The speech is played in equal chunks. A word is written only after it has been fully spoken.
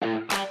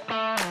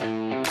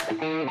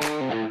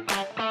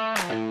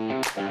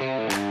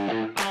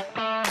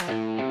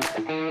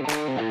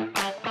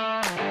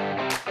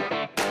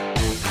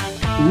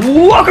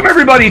Welcome,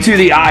 everybody, to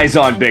the Eyes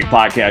on Big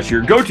podcast,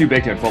 your go-to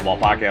Big Ten football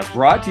podcast,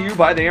 brought to you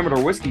by the Ann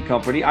Arbor Whiskey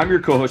Company. I'm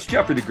your co-host,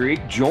 Jeffrey the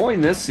Greek,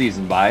 joined this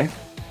season by...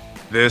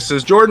 This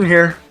is Jordan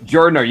here.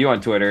 Jordan, are you on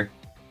Twitter?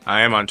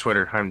 I am on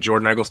Twitter. I'm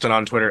Jordan Eggleston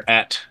on Twitter,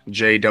 at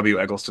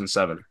JW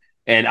Eggleston7.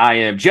 And I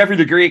am Jeffrey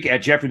the Greek,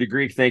 at Jeffrey the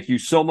Greek. Thank you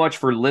so much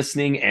for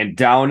listening and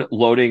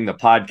downloading the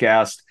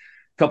podcast.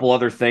 A couple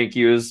other thank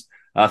yous.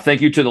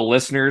 Thank you to the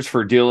listeners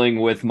for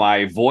dealing with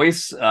my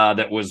voice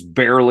that was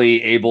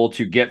barely able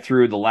to get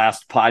through the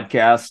last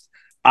podcast.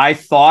 I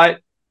thought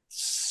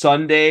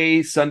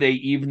Sunday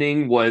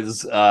evening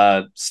was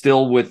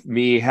still with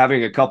me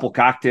having a couple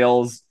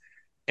cocktails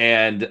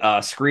and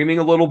screaming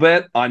a little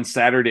bit on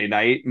Saturday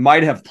night.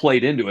 Might have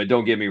played into it,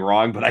 don't get me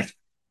wrong, but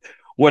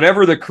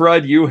whatever the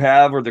crud you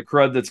have or the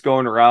crud that's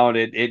going around,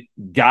 it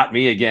got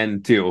me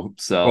again too.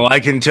 So, well,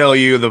 I can tell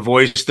you the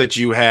voice that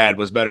you had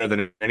was better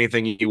than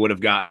anything you would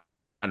have gotten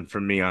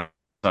from me on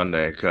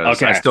Sunday,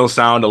 because I still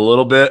sound a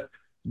little bit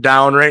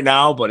down right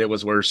now, but it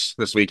was worse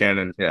this weekend,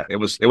 and yeah, it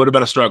would have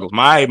been a struggle.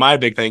 My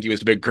big thank you is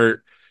to Big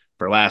Kurt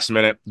for last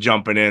minute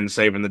jumping in,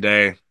 saving the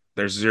day.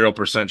 There's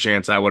 0%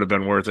 chance I would have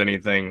been worth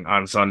anything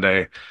on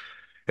Sunday.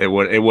 It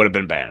would have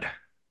been bad.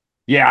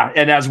 Yeah,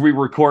 and as we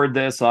record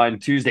this on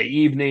Tuesday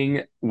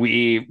evening,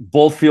 we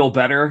both feel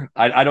better.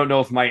 I don't know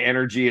if my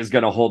energy is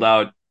going to hold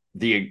out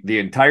the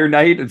entire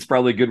night. It's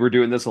probably good we're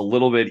doing this a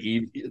little bit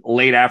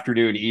late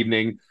afternoon,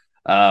 evening,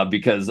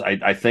 because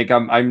I think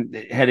I'm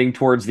heading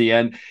towards the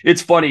end.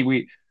 It's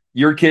funny,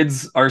 your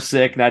kids are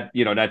sick. Not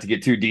to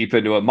get too deep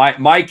into it.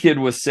 My kid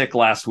was sick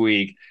last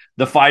week.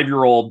 The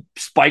 5-year-old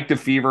spiked a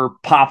fever,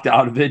 popped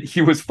out of it.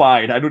 He was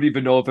fine. I don't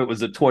even know if it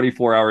was a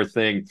 24-hour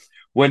thing.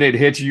 When it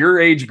hits your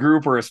age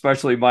group, or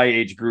especially my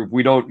age group,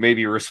 we don't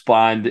maybe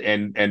respond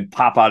and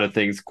pop out of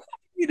things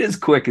quite as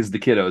quick as the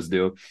kiddos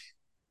do.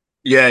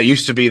 Yeah, it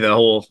used to be the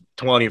whole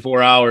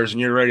 24 hours and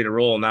you're ready to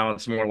roll. Now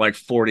it's more like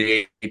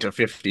 48 to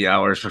 50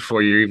 hours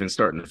before you're even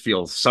starting to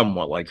feel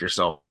somewhat like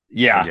yourself.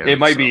 Yeah, again, it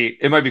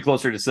might be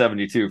closer to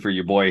 72 for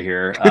your boy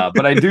here.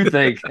 But I do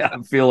think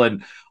I'm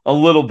feeling a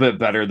little bit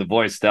better. The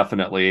voice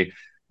definitely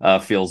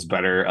feels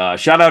better.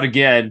 Shout out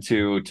again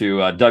to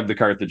Doug the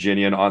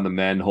Carthaginian on the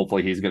men.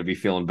 Hopefully he's going to be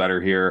feeling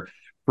better here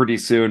pretty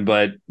soon.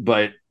 But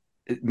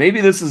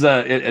maybe this is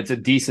it's a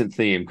decent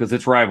theme because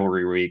it's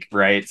rivalry week,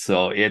 right?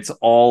 So it's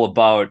all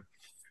about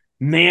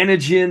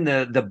managing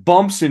the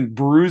bumps and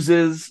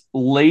bruises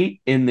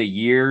late in the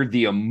year,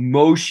 the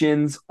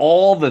emotions,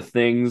 all the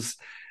things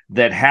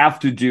that have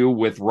to do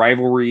with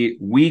rivalry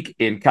week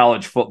in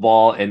college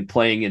football and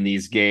playing in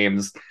these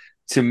games.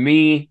 To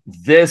me,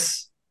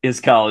 this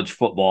is college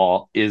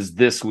football, is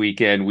this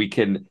weekend. We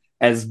can,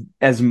 as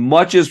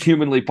much as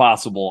humanly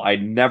possible, I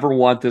never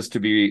want this to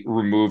be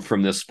removed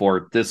from this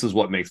sport. This is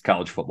what makes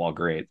college football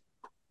great.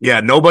 Yeah,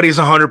 nobody's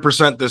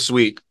 100% this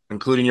week,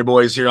 including your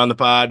boys here on the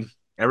pod.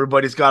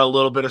 Everybody's got a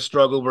little bit of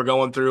struggle we're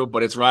going through,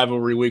 but it's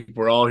rivalry week.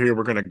 We're all here.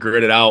 We're going to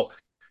grit it out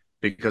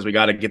because we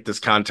got to get this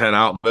content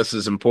out. This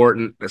is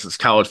important. This is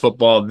college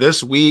football.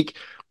 This week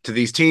to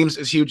these teams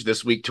is huge.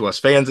 This week to us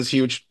fans is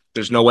huge.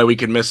 There's no way we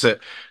can miss it.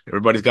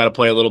 Everybody's got to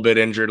play a little bit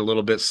injured, a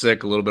little bit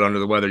sick, a little bit under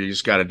the weather. You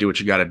just got to do what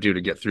you got to do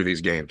to get through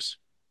these games.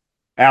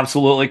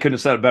 Absolutely. Couldn't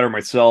have said it better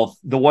myself.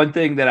 The one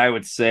thing that I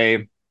would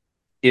say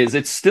is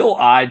it's still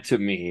odd to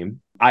me.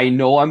 I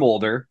know I'm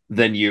older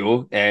than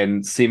you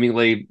and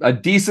seemingly a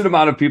decent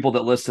amount of people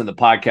that listen to the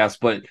podcast,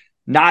 but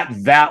not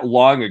that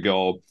long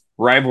ago,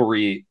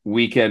 rivalry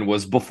weekend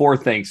was before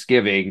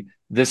Thanksgiving.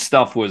 This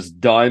stuff was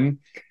done.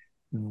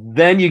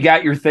 Then you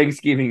got your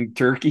Thanksgiving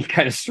turkey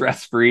kind of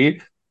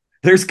stress-free.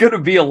 There's going to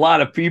be a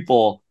lot of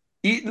people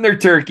eating their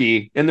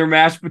turkey and their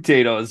mashed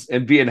potatoes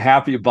and being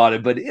happy about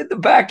it. But in the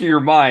back of your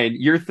mind,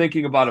 you're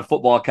thinking about a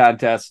football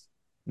contest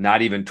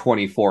not even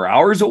 24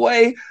 hours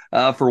away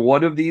for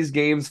one of these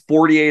games,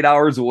 48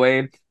 hours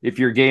away if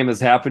your game is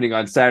happening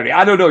on Saturday.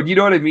 I don't know. You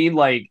know what I mean?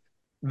 Like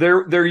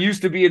there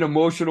used to be an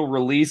emotional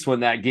release when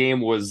that game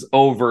was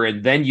over,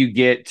 and then you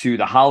get to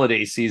the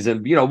holiday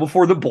season,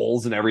 before the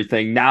bowls and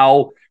everything.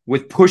 Now,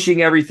 with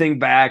pushing everything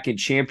back and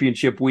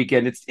championship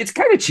weekend, it's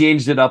kind of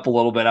changed it up a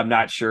little bit. I'm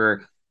not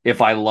sure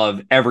if I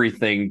love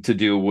everything to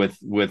do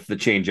with the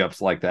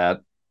change-ups like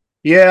that.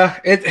 Yeah,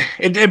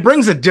 it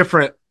brings a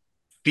different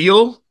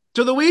feel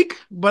to the week,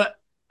 but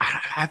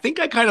I think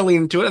I kind of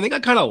lean into it. I think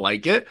I kind of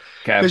like it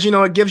because,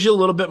 it gives you a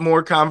little bit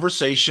more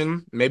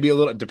conversation, maybe a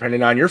little,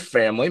 depending on your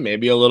family,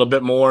 maybe a little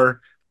bit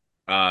more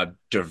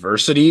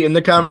diversity in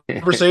the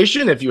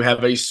conversation. If you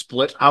have a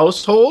split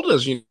household,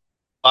 as you know,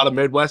 a lot of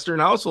Midwestern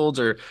households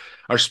are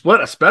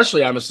split,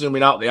 especially I'm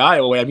assuming out the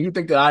Iowa way. I mean, you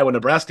think that Iowa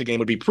Nebraska game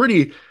would be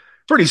pretty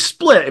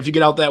split if you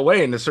get out that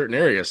way into certain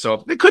areas.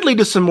 So it could lead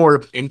to some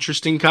more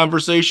interesting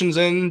conversations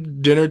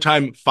and dinner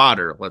time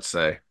fodder, let's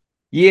say.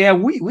 Yeah,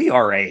 we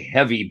are a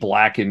heavy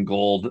black and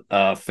gold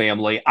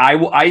family.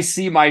 I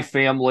see my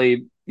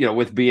family,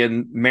 with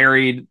being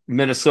married,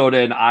 Minnesota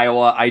and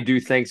Iowa. I do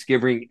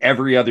Thanksgiving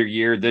every other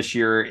year. This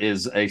year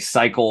is a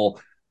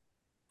cycle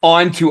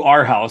onto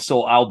our house,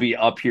 so I'll be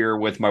up here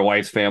with my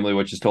wife's family,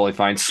 which is totally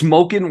fine.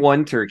 Smoking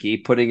one turkey,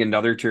 putting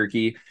another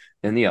turkey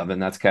in the oven.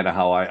 That's kind of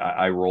how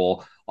I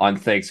roll on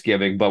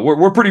Thanksgiving. But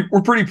we're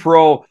pretty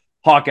pro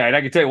Hawkeye. And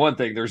I can tell you one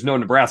thing: there's no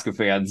Nebraska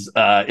fans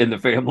in the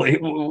family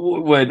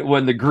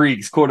when the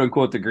Greeks, quote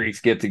unquote, the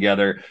Greeks get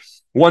together.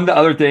 One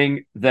other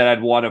thing that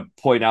I'd want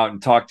to point out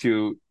and talk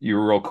to you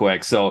real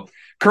quick. So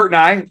Kurt and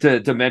I,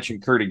 to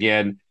mention Kurt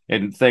again,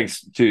 and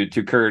thanks to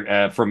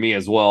Kurt from me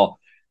as well.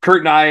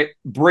 Kurt and I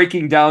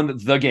breaking down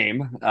the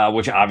game,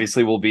 which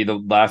obviously will be the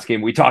last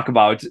game we talk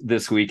about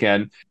this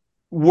weekend.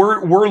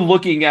 We're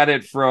looking at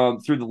it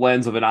through the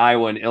lens of an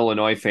Iowa and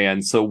Illinois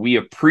fan. So we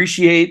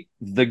appreciate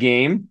the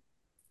game,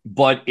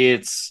 but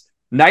it's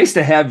nice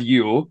to have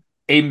you,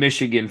 a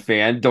Michigan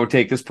fan. Don't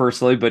take this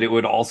personally, but it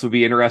would also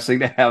be interesting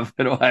to have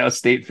an Ohio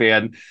State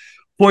fan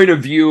point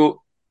of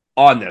view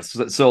on this.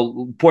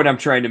 So point I'm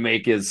trying to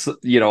make is,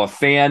 a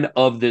fan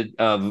of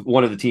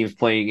one of the teams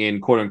playing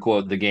in quote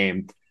unquote the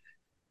game.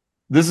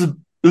 This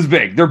is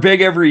big. They're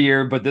big every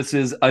year, but this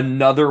is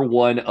another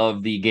one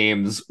of the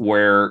games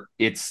where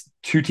it's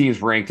two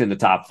teams ranked in the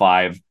top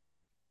 5.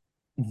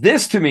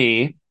 This to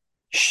me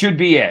should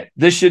be it.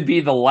 This should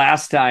be the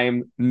last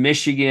time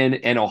Michigan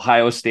and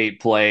Ohio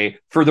State play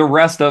for the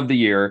rest of the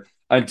year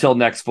until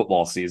next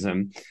football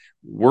season.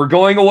 We're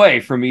going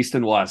away from East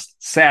and West.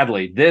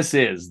 Sadly, this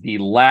is the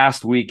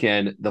last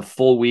weekend, the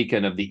full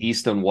weekend of the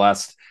East and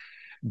West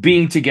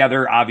being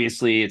together.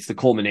 Obviously, it's the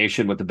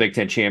culmination with the Big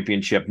Ten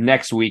championship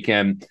next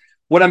weekend.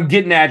 What I'm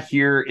getting at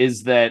here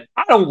is that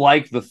I don't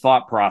like the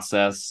thought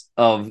process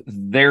of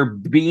there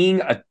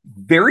being a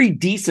very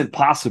decent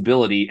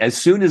possibility as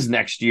soon as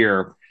next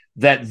year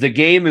that the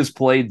game is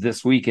played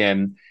this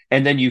weekend,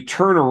 and then you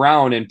turn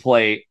around and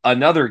play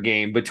another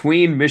game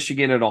between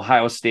Michigan and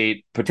Ohio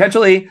State,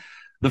 potentially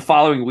the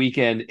following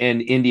weekend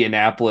in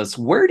Indianapolis.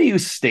 Where do you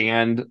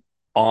stand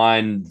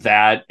on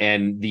that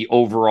and the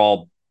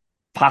overall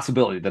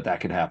possibility that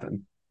could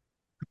happen?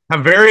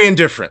 I'm very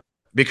indifferent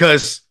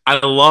because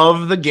I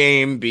love the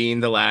game being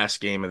the last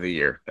game of the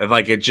year.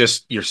 Like, it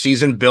just, your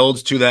season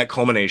builds to that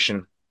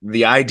culmination.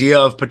 The idea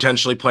of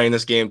potentially playing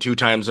this game 2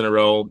 times in a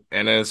row,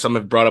 and as some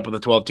have brought up with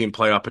the 12-team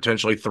playoff,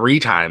 potentially 3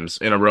 times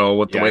in a row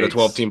with the way the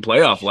 12-team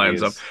playoff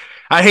lines up.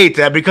 I hate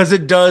that because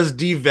it does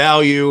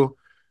devalue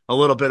a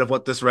little bit of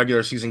what this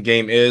regular season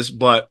game is.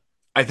 But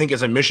I think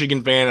as a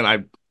Michigan fan,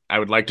 and I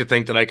would like to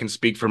think that I can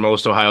speak for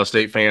most Ohio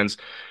State fans,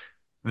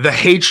 the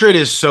hatred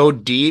is so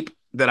deep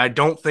that I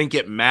don't think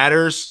it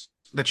matters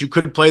that you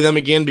could play them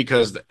again,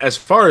 because as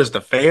far as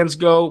the fans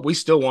go, we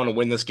still want to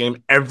win this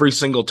game every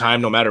single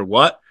time, no matter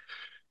what.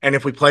 And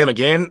if we play them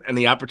again and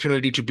the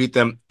opportunity to beat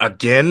them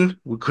again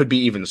could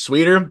be even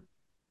sweeter.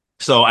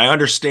 So I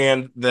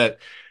understand that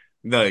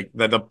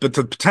the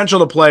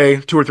potential to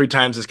play 2 or 3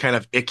 times is kind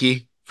of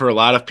icky for a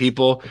lot of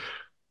people,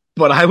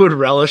 but I would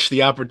relish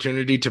the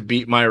opportunity to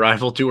beat my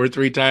rival 2 or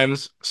 3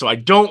 times. So I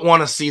don't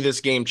want to see this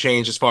game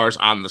change as far as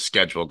on the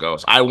schedule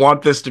goes. I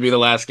want this to be the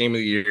last game of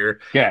the year.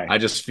 Okay. I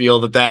just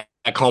feel that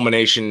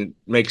culmination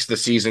makes the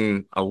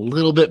season a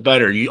little bit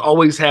better. You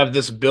always have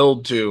this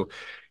build to,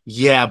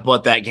 yeah,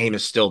 but that game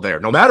is still there.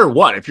 No matter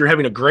what, if you're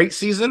having a great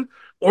season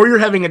or you're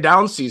having a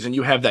down season,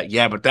 you have that,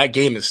 yeah, but that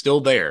game is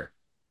still there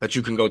that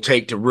you can go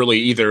take to really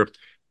either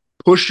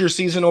push your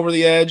season over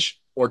the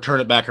edge or turn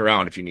it back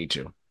around if you need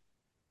to.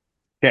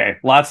 Okay,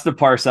 lots to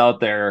parse out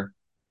there.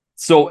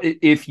 So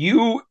if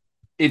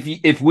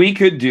we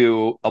could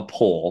do a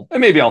poll,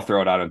 and maybe I'll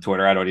throw it out on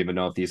Twitter. I don't even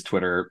know if these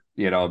Twitter,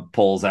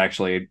 polls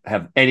actually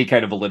have any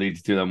kind of validity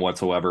to them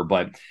whatsoever.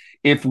 But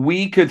if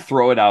we could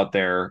throw it out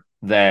there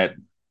that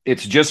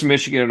it's just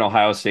Michigan and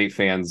Ohio State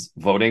fans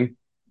voting,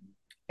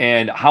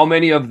 and how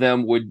many of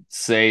them would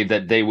say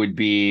that they would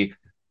be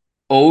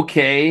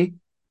okay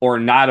or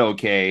not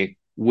okay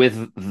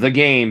with the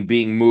game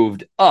being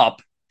moved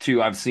up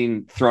to, I've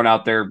seen thrown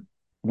out there,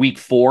 week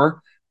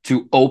 4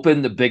 to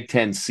open the Big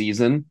Ten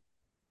season.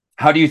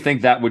 How do you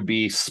think that would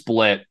be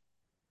split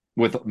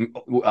with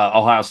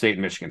Ohio State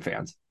and Michigan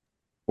fans?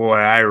 Boy,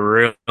 I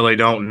really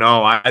don't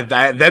know.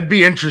 That'd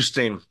be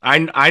interesting.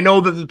 I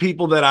know that the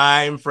people that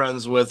I'm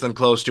friends with and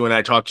close to and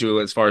I talk to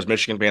as far as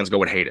Michigan fans go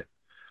would hate it.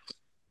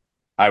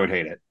 I would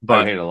hate it. But I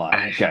would hate it a lot.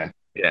 Okay.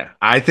 Yeah,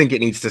 I think it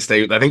needs to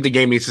stay. I think the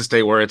game needs to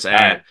stay where it's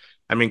at. Right.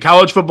 I mean,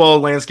 college football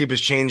landscape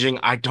is changing.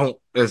 I don't,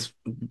 as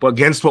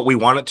against what we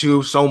want it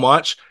to so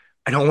much,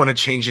 I don't want to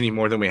change any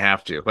more than we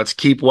have to. Let's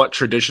keep what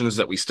traditions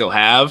that we still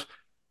have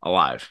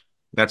alive.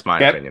 That's my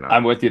opinion on it.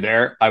 I'm with you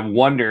there. I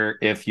wonder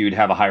if you'd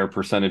have a higher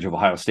percentage of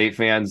Ohio State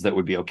fans that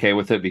would be okay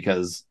with it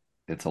because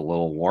it's a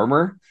little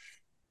warmer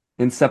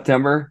in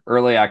September,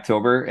 early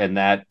October, and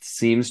that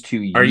seems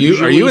to Are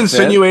you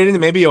insinuating that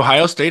maybe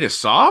Ohio State is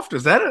soft?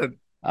 Is that a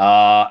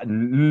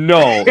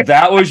no,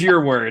 that was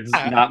your words,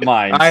 not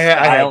mine. I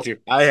had to.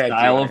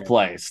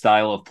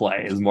 Style of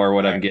play is more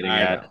what I'm getting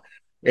at.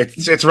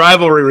 It's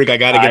rivalry week. I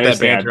got to get that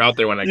banter out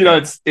there when I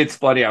can. It's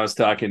funny. I was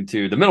talking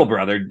to the middle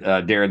brother,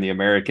 Darren the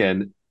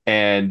American,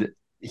 and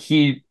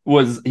he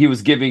was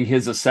giving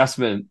his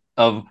assessment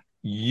of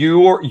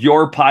your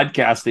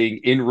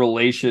podcasting in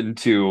relation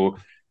to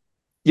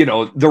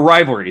the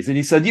rivalries, and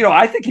he said,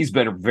 I think he's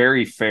been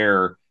very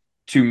fair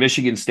to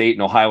Michigan State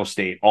and Ohio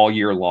State all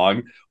year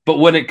long. But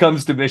when it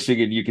comes to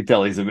Michigan, you can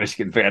tell he's a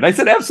Michigan fan. I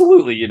said,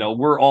 absolutely. You know,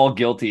 we're all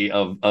guilty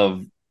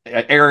of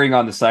erring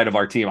on the side of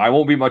our team. I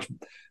won't be much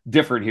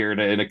different here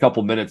in a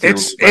couple minutes.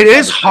 It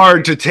is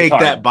hard to take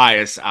that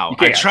bias out.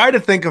 I try to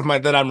think of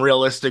that I'm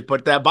realistic,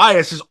 but that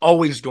bias is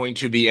always going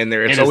to be in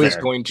there. It's always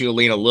going to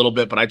lean a little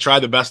bit, but I try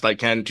the best I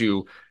can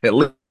to at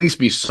least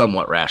be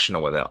somewhat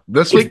rational with it.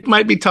 This week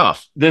might be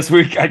tough. This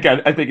week, I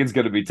think it's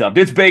going to be tough.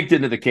 It's baked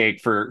into the cake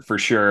for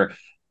sure.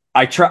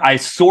 I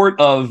sort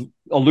of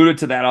alluded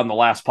to that on the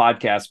last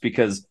podcast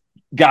because,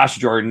 gosh,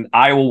 Jordan,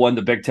 Iowa won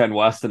the Big Ten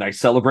West and I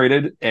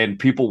celebrated and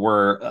people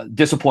were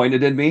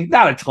disappointed in me.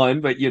 Not a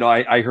ton, but, you know,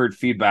 I heard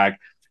feedback.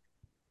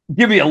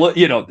 Give me a look,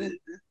 you know,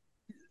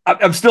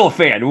 I'm still a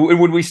fan.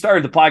 When we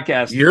started the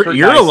podcast,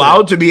 you're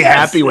allowed to be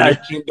happy when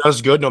your team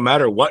does good, no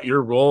matter what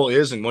your role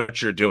is and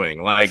what you're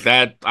doing. Like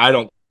that, I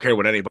don't care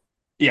what anybody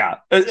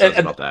says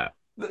about that.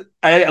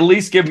 I at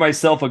least give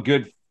myself a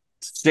good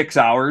 6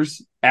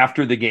 hours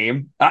after the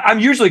game. I'm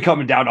usually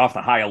coming down off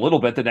the high a little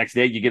bit. The next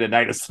day, you get a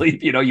night of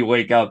sleep. You know, you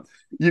wake up,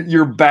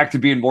 you're back to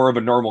being more of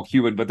a normal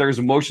human. But there's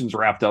emotions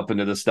wrapped up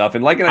into this stuff.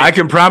 And like I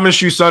can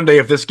promise you, Sunday,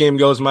 if this game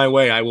goes my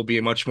way, I will be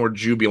a much more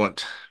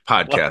jubilant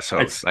podcast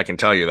host. I can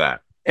tell you that.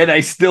 And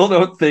I still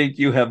don't think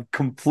you have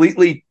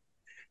completely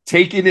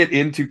taken it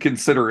into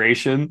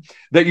consideration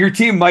that your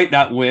team might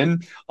not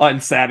win on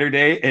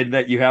Saturday and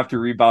that you have to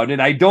rebound.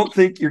 And I don't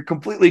think you're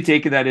completely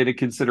taking that into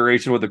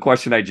consideration with the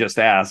question I just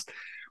asked,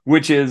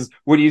 which is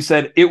when you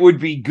said it would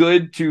be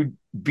good to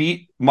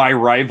beat my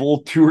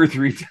rival 2 or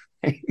 3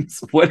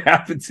 times. What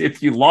happens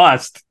if you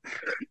lost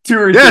 2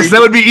 or 3? Yes,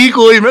 that would be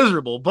equally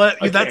miserable. But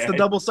that's the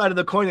double side of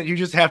the coin that you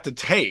just have to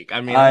take.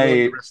 I mean, I'm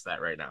willing to risk that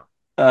right now.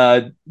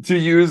 To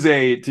use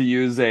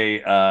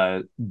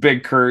a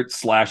Big Kurt /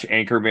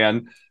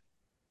 Anchorman,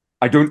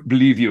 I don't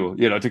believe you,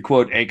 you know, to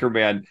quote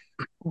Anchorman.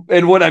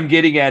 And what I'm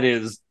getting at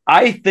is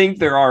I think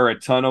there are a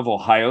ton of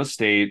Ohio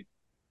State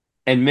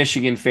and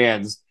Michigan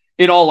fans,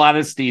 in all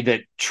honesty,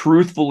 that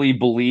truthfully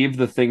believe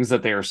the things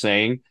that they are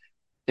saying.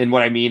 And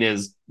what I mean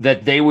is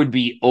that they would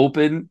be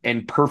open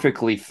and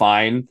perfectly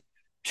fine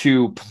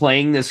to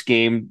playing this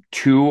game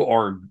 2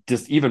 or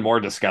just even more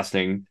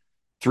disgusting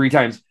 3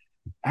 times.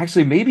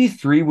 Actually, maybe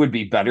 3 would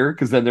be better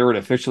because then there would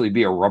officially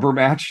be a rubber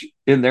match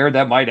in there.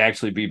 That might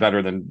actually be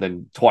better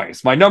than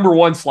twice. My number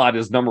 1 slot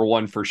is number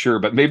 1 for sure,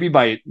 but maybe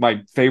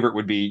my favorite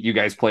would be you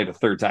guys played a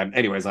 3rd time.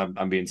 Anyways,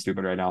 I'm being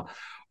stupid right now.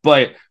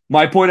 But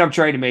my point I'm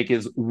trying to make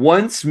is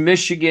once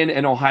Michigan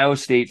and Ohio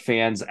State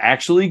fans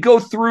actually go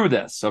through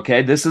this,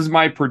 okay, this is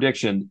my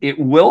prediction. It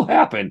will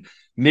happen.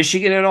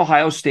 Michigan and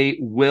Ohio State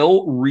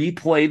will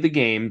replay the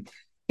game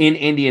in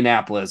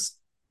Indianapolis.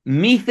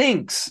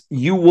 Methinks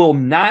you will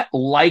not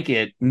like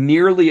it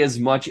nearly as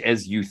much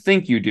as you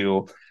think you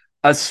do,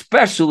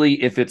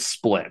 especially if it's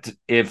split.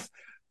 If,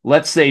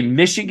 let's say,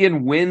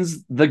 Michigan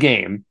wins the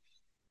game,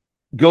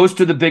 goes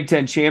to the Big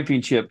Ten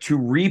championship to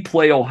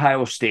replay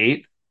Ohio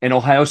State, and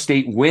Ohio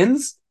State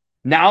wins,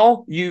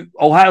 now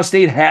Ohio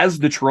State has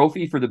the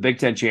trophy for the Big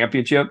Ten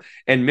championship,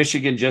 and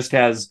Michigan just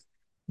has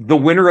the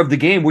winner of the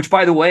game, which,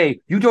 by the way,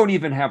 you don't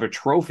even have a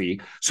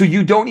trophy. So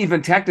you don't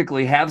even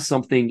technically have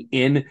something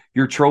in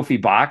your trophy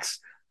box.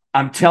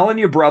 I'm telling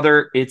you,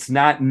 brother, it's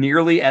not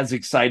nearly as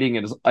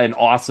exciting and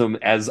awesome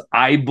as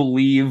I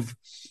believe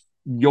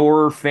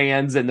your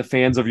fans and the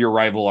fans of your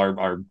rival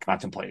are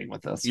contemplating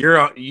with this.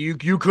 You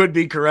could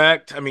be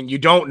correct. I mean, you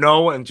don't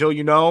know until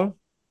you know.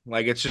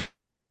 Like, it's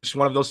just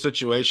one of those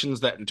situations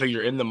that until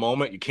you're in the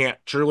moment, you can't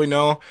truly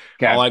know.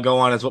 Okay. All I go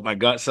on is what my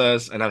gut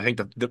says. And I think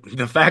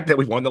the fact that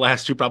we've won the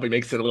last 2 probably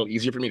makes it a little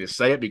easier for me to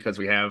say it because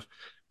we have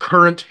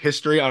current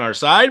history on our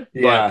side.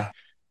 Yeah.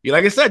 But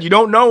like I said, you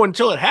don't know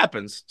until it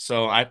happens.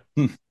 So I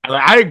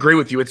agree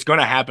with you. It's going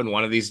to happen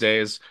one of these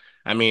days.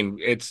 I mean,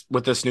 it's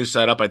with this new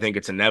setup, I think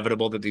it's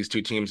inevitable that these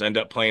 2 teams end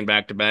up playing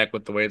back to back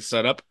with the way it's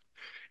set up.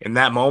 In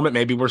that moment,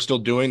 maybe we're still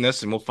doing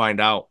this and we'll find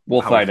out.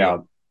 We'll find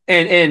out.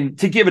 And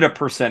to give it a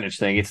percentage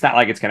thing, it's not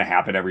like it's going to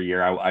happen every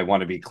year. I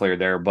want to be clear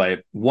there,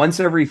 but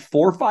once every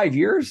 4 or 5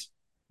 years,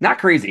 not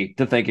crazy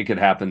to think it could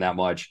happen that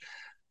much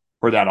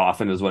or that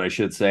often is what I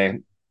should say.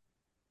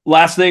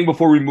 Last thing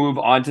before we move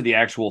on to the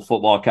actual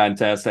football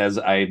contest, as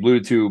I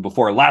alluded to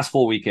before, last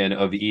full weekend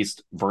of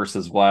East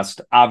versus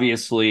West.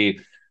 Obviously,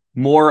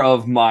 more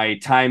of my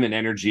time and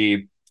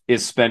energy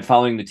is spent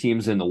following the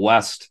teams in the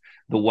West.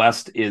 The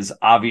West is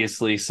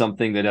obviously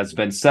something that has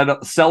been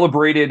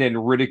celebrated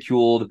and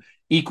ridiculed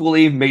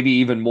equally, maybe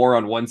even more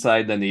on one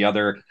side than the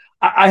other.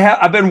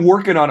 I've been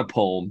working on a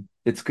poem.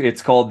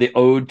 It's called The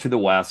Ode to the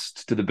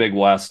West, to the Big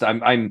West.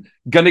 I'm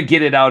gonna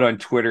get it out on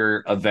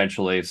Twitter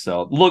eventually.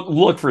 So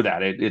look for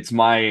that. It's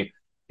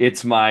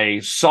my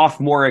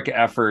sophomoric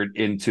effort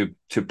into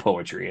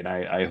poetry, and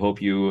I hope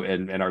you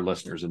and our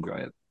listeners enjoy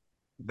it.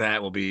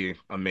 That will be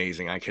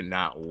amazing. I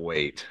cannot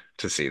wait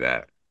to see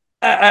that.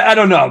 I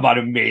don't know about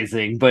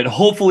amazing, but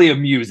hopefully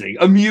amusing.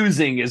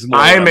 Amusing is more.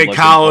 I am a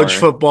college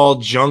football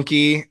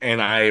junkie,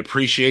 and I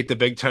appreciate the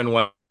Big Ten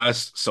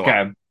West, so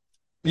I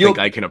think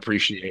I can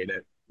appreciate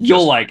it.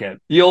 You'll like it.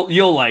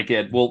 You'll like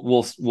it.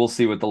 We'll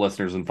see what the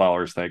listeners and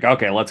followers think.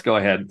 Okay, let's go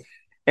ahead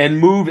and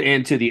move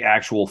into the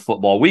actual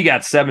football. We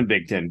got 7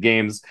 Big Ten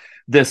games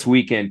this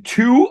weekend,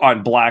 2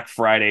 on Black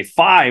Friday,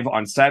 5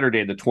 on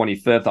Saturday the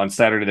 25th. On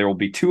Saturday, there will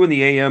be 2 in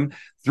the AM,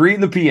 3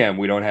 in the PM.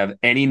 We don't have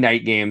any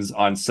night games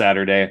on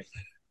Saturday.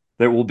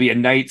 There will be a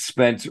night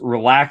spent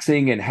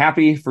relaxing and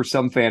happy for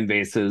some fan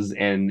bases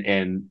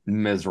and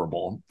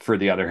miserable for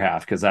the other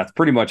half, because that's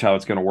pretty much how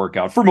it's going to work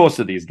out for most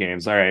of these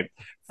games. All right.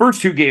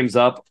 First 2 games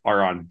up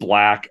are on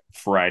Black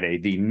Friday.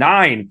 The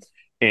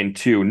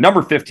 9-2,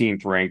 number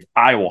 15th ranked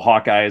Iowa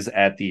Hawkeyes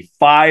at the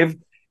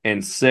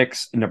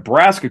 5-6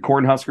 Nebraska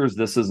Cornhuskers.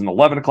 This is an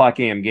 11 o'clock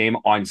AM game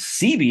on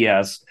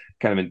CBS.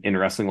 Kind of an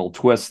interesting little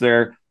twist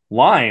there.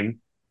 Line,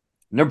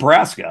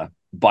 Nebraska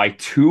by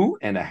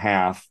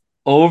 2.5.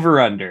 Over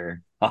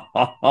under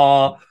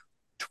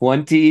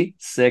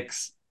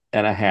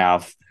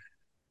 26.5.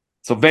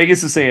 So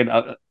Vegas is saying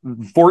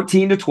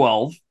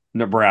 14-12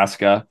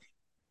 Nebraska.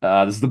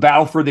 This is the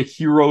battle for the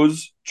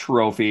Heroes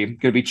Trophy. Going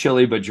to be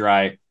chilly but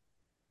dry.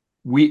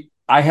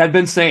 I had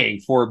been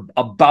saying for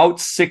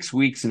about 6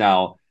 weeks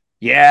now,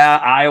 yeah,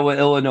 Iowa,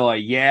 Illinois,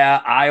 yeah,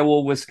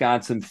 Iowa,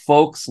 Wisconsin.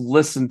 Folks,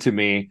 listen to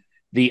me.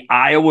 The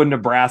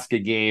Iowa-Nebraska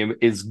game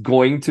is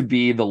going to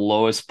be the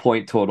lowest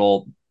point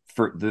total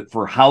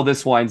for how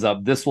this winds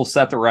up. This will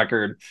set the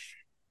record.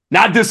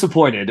 Not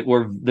disappointed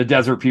where the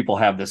desert people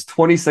have this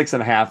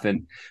 26.5,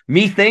 and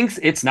me thinks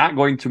it's not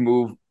going to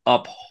move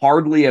up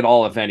hardly at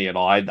all, if any at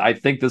all. I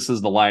think this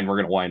is the line we're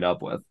going to wind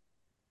up with.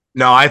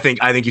 No, I think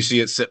you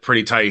see it sit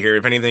pretty tight here.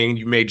 If anything,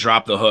 you may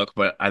drop the hook,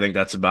 but I think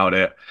that's about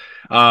it.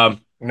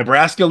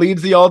 Nebraska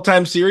leads the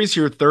all-time series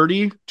here,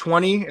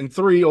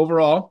 30-20-3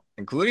 overall,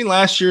 including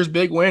last year's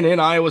big win in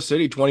Iowa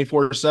City,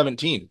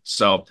 24-17.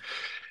 So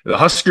the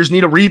Huskers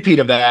need a repeat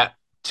of that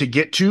to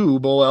get to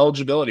bowl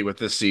eligibility with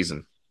this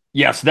season.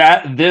 Yes,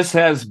 this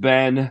has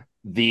been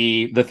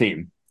the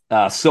theme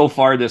so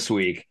far this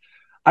week.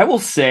 I will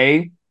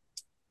say,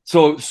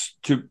 so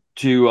to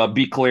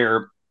be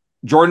clear,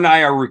 Jordan and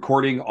I are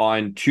recording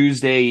on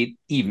Tuesday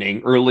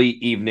evening, early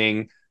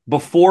evening,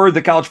 before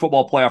the college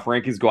football playoff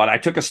rankings go out. I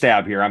took a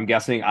stab here. I'm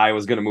guessing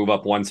Iowa's going to move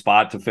up 1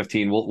 spot to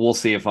 15. We'll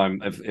see if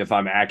I'm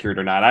accurate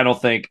or not. I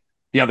don't think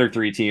the other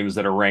 3 teams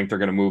that are ranked are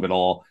going to move at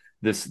all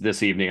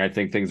this evening. I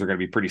think things are going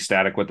to be pretty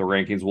static with the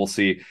rankings. We'll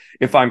see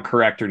if I'm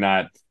correct or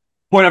not.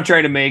 Point I'm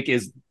trying to make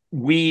is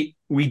we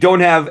don't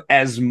have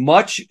as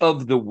much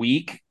of the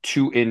week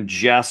to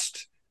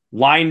ingest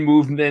line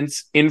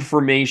movements,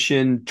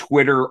 information,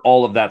 Twitter,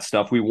 all of that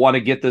stuff. We want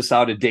to get this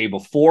out a day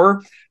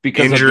before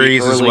because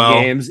injuries of the early as well.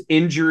 Games,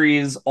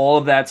 injuries, all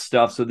of that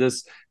stuff. So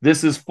this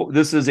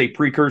is a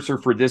precursor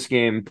for this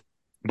game,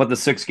 but the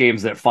 6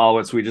 games that follow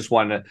it. So we just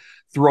wanted to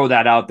throw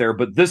that out there.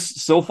 But this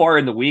so far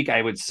in the week,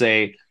 I would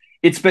say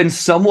it's been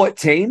somewhat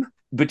tame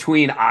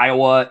between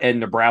Iowa and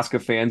Nebraska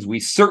fans. We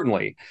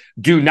certainly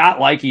do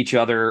not like each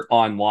other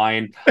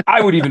online.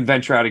 I would even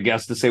venture out a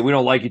guess to say we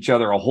don't like each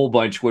other a whole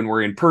bunch when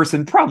we're in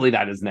person. Probably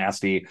not as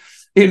nasty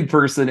in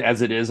person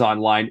as it is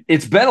online.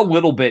 It's been a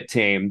little bit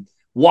tame.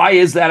 Why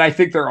is that? I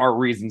think there are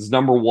reasons.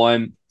 Number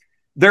one,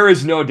 there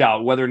is no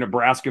doubt, whether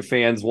Nebraska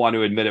fans want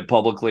to admit it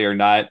publicly or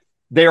not,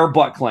 they are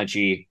butt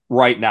clenchy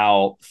right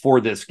now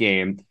for this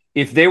game.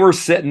 If they were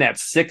sitting at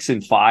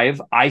 6-5,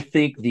 I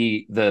think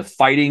the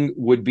fighting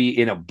would be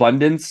in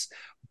abundance,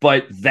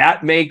 but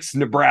that makes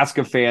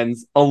Nebraska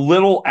fans a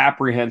little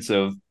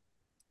apprehensive.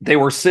 They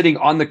were sitting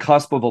on the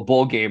cusp of a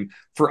bowl game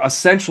for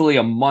essentially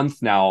a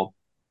month now,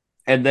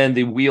 and then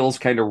the wheels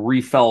kind of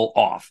refell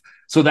off.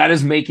 So that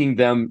is making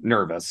them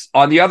nervous.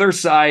 On the other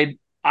side,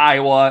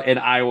 Iowa and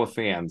Iowa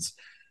fans.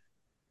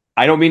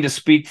 I don't mean to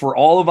speak for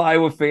all of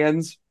Iowa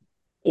fans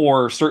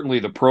or certainly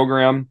the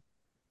program,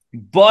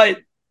 but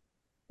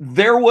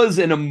there was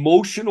an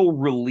emotional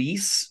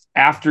release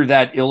after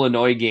that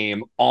Illinois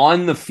game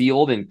on the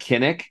field in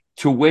Kinnick,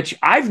 to which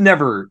I've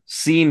never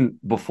seen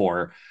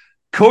before.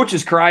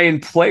 Coaches crying,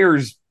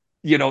 players,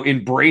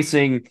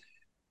 embracing.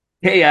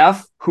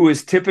 KF, who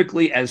is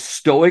typically as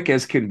stoic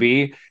as can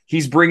be,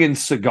 he's bringing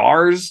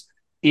cigars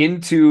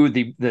into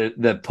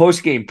the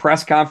post-game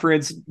press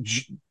conference,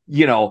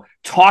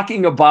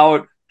 talking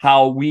about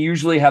how we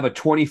usually have a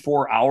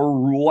 24-hour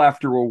rule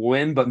after a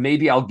win, but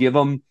maybe I'll give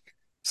them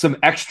some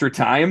extra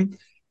time.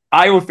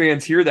 Iowa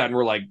fans hear that and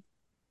we're like,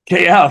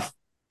 KF,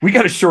 we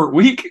got a short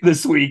week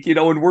this week,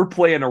 and we're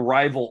playing a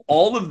rival.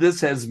 All of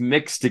this has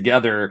mixed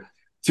together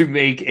to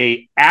make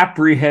a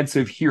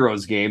apprehensive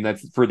Heroes game.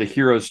 That's for the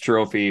Heroes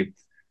Trophy.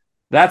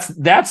 That's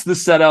the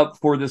setup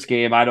for this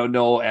game. I don't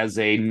know, as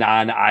a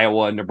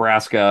non-Iowa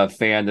Nebraska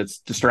fan that's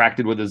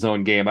distracted with his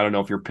own game, I don't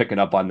know if you're picking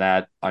up on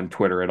that on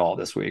Twitter at all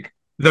this week.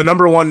 The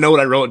number one note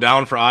I wrote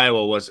down for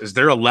Iowa was, is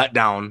there a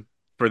letdown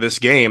for this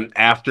game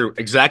after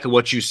exactly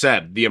what you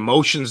said? The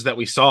emotions that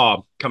we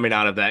saw coming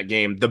out of that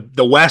game.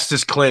 The West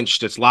is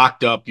clinched. It's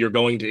locked up. You're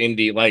going to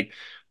Indy. Like,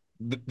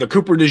 the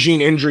Cooper DeJean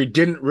injury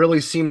didn't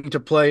really seem to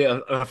play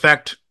an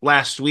effect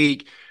last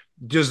week.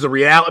 Does the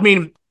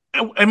reality?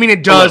 I mean,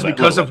 it does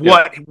because of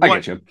what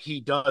he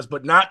does,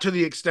 but not to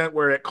the extent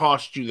where it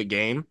cost you the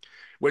game,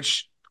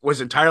 which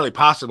was entirely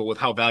possible with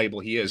how valuable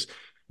he is.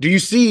 Do you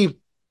see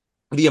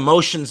the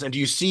emotions and do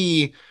you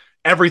see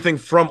everything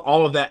from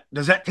all of that?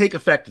 Does that take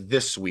effect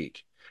this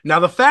week? Now,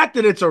 the fact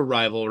that it's a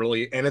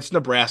rivalry and it's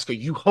Nebraska,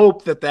 you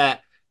hope that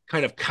that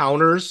kind of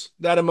counters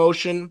that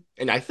emotion.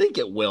 And I think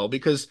it will,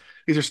 because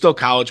these are still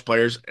college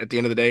players at the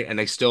end of the day, and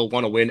they still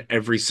want to win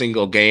every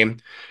single game.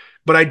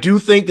 But I do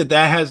think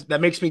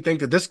that makes me think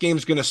that this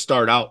game's going to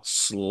start out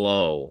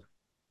slow.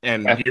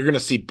 And Okay. you're going to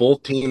see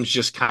both teams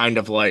just kind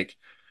of like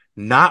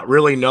not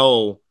really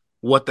know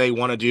what they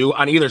want to do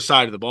on either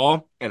side of the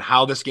ball and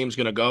how this game's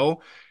going to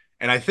go.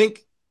 And I think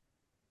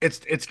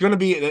it's going to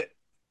be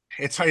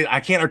I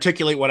can't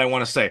articulate what I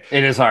want to say.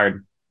 It is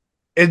hard.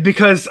 It's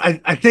because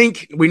I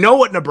think we know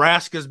what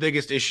Nebraska's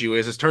biggest issue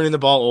is turning the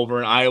ball over,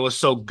 and Iowa's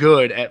so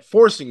good at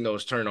forcing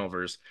those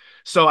turnovers.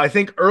 So I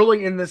think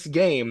early in this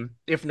game,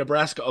 if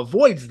Nebraska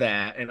avoids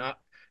that, and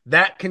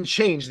that can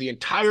change the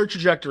entire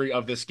trajectory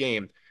of this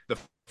game. The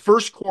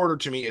first quarter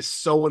to me is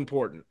so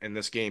important in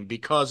this game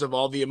because of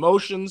all the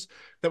emotions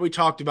that we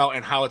talked about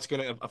and how it's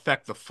going to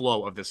affect the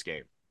flow of this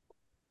game.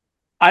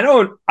 I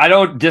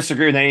don't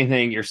disagree with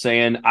anything you're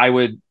saying. I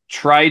would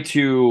try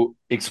to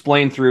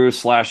explain through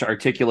 /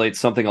 articulate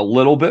something a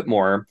little bit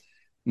more.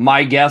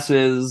 My guess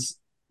is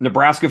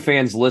Nebraska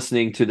fans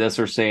listening to this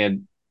are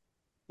saying,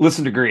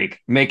 listen to Greek,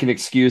 making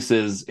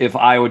excuses if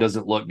Iowa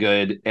doesn't look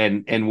good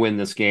and win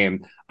this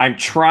game. I'm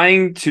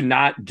trying to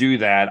not do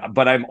that,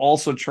 but I'm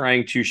also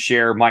trying to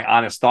share my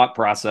honest thought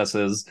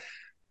processes.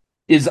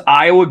 Is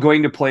Iowa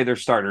going to play their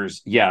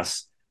starters?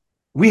 Yes.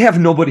 We have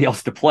nobody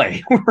else to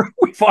play.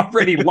 We've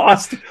already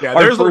lost. Yeah,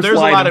 there's a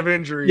lot of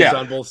injuries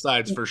on both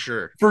sides for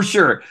sure. For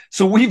sure.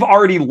 So we've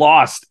already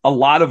lost a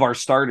lot of our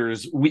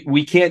starters.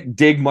 We can't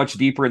dig much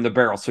deeper in the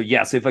barrel. So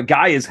yes, if a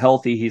guy is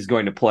healthy, he's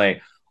going to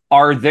play.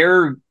 Are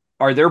there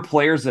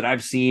players that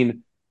I've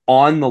seen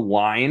on the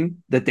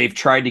line that they've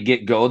tried to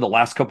get go the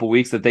last couple of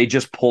weeks that they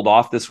just pulled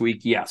off this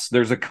week? Yes.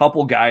 There's a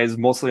couple guys,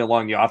 mostly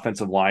along the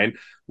offensive line,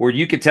 where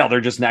you could tell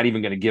they're just not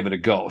even going to give it a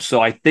go. So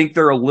I think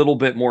they're a little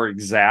bit more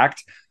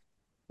exact.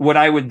 What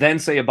I would then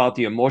say about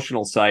the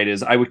emotional side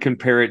is I would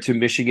compare it to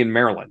Michigan,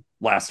 Maryland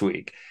last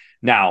week.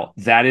 Now,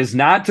 that is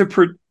not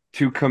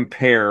to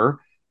compare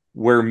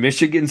where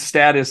Michigan's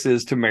status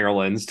is to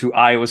Maryland's, to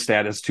Iowa's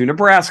status, to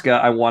Nebraska.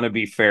 I want to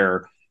be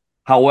fair.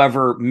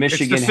 However,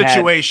 Michigan it's the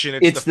situation.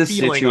 It's the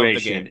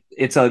situation.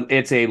 It's a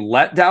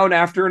letdown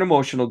after an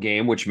emotional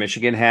game, which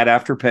Michigan had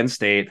after Penn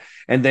State,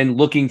 and then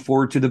looking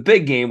forward to the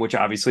big game, which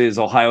obviously is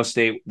Ohio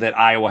State, that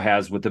Iowa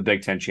has with the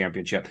Big Ten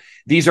championship.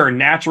 These are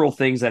natural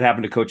things that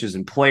happen to coaches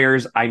and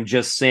players. I'm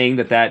just saying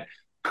that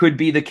could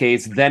be the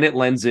case. Then it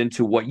lends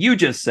into what you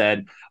just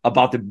said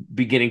about the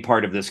beginning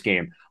part of this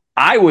game.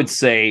 I would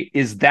say,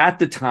 is that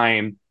the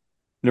time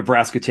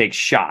Nebraska takes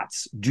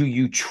shots? Do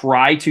you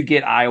try to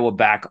get Iowa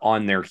back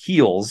on their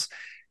heels?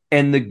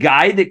 And the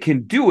guy that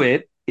can do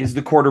it is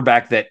the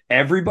quarterback that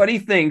everybody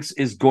thinks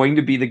is going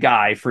to be the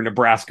guy for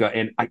Nebraska,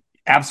 and I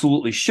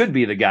absolutely should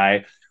be the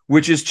guy,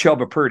 which is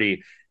Chubba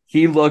Purdy.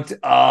 He looked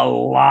a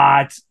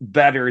lot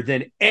better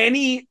than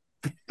any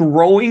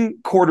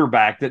throwing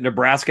quarterback that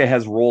Nebraska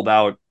has rolled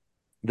out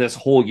this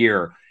whole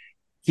year.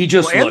 He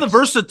just and the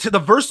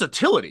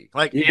versatility,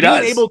 like being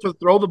able to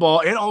throw the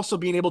ball and also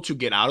being able to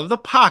get out of the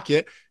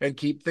pocket and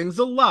keep things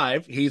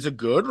alive. He's a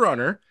good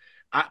runner.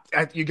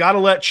 You got to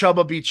let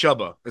Chubba be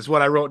Chubba, is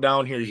what I wrote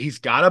down here. He's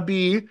got to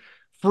be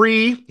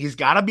free. He's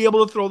got to be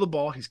able to throw the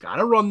ball. He's got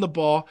to run the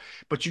ball.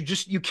 But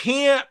you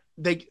can't.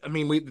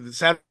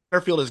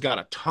 Satterfield has got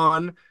a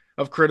ton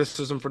of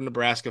criticism from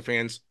Nebraska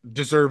fans,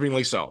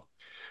 deservingly so.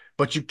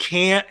 But you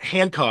can't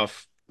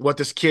handcuff what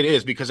this kid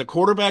is, because a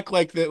quarterback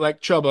like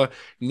Chubba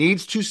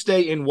needs to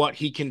stay in what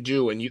he can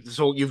do. And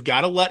so you've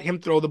got to let him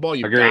throw the ball.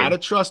 You've got to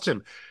trust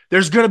him.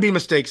 There's going to be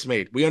mistakes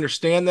made. We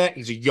understand that.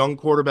 He's a young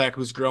quarterback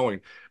who's growing.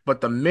 But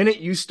the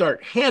minute you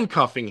start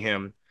handcuffing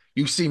him,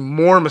 you see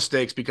more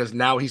mistakes, because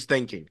now he's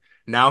thinking.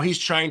 Now he's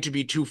trying to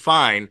be too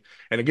fine.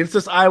 And against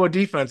this Iowa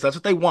defense, that's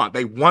what they want.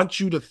 They want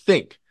you to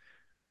think.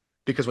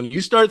 Because when you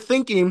start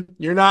thinking,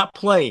 you're not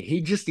playing. He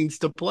just needs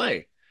to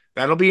play.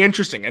 That'll be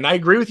interesting. And I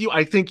agree with you.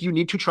 I think you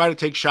need to try to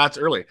take shots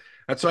early.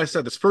 That's why I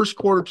said this first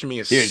quarter to me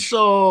is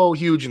so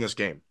huge in this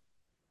game.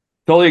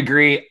 Totally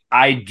agree.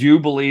 I do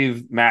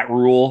believe Matt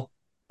Rule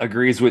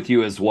agrees with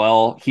you as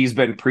well. He's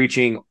been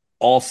preaching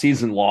all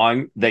season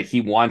long that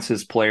he wants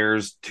his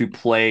players to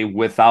play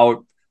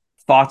without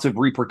thoughts of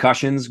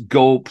repercussions.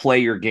 Go play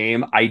your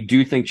game. I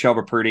do think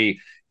Chubba Purdy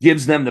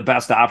gives them the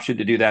best option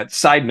to do that.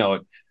 Side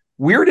note,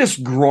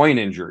 weirdest groin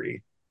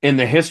injury in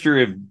the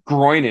history of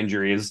groin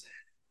injuries.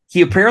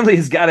 He apparently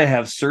has got to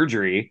have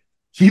surgery.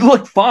 He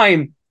looked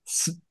fine,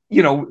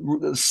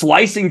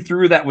 slicing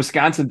through that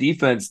Wisconsin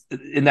defense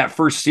in that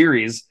first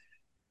series.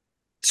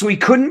 So he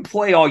couldn't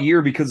play all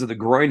year because of the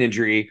groin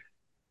injury,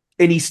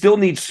 and he still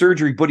needs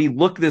surgery, but he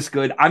looked this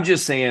good. I'm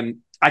just saying,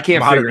 I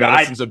can't figure it out.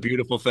 Medicine's a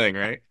beautiful thing,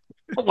 right?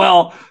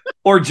 Well,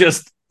 or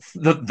just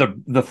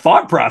the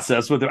thought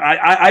process with it.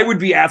 I would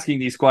be asking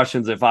these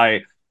questions if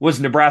I was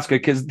Nebraska,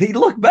 because they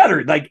look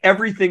better. Like,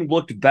 everything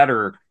looked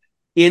better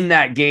in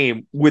that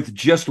game with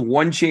just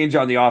one change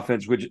on the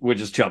offense,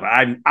 which is Chubb.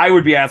 I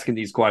would be asking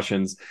these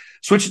questions.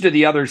 Switch it to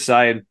the other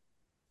side.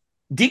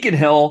 Deacon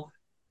Hill,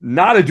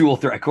 not a dual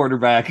threat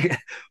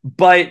quarterback,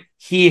 but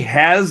he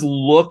has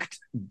looked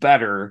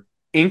better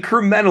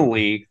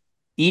incrementally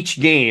each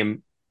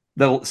game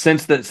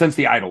since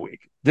the idle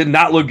week. Did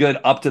not look good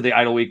up to the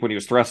idle week when he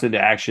was thrust into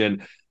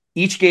action.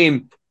 Each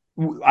game,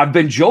 I've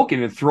been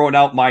joking and throwing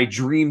out my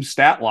dream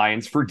stat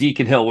lines for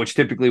Deacon Hill, which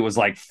typically was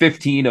like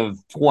 15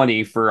 of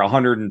 20 for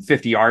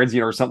 150 yards,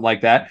 or something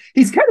like that.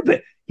 He's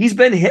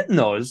been hitting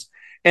those.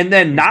 And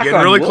then knock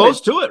on really wood, close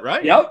to it,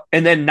 right? Yep.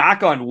 And then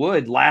knock on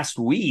wood, last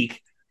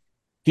week,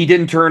 he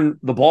didn't turn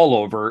the ball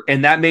over,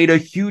 and that made a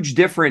huge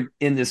difference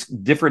in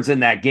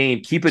that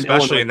game. Especially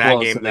Illinois in that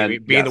game,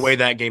 then, being the way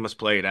that game was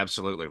played,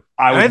 absolutely.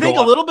 I think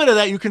a little bit of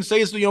that you can say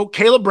is,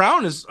 Caleb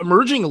Brown is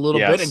emerging a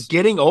little bit and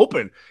getting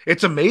open.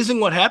 It's amazing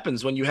what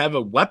happens when you have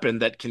a weapon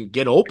that can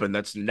get open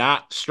that's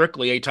not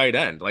strictly a tight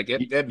end. Like,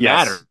 it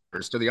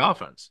matters to the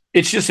offense.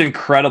 It's just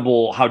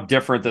incredible how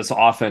different this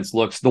offense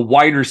looks. The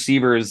wide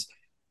receivers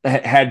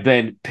had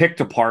been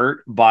picked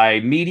apart by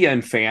media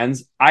and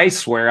fans. I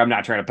swear, I'm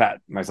not trying to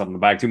pat myself on the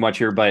back too much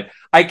here, but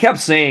I kept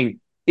saying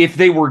if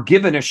they were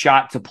given a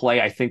shot to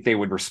play, I think they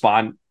would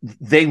respond.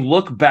 They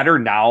look better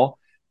now.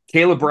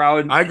 Caleb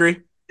Brown, I agree.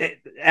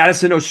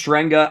 Addison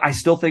Ostrenga, I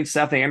still think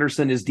Seth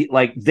Anderson is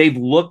they've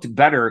looked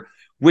better,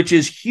 which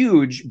is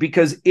huge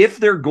because if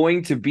they're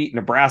going to beat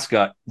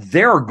Nebraska,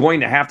 they're going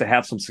to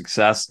have some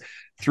success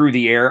through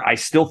the air. I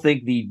still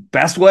think the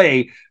best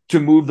way to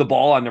move the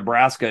ball on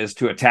Nebraska is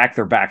to attack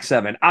their back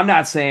seven. I'm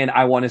not saying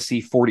I want to see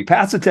 40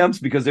 pass attempts,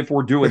 because if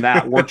we're doing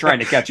that, we're trying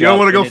to catch you up. You don't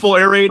want to go full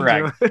air raid.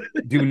 Correct.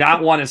 Do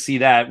not want to see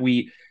that.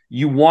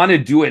 You want to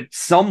do it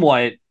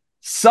somewhat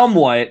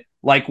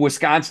like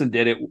Wisconsin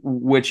did it,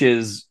 which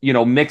is,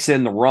 mix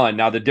in the run.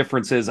 Now, the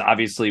difference is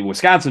obviously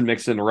Wisconsin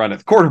mixed in the run at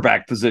the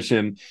quarterback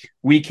position.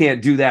 We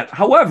can't do that.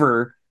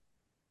 However,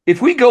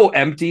 if we go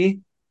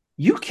empty,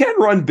 you can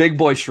run big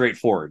boy straight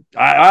forward.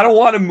 I don't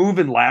want to move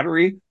in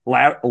laterally,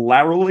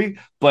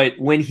 but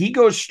when he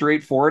goes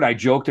straight forward, I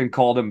joked and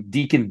called him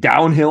Deacon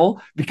Downhill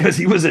because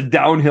he was a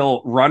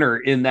downhill runner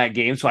in that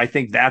game. So I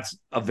think that's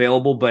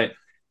available, but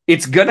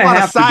it's going to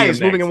have to be a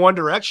moving in one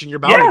direction. You're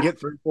about to get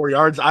 3-4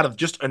 yards out of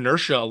just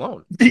inertia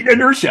alone. The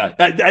inertia.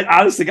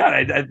 Honestly,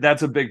 God,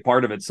 that's a big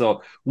part of it.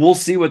 So we'll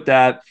see with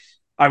that.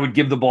 I would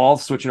give the ball,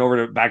 switching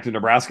over back to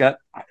Nebraska.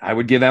 I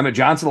would give Emmett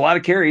Johnson a lot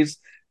of carries.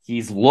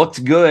 He's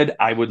looked good.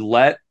 I would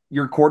let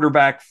your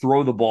quarterback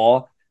throw the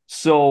ball.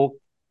 So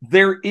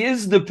there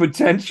is the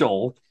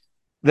potential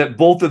that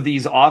both of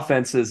these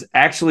offenses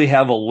actually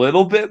have a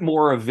little bit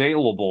more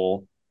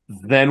available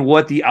than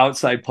what the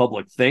outside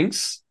public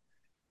thinks.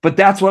 But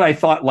that's what I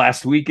thought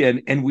last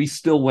weekend, and we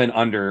still went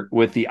under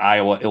with the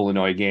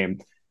Iowa-Illinois game.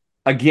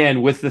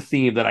 Again, with the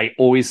theme that I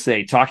always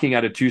say, talking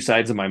out of two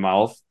sides of my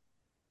mouth,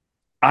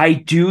 I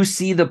do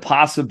see the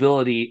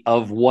possibility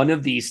of one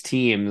of these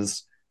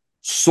teams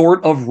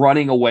sort of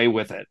running away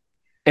with it.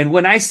 And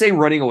when I say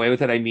running away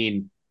with it, I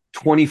mean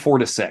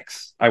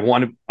 24-6. I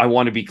want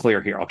to be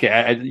clear here.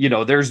 Okay.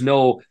 There's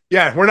no,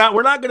 we're not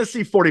going to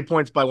see 40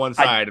 points by one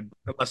side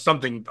unless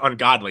something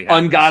ungodly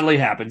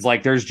happens.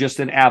 Like there's just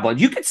an avalanche.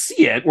 You could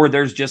see it where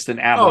there's just an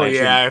avalanche.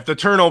 Oh yeah. If the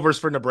turnovers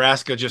for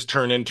Nebraska just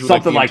turn into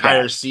something like the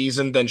entire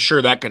season, then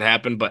sure, that could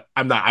happen, but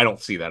I don't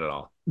see that at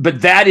all.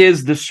 But that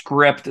is the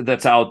script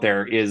that's out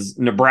there, is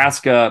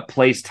Nebraska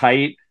plays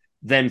tight,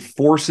 then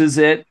forces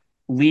it,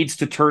 leads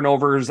to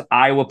turnovers.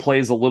 Iowa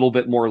plays a little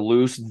bit more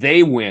loose.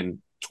 They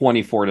win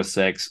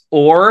 24-6.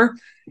 Or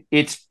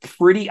it's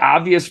pretty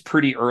obvious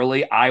pretty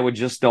early. Iowa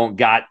just don't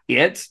got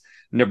it.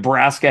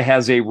 Nebraska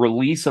has a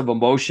release of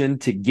emotion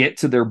to get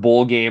to their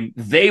bowl game.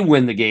 They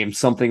win the game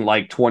something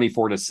like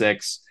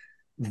 24-6.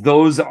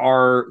 Those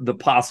are the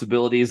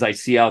possibilities I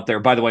see out there.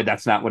 By the way,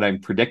 that's not what I'm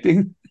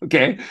predicting.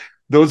 Okay.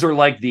 Those are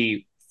like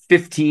the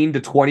 15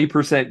 to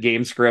 20%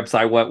 game scripts.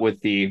 I went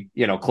with the,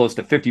 close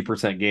to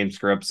 50% game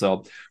script.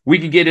 So we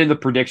can get into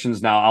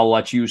predictions now. I'll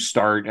let you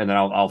start and then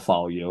I'll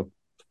follow you.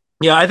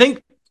 Yeah, I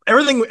think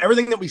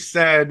everything that we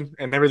said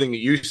and everything that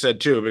you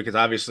said too, because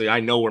obviously I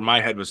know where my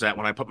head was at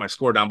when I put my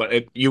score down, but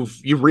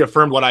you've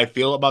reaffirmed what I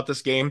feel about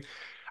this game.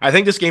 I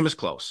think this game is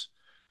close.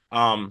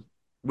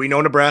 We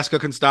know Nebraska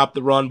can stop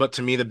the run, but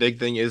to me, the big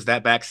thing is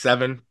that back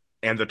seven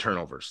and the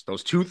turnovers.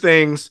 Those two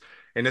things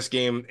in this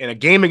game, in a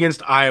game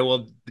against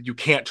Iowa, you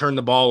can't turn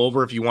the ball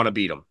over if you want to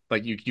beat them.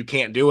 Like you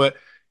can't do it.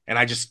 And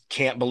I just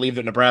can't believe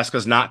that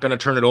Nebraska's not going to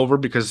turn it over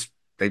because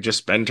they've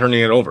just been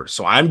turning it over.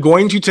 So I'm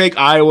going to take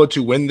Iowa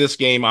to win this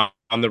game on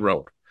the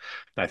road.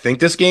 I think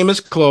this game is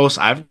close.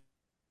 I've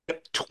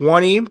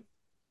 20-14.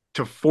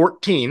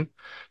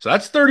 So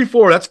that's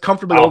 34. That's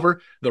comfortably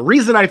over. The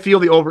reason I feel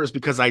the over is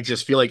because I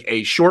just feel like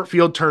a short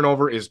field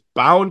turnover is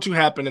bound to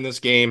happen in this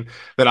game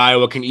that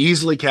Iowa can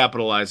easily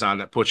capitalize on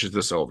that pushes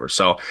this over.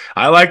 So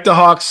I like the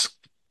Hawks.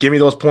 Give me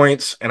those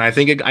points. And I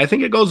think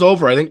it goes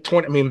over. I think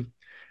 20. I mean,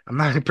 I'm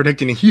not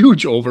predicting a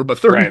huge over, but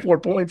 34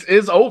 points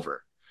is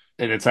over.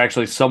 And it's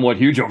actually somewhat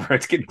huge over.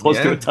 It's getting close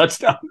to a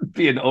touchdown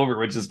being over,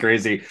 which is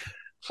crazy.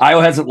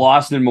 Iowa hasn't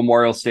lost in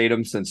Memorial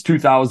Stadium since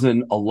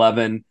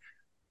 2011.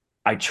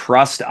 I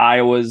trust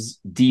Iowa's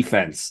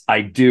defense.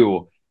 I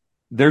do.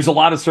 There's a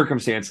lot of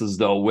circumstances,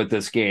 though, with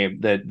this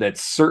game that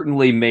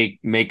certainly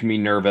make me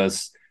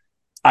nervous.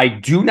 I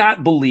do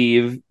not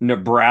believe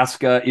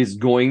Nebraska is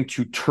going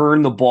to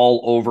turn the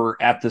ball over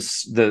at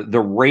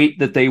the rate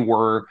that they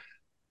were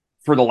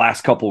for the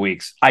last couple of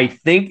weeks. I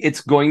think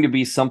it's going to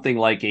be something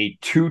like a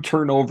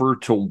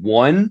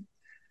 2-turnover-to-1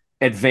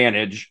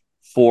 advantage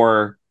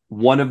for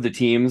one of the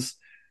teams.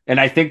 And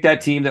I think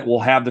that team that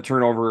will have the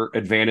turnover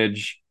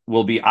advantage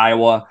will be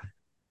Iowa.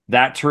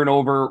 That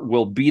turnover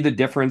will be the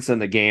difference in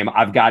the game.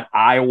 I've got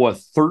Iowa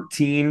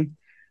 13,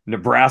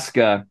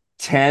 Nebraska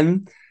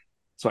 10.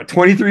 So at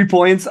 23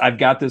 points, I've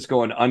got this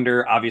going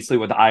under. Obviously,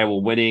 with Iowa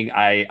winning,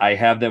 I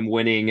have them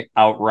winning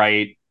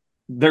outright.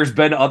 There's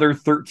been other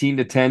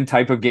 13-10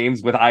 type of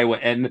games with Iowa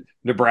and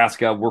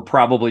Nebraska. We're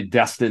probably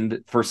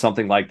destined for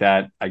something like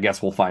that. I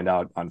guess we'll find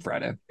out on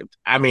Friday.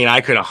 I mean, I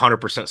could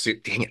 100% see.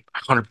 Dang it,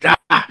 100.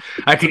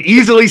 I could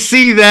easily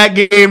see that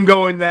game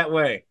going that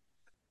way.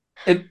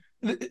 And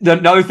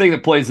another thing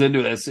that plays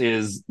into this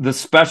is the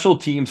special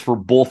teams for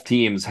both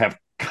teams have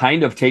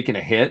kind of taken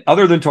a hit.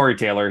 Other than Torrey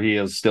Taylor, he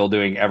is still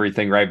doing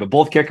everything right. But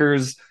both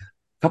kickers, a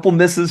couple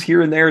misses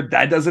here and there.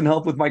 That doesn't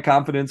help with my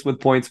confidence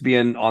with points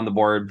being on the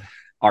board.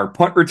 Our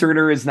punt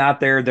returner is not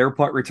there. Their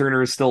punt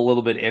returner is still a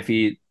little bit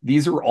iffy.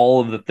 These are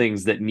all of the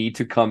things that need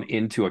to come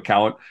into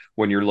account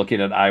when you're looking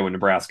at Iowa,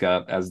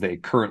 Nebraska as they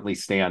currently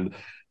stand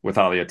with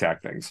how they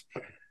attack things.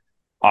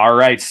 All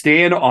right,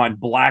 staying on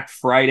Black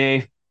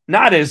Friday,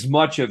 not as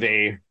much of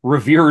a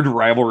revered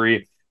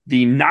rivalry.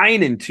 The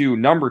 9-2,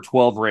 number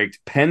 12 ranked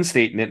Penn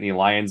State Nittany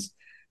Lions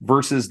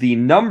versus the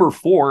the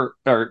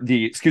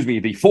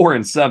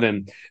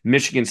 4-7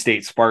 Michigan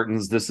State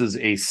Spartans. This is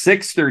a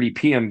 6:30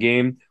 p.m.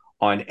 game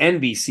on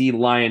NBC.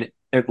 Line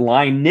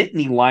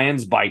Nittany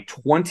Lions by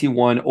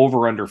 21,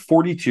 over under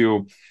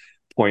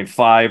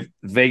 42.5.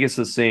 Vegas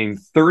is saying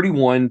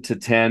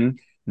 31-10.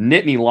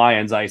 Nittany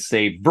Lions, I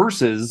say,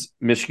 versus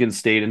Michigan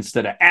State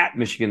instead of at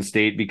Michigan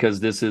State, because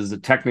this is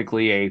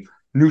technically a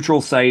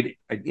neutral site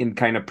in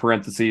kind of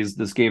parentheses.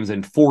 This game's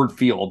in Ford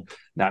Field,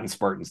 not in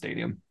Spartan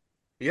Stadium.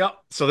 Yep.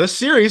 So this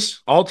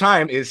series all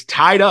time is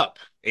tied up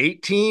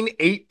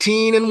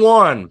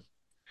 18-1.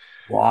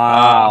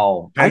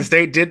 Wow. Penn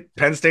State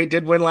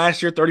did win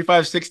last year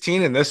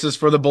 35-16, and this is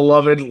for the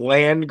beloved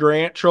land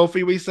grant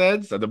trophy, we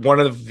said. So one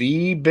of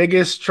the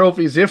biggest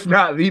trophies, if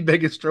not the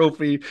biggest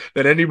trophy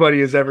that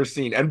anybody has ever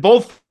seen. And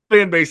both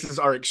fan bases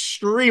are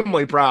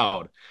extremely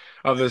proud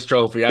of this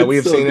trophy. We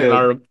have seen it in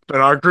our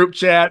group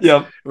chat.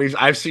 Yep.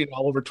 I've seen it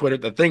all over Twitter.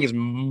 The thing is,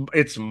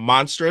 it's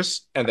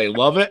monstrous, and they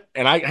love it.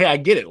 And I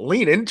get it.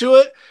 Lean into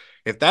it.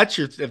 If that's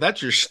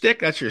your stick,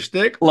 that's your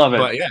stick. Love it.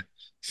 But yeah.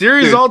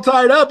 Series all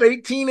tied up,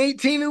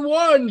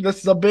 18-1. This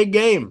is a big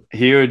game.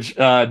 Huge.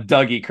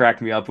 Dougie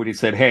cracked me up when he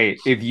said, hey,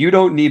 if you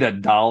don't need a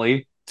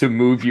dolly to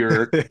move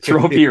your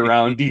trophy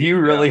around, do you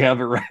really have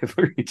a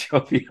rivalry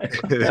trophy?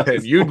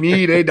 You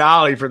need a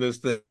dolly for this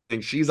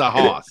thing. She's a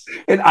hoss.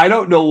 And I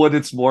don't know what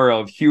it's more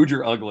of, huge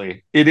or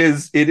ugly. It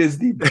is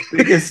the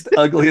biggest,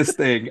 ugliest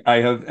thing I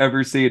have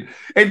ever seen.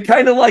 And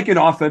kind of like an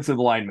offensive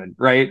lineman,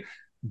 right?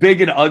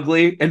 Big and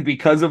ugly, and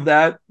because of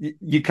that,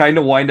 you kind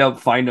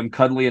of find them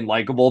cuddly and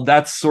likable.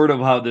 That's sort of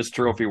how this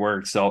trophy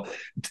works. So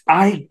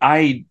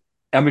I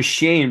am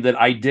ashamed that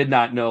I did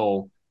not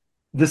know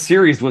the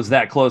series was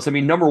that close. I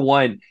mean, number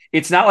one,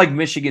 it's not like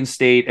Michigan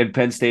State and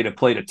Penn State have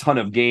played a ton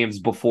of games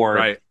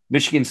before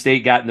Michigan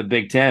State got in the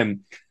Big Ten.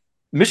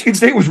 Michigan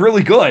State was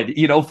really good,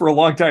 for a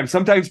long time.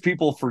 Sometimes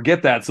people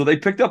forget that. So they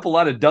picked up a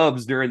lot of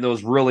dubs during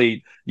those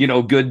really,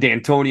 good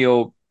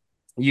D'Antonio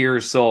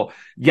years. So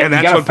yeah, and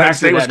that's when Penn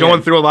State was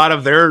going through a lot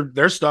of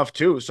their stuff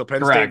too. So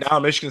Penn State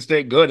down, Michigan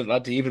State good. It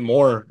led to even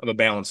more of a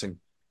balancing.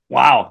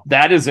 Wow,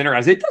 that is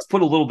interesting. It does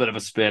put a little bit of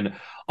a spin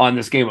on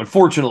this game.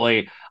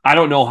 Unfortunately, I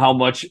don't know how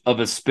much of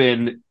a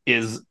spin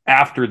is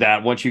after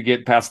that once you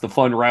get past the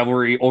fun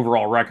rivalry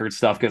overall record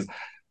stuff, because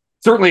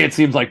certainly it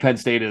seems like Penn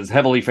State is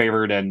heavily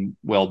favored and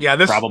will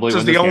probably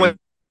win this game.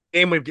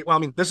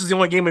 This is the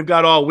only game we've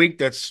got all week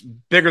that's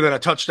bigger than a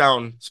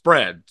touchdown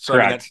spread. So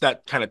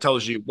that kind of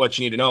tells you what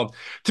you need to know.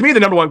 To me,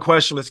 the number one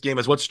question with this game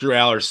is, what's Drew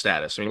Aller's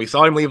status? I mean, we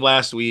saw him leave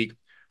last week.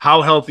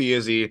 How healthy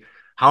is he?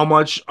 How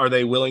much are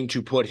they willing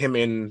to put him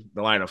in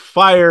the line of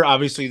fire?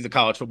 Obviously, the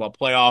college football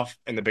playoff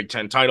and the Big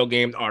Ten title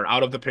game are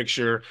out of the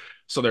picture.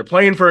 So they're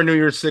playing for a New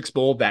Year's Six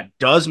bowl. That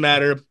does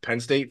matter. Penn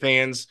State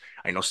fans,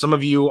 I know some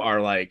of you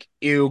are like,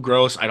 ew,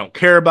 gross, I don't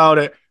care about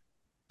it.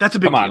 That's a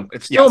big deal.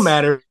 It still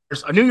matters.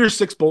 A New Year's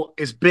Six bowl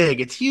is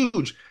big. It's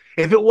huge.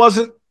 If it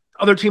wasn't,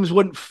 other teams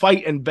wouldn't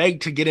fight and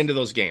beg to get into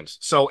those games.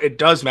 So it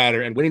does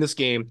matter. And winning this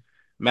game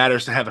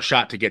matters to have a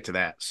shot to get to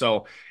that.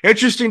 So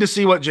interesting to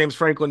see what James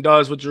Franklin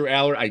does with Drew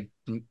Aller. I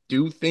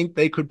do think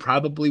they could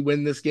probably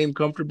win this game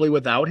comfortably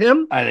without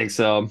him. I think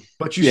so.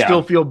 But you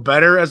still feel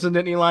better as a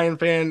Nittany Lion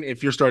fan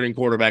if your starting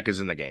quarterback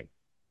is in the game.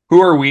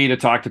 Who are we to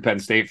talk to Penn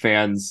State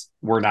fans?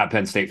 We're not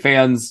Penn State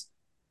fans.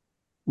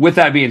 With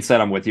that being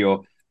said, I'm with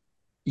you.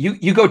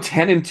 You go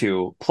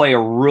 10-2, play a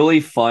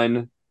really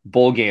fun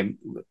bowl game.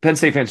 Penn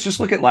State fans, just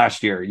look at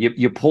last year.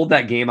 You pulled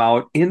that game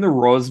out in the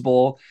Rose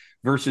Bowl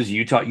versus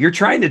Utah. You're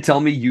trying to tell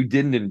me you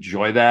didn't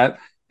enjoy that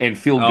and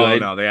feel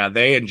good? Oh no,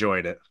 they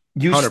enjoyed it.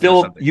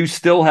 You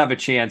still have a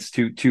chance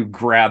to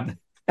grab.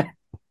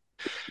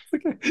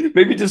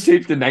 Maybe just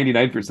change to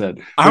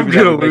 99%. I'm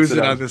gonna lose it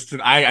on this.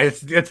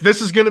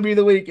 This is gonna be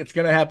the week. It's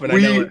gonna happen. I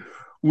know it.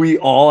 We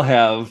all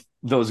have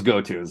those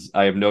go-tos.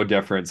 I have no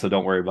different, so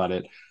don't worry about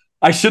it.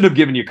 I should have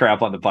given you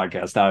crap on the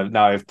podcast.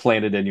 Now I've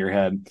planted in your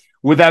head.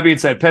 With that being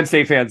said, Penn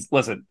State fans,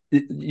 listen,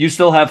 you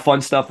still have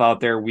fun stuff out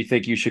there. We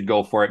think you should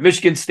go for it.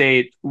 Michigan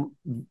State,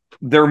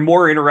 they're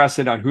more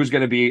interested on who's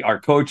going to be our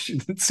coach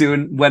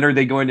soon. When are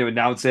they going to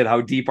announce it?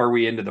 How deep are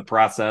we into the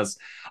process?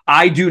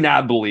 I do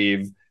not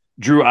believe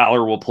Drew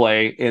Aller will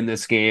play in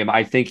this game.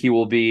 I think he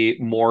will be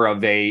more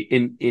of a,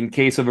 in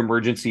case of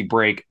emergency,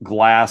 break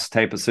glass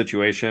type of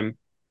situation.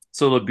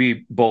 So it'll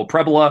be Bo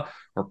Pribula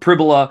or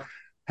Pribula.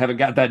 Haven't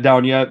got that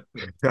down yet.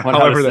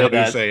 However the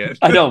hell you say it.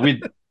 I know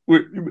we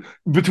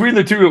between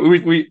the two,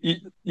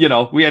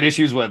 we had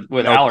issues with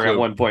Aller at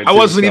one point. I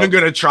wasn't even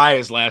going to try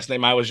his last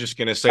name. I was just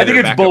going to say. I think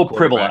it's Bo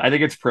Pribula. I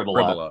think it's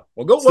Pribula.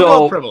 We'll go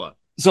Pribula.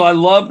 So I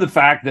love the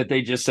fact that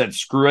they just said,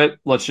 screw it,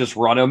 let's just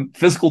run him.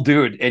 Physical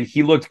dude, and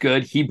he looked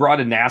good. He brought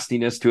a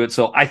nastiness to it.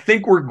 So I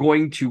think we're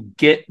going to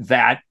get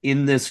that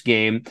in this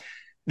game.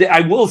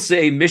 I will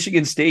say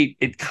Michigan State,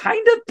 it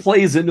kind of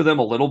plays into them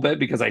a little bit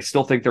because I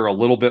still think they're a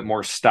little bit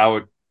more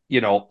stout,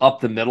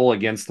 up the middle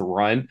against the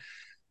run.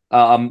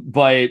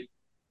 But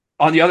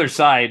on the other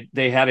side,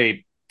 they had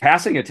a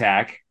passing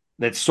attack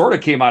that sort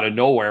of came out of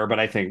nowhere. But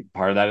I think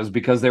part of that is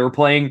because they were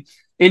playing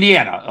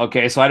Indiana.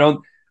 Okay, so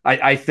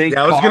I think.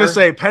 Yeah, I was going to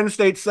say Penn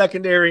State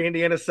secondary,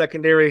 Indiana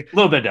secondary. A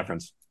little bit of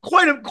difference.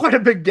 Quite a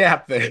big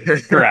gap there.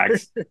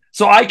 Correct.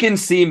 So I can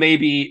see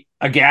maybe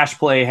a gash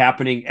play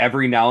happening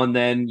every now and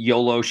then,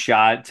 YOLO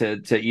shot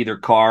to either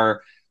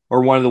Carr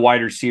or one of the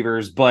wide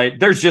receivers, but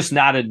there's just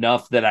not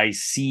enough that I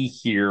see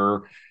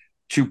here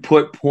to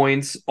put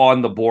points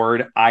on the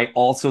board. I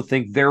also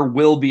think there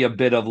will be a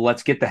bit of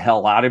let's get the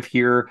hell out of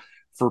here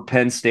for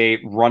Penn State,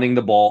 running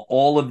the ball,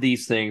 all of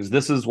these things.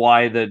 This is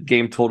why the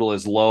game total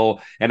is low,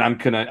 and I'm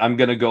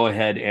gonna go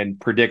ahead and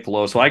predict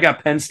low. So I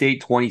got Penn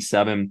State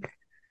 27,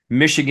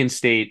 Michigan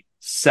State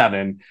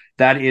 7.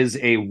 That is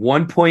a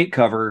 1-point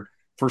cover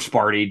for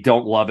Sparty.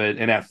 Don't love it.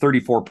 And at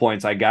 34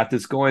 points, I got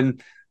this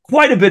going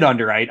quite a bit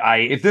under.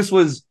 If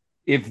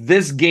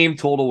this game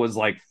total was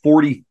like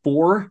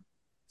 44,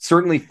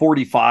 certainly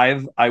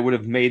 45, I would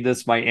have made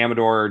this my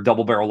Amador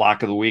double barrel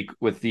lock of the week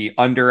with the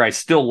under. I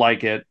still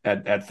like it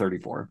at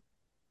 34.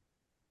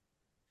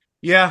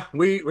 Yeah,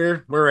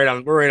 we're right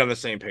on the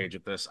same page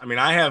with this. I mean,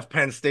 I have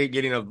Penn State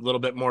getting a little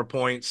bit more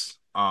points.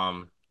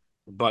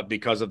 But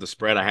because of the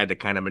spread, I had to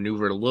kind of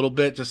maneuver it a little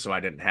bit just so I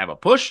didn't have a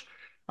push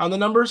on the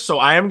numbers. So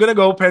I am going to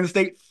go Penn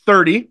State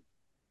 30,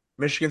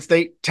 Michigan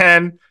State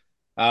 10.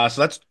 So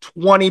that's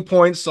 20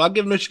 points. So I'll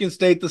give Michigan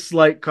State the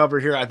slight cover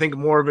here. I think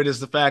more of it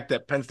is the fact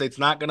that Penn State's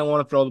not going to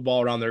want to throw the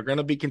ball around. They're going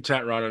to be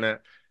content running it.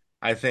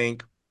 I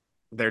think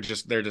they're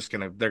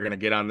going to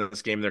get on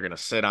this game. They're going to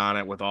sit on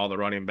it with all the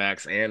running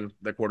backs and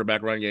the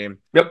quarterback run game.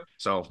 Yep.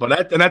 So,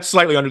 that's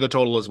slightly under the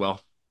total as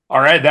well. All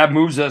right, that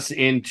moves us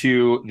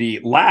into the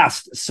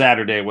last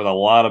Saturday with a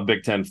lot of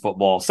Big Ten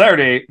football.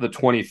 Saturday, the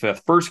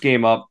 25th. First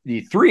game up,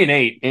 the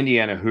 3-8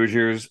 Indiana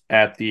Hoosiers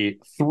at the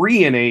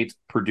 3-8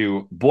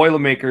 Purdue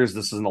Boilermakers.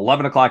 This is an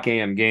 11 o'clock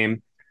a.m.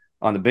 game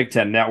on the Big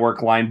Ten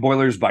Network. Line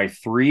Boilers by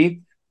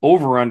 3,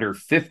 over under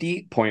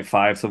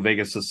 50.5. So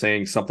Vegas is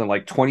saying something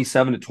like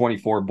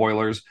 27-24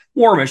 Boilers.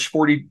 Warmish,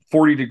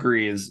 40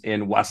 degrees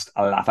in West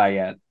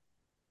Lafayette.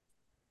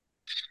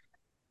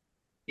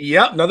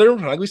 Yep,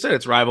 like we said,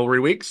 it's rivalry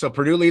week. So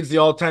Purdue leads the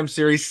all-time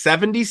series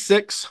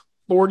 76,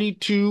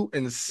 42,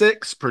 and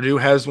 6. Purdue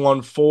has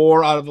won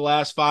 4 out of the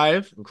last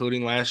 5,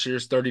 including last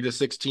year's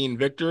 30-16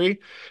 victory.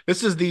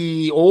 This is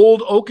the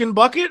old Oaken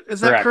Bucket. Is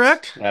that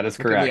correct? That is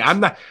correct.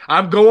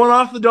 I'm going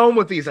off the dome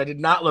with these. I did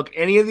not look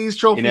any of these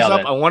trophies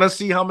up. I want to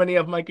see how many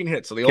of them I can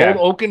hit. So the old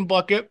Oaken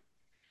Bucket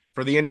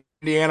for the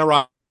Indiana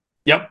Rock.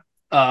 Yep.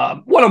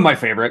 One of my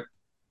favorite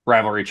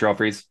rivalry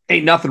trophies.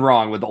 Ain't nothing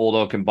wrong with the old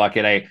Oaken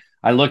Bucket.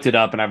 I looked it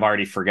up and I've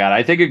already forgot.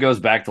 I think it goes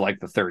back to like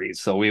the 30s.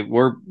 So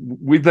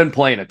we've been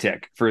playing a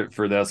tick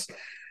for this.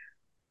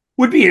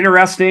 Would be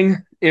interesting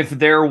if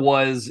there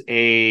was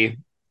a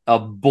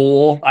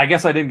bowl. I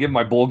guess I didn't give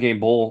my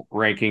bowl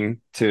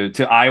ranking to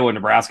Iowa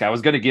Nebraska. I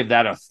was going to give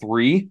that a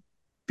 3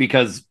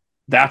 because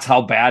that's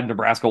how bad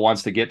Nebraska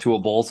wants to get to a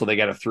bowl. So they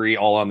got a 3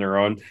 all on their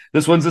own.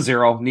 This one's a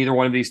 0. Neither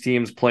one of these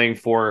teams playing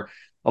for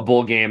a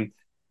bowl game.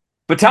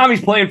 But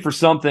Tommy's playing for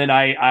something.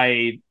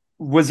 I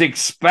was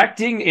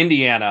expecting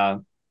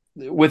Indiana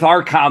with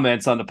our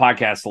comments on the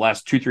podcast the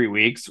last 2-3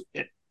 weeks.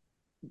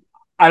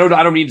 I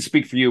don't need to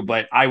speak for you,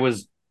 but I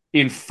was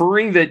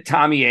inferring that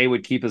Tommy A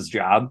would keep his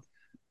job,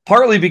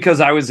 partly because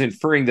I was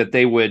inferring that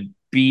they would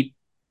beat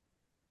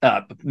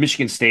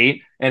Michigan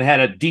State and had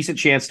a decent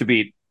chance to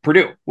beat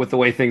Purdue with the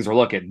way things are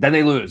looking. Then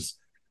they lose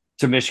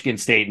to Michigan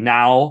State.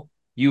 Now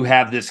you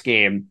have this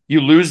game.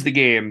 You lose the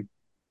game.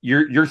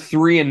 You're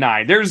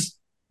 3-9.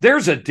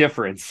 there's a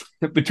difference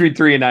between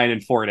 3-9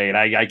 and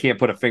 4-8. I can't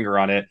put a finger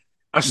on it.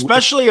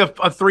 Especially a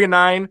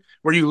 3-9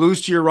 where you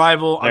lose to your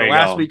rival on the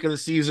last week of the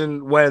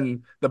season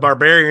when the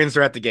Barbarians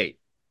are at the gate.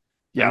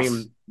 Yes. I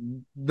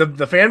mean,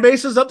 the fan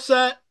base is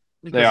upset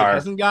because it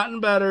hasn't gotten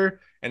better.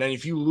 And then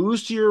if you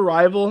lose to your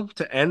rival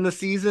to end the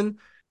season,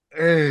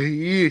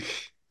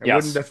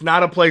 that's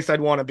not a place I'd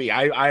want to be.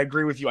 I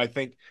agree with you. I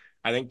think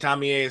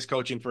Tommy A is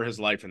coaching for his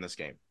life in this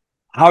game.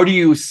 How do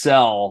you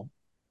sell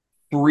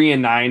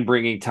 3-9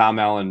 bringing Tom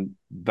Allen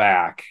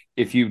back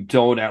if you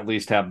don't at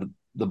least have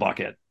the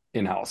bucket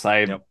in-house?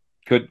 I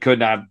could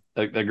not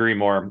agree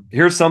more.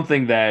 Here's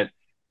something that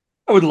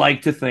I would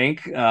like to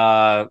think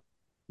the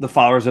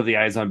followers of the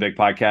Eyes on Big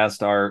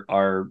podcast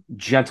are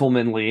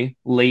gentlemanly,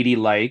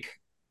 ladylike,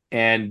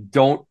 and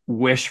don't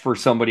wish for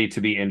somebody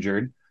to be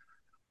injured.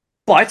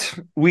 But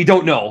we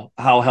don't know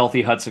how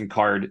healthy Hudson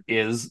Card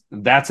is.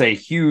 That's a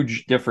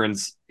huge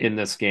difference in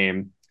this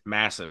game.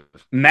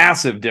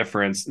 Massive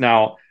difference.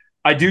 Now,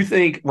 I do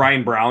think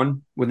Ryan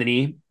Brown with an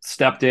E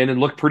stepped in and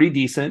looked pretty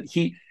decent.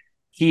 He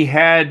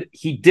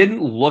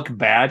didn't look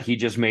bad. He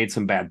just made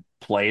some bad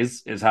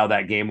plays is how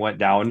that game went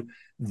down.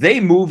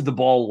 They moved the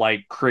ball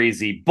like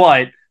crazy,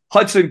 but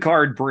Hudson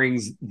Card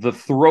brings the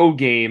throw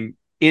game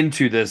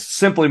into this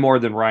simply more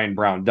than Ryan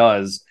Brown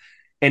does.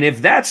 And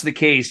if that's the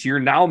case, you're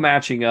now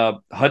matching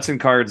up Hudson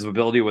Card's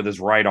ability with his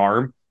right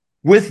arm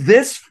with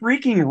this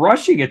freaking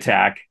rushing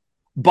attack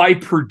by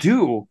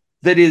Purdue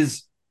that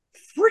is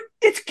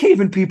it's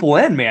caving people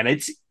in, man.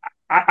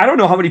 I don't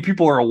know how many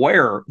people are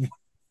aware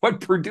what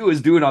Purdue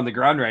is doing on the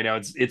ground right now.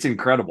 It's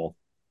incredible.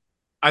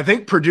 I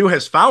think Purdue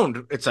has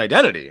found its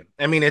identity.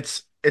 I mean,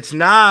 it's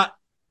not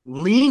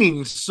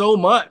leaning so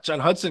much on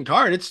Hudson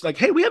Card. It's like,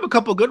 hey, we have a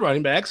couple good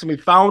running backs, and we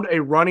found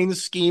a running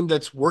scheme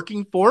that's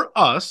working for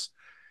us,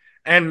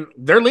 and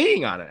they're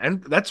leaning on it.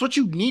 And that's what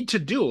you need to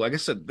do. Like I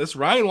said, this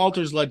Ryan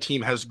Walters-led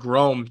team has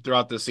grown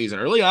throughout this season.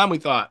 Early on, we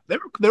thought they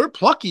were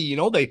plucky. You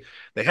know, they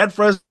had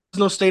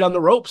Fresno State on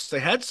the ropes. They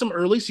had some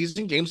early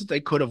season games that they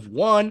could have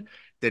won.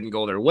 Didn't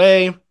go their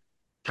way.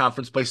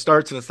 Conference play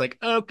starts, and it's like,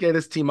 okay,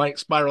 this team might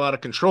spiral out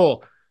of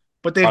control.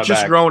 But they've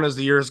just grown as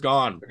the year's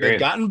gone. They've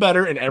gotten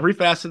better in every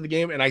facet of the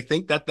game, and I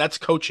think that's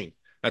coaching.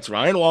 That's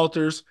Ryan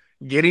Walters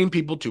getting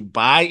people to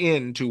buy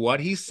into what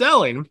he's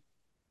selling.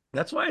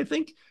 That's why I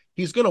think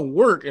he's going to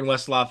work in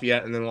West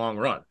Lafayette in the long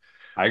run.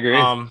 I agree.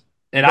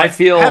 And I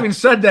feel, having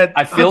said that,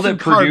 I feel that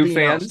Purdue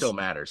fans still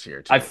matters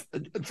here too.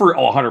 For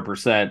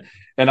 100%.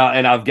 And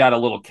I've got a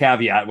little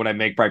caveat when I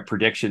make my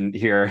prediction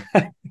here.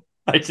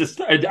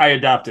 I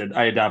adopted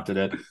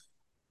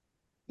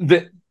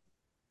it.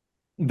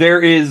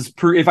 There is,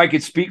 if I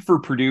could speak for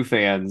Purdue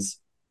fans,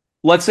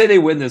 let's say they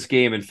win this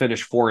game and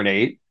finish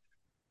 4-8.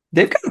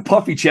 They've got a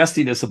puffy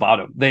chestiness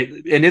about them.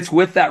 And it's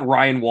with that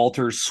Ryan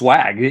Walters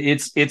swag.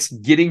 It's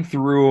getting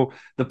through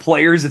the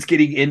players. It's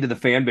getting into the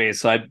fan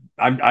base. So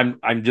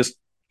I'm just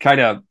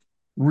kind of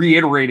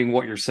reiterating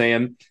what you're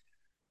saying.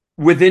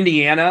 With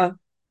Indiana,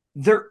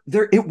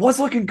 it was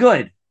looking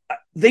good.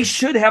 They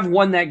should have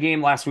won that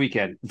game last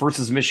weekend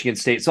versus Michigan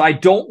State. So I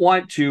don't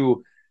want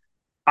to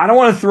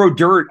throw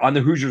dirt on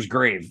the Hoosiers'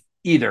 grave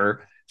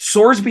either.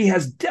 Sorsby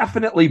has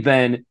definitely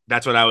been.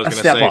 That's what I was going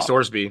to say.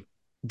 Sorsby.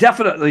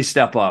 Definitely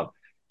step up.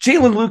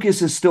 Jalen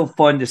Lucas is still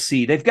fun to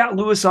see. They've got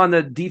Lewis on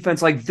the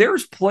defense. Like,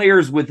 there's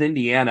players with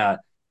Indiana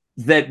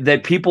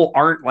that people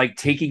aren't like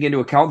taking into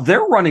account.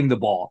 They're running the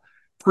ball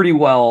pretty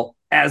well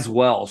as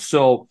well.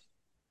 So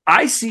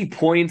I see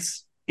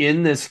points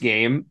in this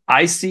game.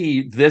 I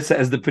see this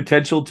as the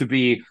potential to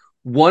be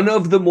one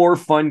of the more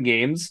fun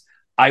games.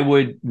 I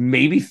would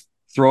maybe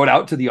throw it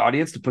out to the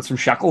audience to put some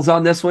shekels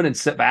on this one and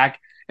sit back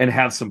and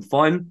have some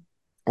fun.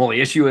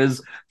 Only issue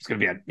is it's going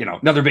to be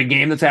another big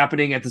game that's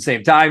happening at the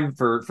same time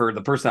for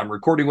the person I'm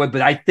recording with.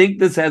 But I think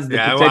this has the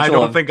potential. I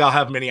don't think I'll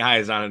have many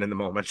eyes on it in the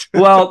moment.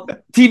 Well,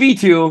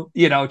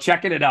 TV2,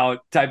 checking it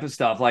out type of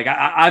stuff. Like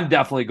I'm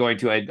definitely going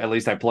to, at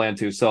least I plan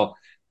to. So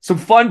some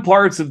fun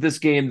parts of this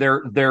game.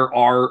 There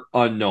are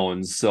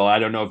unknowns. So I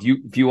don't know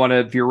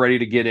if you're ready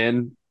to get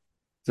in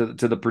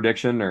to the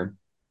prediction, or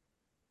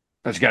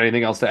have you got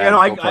anything else to add?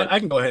 I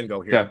can go ahead and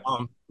go here. Yeah.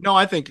 No,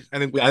 I think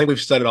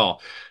we've said it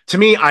all. To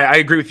me, I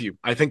agree with you.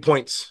 I think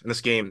points in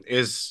this game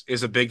is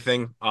a big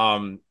thing.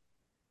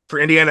 For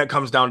Indiana, it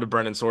comes down to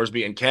Brendan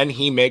Sorsby, and can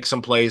he make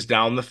some plays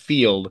down the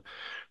field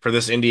for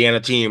this Indiana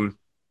team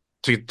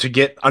to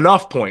get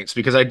enough points?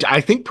 Because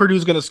I think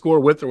Purdue's going to score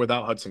with or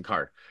without Hudson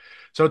Card.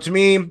 So to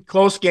me,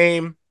 close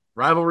game,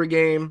 rivalry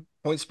game,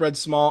 point spread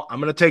small. I'm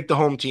going to take the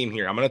home team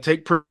here. I'm going to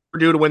take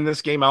Purdue to win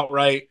this game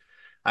outright.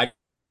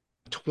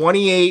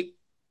 28-24.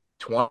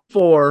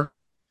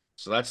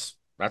 So that's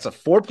a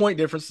 4-point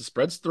difference. The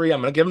spread's 3.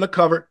 I'm going to give them the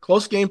cover.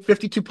 Close game,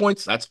 52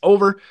 points. That's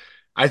over.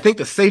 I think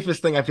the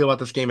safest thing I feel about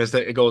this game is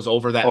that it goes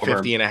over that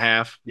 50.5.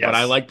 Yes. But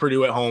I like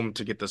Purdue at home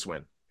to get this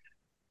win.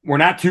 We're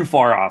not too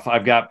far off.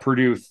 I've got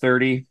Purdue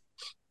 30,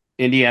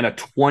 Indiana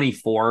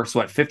 24.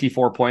 So at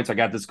 54 points, I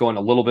got this going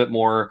a little bit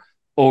more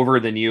over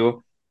than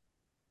you.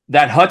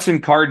 That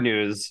Hudson Card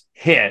news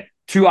hit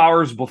 2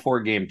 hours before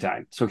game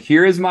time. So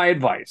here is my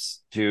advice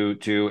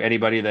to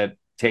anybody that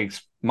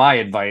takes my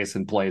advice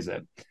and plays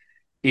it.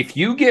 If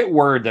you get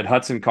word that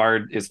Hudson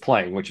Card is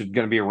playing, which is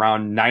going to be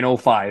around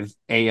 9:05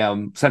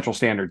 a.m. Central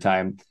Standard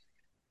Time,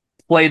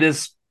 play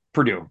this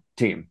Purdue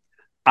team.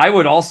 I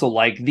would also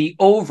like the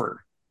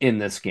over in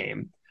this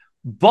game,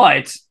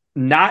 but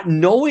not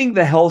knowing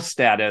the health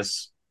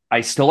status,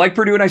 I still like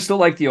Purdue and I still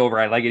like the over.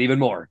 I like it even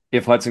more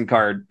if Hudson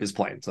Card is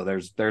playing. So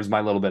there's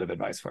my little bit of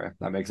advice for you.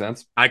 That makes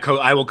sense?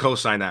 I will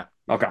co-sign that.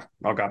 Okay.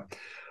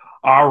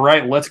 All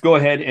right, let's go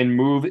ahead and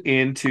move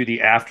into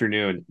the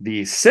afternoon.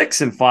 The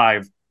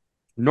 6-5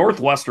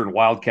 Northwestern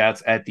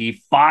Wildcats at the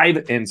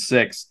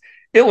 5-6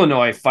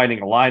 Illinois Fighting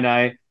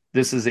Illini.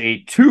 This is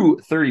a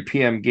 2:30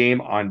 p.m. game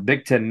on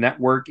Big Ten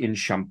Network in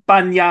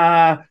Champaign.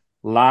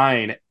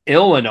 Line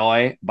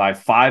Illinois by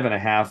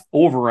 5.5,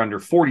 over under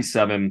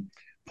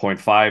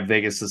 47.5.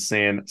 Vegas is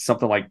saying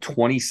something like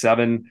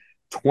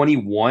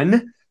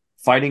 27-21.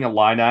 Fighting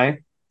Illini.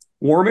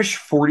 Warmish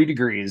 40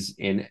 degrees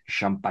in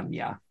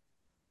Champaign.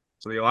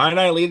 So the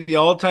Illini lead the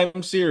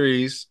all-time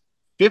series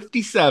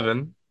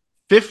 57,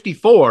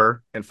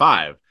 54, and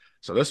 5.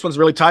 So this one's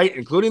really tight,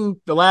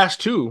 including the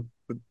last two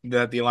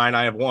that the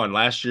Illini have won.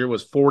 Last year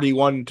was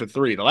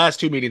 41-3. The last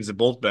two meetings have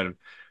both been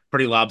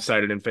pretty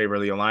lopsided in favor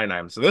of the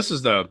Illini. So this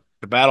is the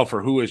battle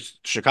for who is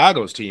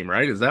Chicago's team,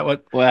 right? Is that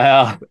what?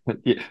 Well,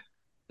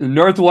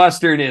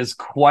 Northwestern is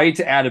quite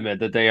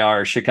adamant that they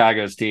are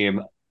Chicago's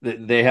team.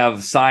 They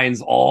have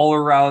signs all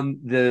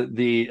around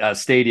the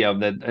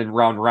stadium that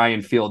around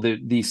Ryan Field.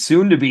 The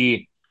soon to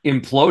be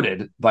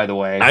imploded, by the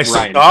way. I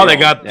saw they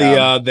got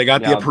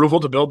the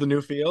approval to build the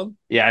new field.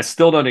 Yeah, I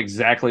still don't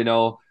exactly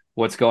know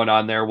what's going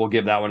on there. We'll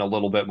give that one a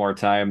little bit more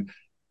time.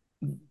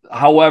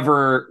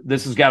 However,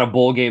 this has got a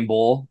bowl game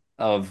bowl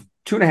of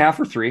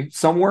 2.5 or 3,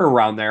 somewhere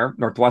around there.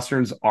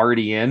 Northwestern's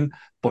already in,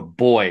 but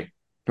boy,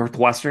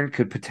 Northwestern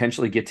could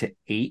potentially get to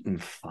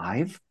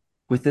 8-5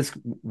 with this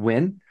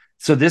win.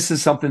 So this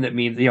is something that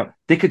means,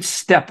 they could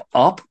step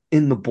up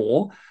in the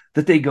bowl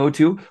that they go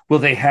to. Will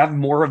they have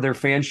more of their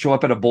fans show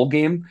up at a bowl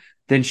game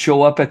than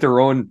show up at their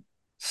own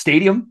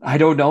stadium? I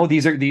don't know.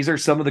 These are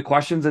some of the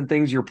questions and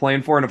things you're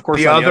playing for. And of course,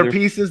 the other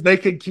pieces, they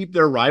could keep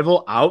their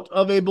rival out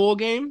of a bowl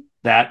game.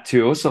 That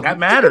too. So that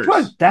matters.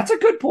 That's a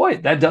good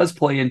point. That does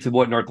play into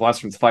what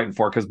Northwestern's fighting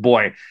for, because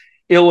boy,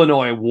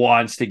 Illinois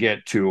wants to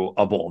get to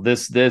a bowl.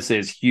 This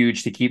is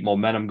huge to keep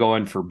momentum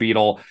going for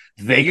Beetle.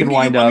 They can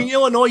wind up.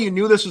 Illinois, you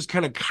knew this was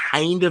kind of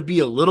be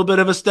a little bit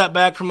of a step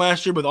back from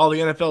last year with all the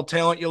NFL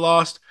talent you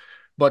lost,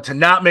 but to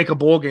not make a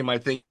bowl game, I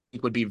think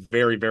would be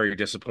very, very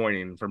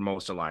disappointing for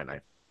most Illini.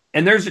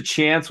 And there's a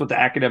chance with the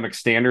academic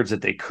standards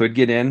that they could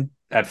get in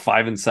at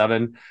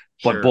 5-7.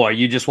 But sure. Boy,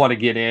 you just want to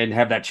get in,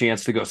 have that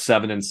chance to go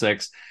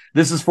 7-6.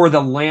 This is for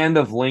the Land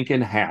of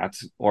Lincoln hat,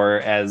 or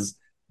as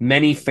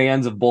many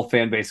fans of both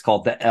fan base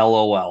call it, the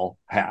LOL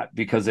hat,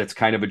 because it's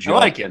kind of a joke. I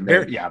like it.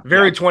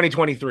 Very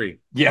 2023.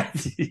 Yeah,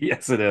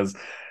 yes, it is.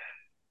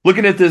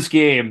 Looking at this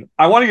game,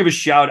 I want to give a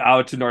shout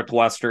out to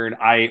Northwestern.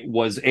 I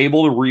was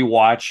able to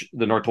rewatch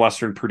the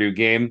Northwestern Purdue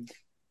game.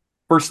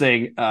 First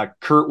thing,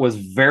 Kurt was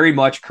very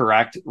much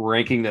correct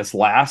ranking this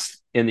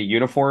last in the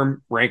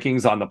uniform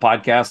rankings on the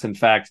podcast. In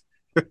fact,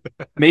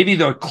 maybe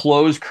the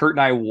clothes Kurt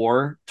and I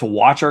wore to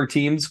watch our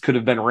teams could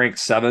have been ranked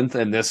 7th,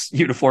 and this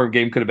uniform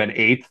game could have been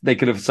 8th. They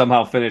could have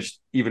somehow finished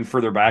even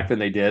further back than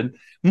they did.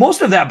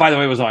 Most of that, by the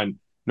way, was on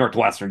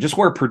Northwestern. Just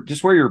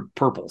wear your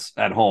purples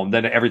at home,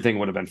 then everything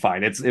would have been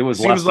fine. It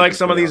seems like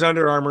some of these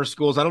Under Armour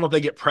schools, I don't know if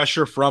they get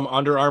pressure from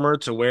Under Armour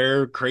to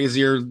wear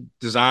crazier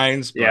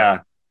designs. But... yeah.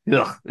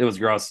 Ugh, it was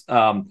gross.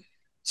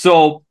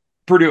 So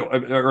Purdue,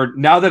 or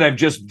now that I've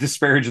just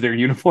disparaged their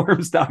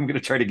uniforms, now I'm going to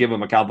try to give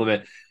them a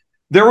compliment.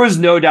 There was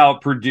no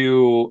doubt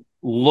Purdue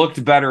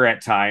looked better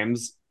at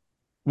times.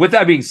 With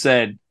that being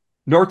said,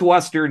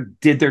 Northwestern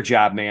did their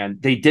job, man.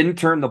 They didn't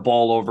turn the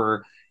ball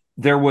over.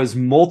 There was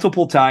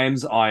multiple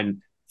times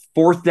on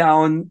 4th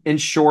down and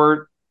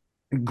short,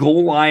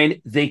 goal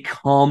line, they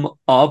come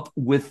up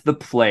with the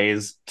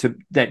plays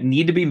that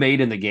need to be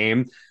made in the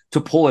game to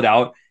pull it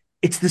out.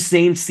 It's the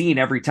same scene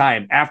every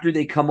time. After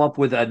they come up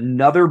with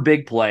another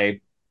big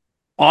play,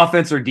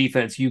 offense or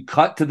defense, you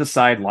cut to the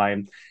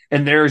sideline,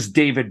 and there's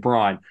David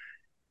Braun.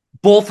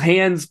 Both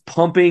hands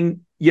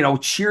pumping,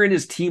 cheering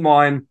his team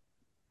on.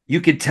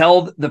 You could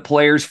tell the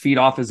players feed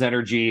off his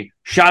energy.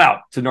 Shout out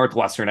to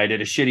Northwestern. I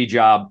did a shitty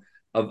job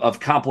of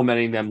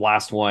complimenting them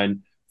last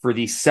one. For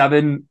the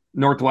 7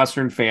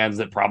 Northwestern fans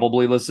that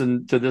probably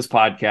listen to this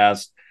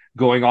podcast,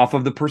 going off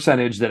of the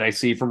percentage that I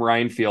see from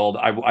Ryan Field,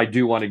 I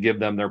do want to give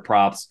them their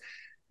props.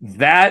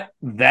 That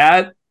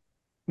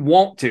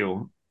want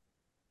to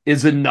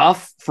is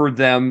enough for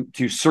them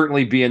to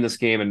certainly be in this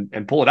game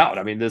and pull it out.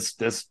 I mean, this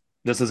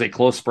is a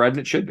close spread, and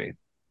it should be.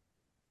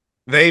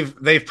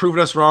 They've proven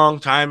us wrong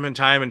time and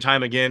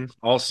time again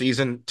all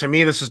season. To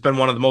me, this has been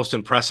one of the most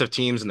impressive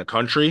teams in the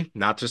country,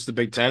 not just the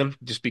Big Ten,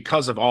 just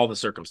because of all the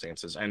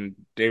circumstances. And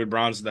David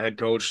Braun's the head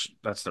coach.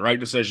 That's the right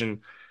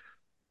decision.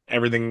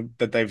 Everything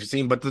that they've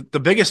seen. But the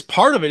biggest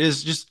part of it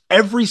is just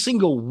every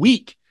single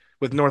week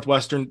with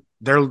Northwestern,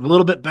 they're a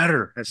little bit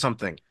better at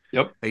something.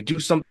 Yep. They do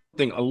something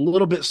a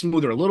little bit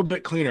smoother, a little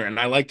bit cleaner, and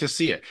I like to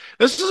see it.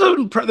 This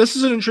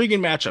is an intriguing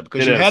matchup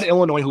because you had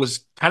Illinois, who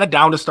was kind of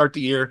down to start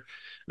the year.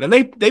 And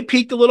then they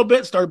peaked a little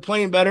bit, started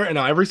playing better, and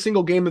now every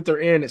single game that they're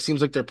in, it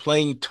seems like they're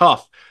playing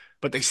tough,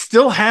 but they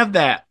still have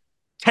that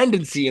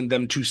tendency in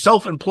them to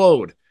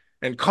self-implode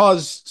and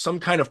cause some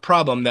kind of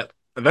problem that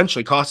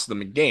eventually costs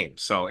them a game.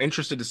 So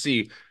interested to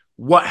see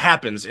what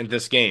happens in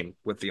this game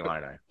with the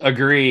Illini.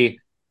 Agree.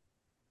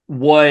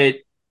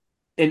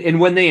 And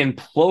when they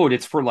implode,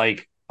 it's for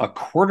like a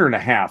quarter and a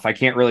half. I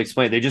can't really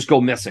explain. They just go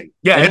missing.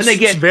 Yeah, and then they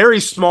get very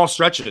small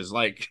stretches.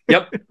 Like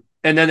yep,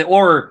 and then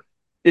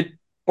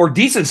or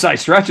decent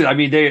sized stretches. I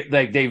mean,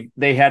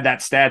 they had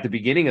that stat at the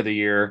beginning of the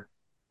year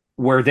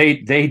where they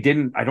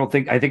didn't. I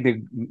think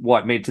they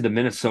made to the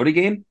Minnesota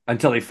game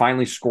until they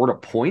finally scored a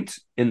point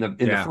in the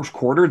first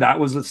quarter. That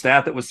was the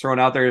stat that was thrown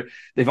out there.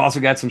 They've also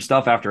got some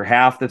stuff after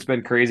half that's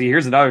been crazy.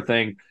 Here's another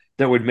thing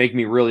that would make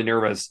me really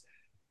nervous.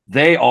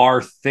 They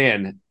are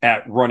thin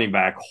at running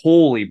back.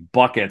 Holy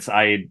buckets.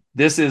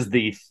 This is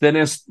the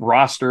thinnest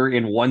roster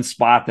in one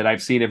spot that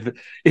I've seen.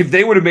 If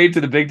they would have made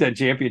to the Big Ten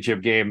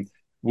championship game,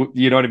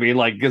 you know what I mean?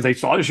 Like, because they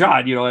saw the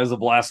shot, as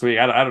of last week.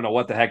 I don't know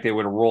what the heck they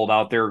would have rolled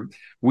out there.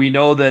 We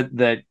know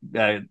that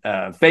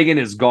Fagan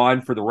is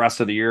gone for the rest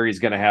of the year. He's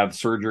going to have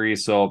surgery.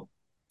 So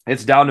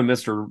it's down to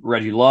Mr.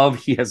 Reggie Love.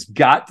 He has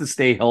got to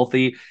stay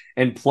healthy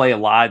and play a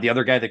lot. The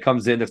other guy that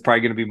comes in that's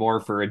probably going to be more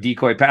for a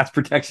decoy pass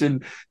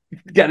protection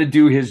got to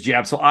do his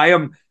job. So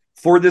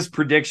for this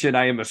prediction,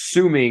 I am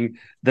assuming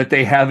that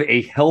they have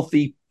a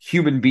healthy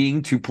human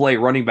being to play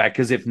running back,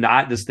 because if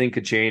not, this thing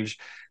could change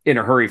in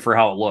a hurry for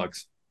how it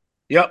looks.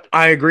 Yep,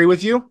 I agree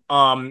with you.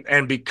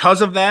 And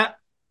because of that,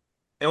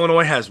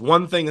 Illinois has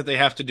one thing that they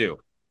have to do,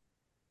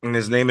 and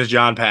his name is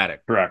John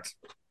Paddock. Correct.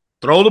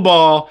 Throw the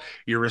ball.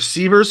 Your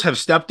receivers have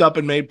stepped up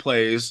and made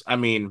plays. I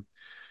mean,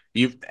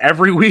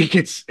 every week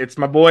it's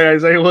my boy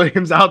Isaiah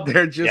Williams out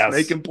there just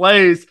making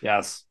plays.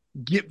 Yes.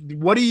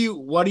 What are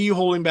you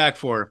holding back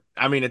for?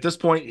 I mean, at this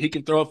point, he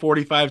can throw it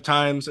 45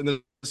 times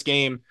in this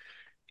game.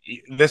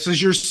 This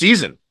is your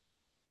season.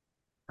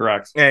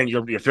 Correct. And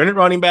you're throwing it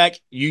running back.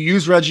 You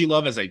use Reggie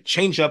Love as a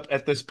changeup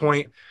at this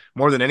point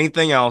more than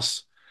anything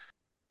else.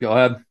 Go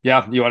ahead.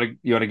 Yeah, you want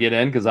to get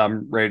in, because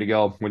I'm ready to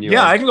go when you.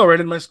 Yeah, I can go right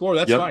into my score.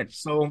 That's fine.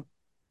 So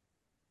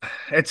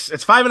it's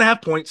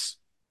 5.5 points.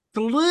 It's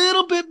a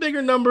little bit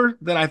bigger number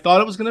than I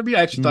thought it was going to be.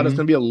 I actually thought it was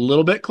going to be a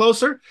little bit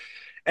closer.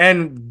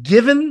 And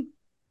given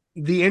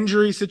the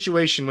injury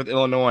situation with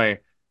Illinois,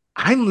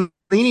 I'm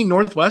leaning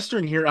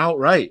Northwestern here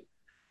outright.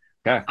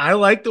 Okay. I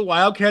like the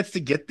Wildcats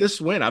to get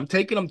this win. I'm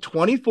taking them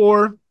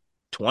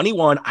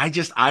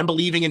 24-21. I'm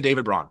believing in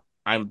David Braun.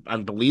 I'm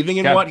believing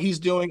in what he's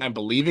doing. I'm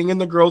believing in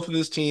the growth of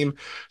this team.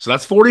 So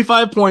that's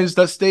 45 points.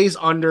 That stays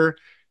under.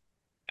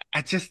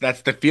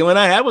 That's the feeling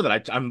I had with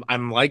it.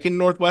 I'm liking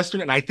Northwestern,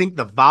 and I think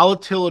the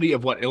volatility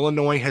of what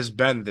Illinois has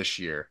been this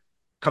year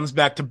comes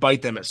back to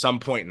bite them at some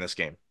point in this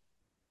game.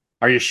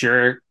 Are you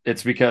sure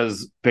it's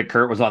because Big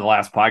Kurt was on the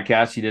last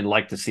podcast? You didn't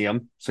like to see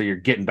him, so you're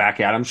getting back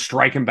at him,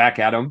 striking back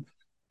at him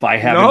by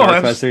having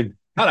Northwestern.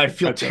 God, I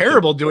feel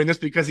terrible doing this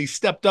because he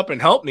stepped up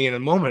and helped me in a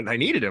moment I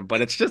needed him,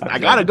 but it's just I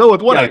gotta go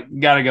with what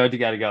you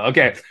gotta go.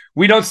 Okay,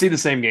 we don't see the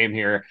same game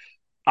here.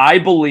 I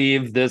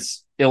believe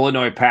this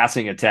Illinois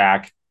passing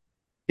attack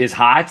is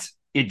hot.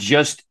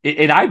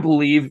 And I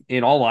believe,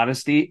 in all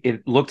honesty,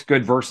 it looked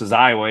good versus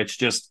Iowa. It's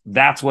just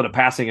that's what a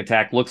passing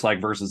attack looks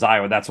like versus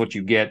Iowa. That's what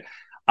you get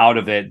out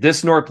of it.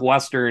 This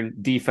Northwestern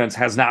defense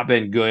has not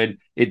been good.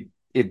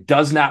 It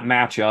does not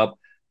match up.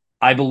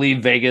 I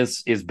believe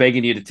Vegas is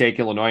begging you to take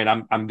Illinois,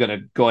 and I'm going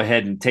to go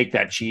ahead and take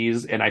that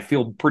cheese, and I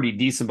feel pretty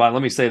decent about it.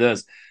 Let me say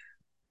this.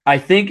 I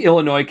think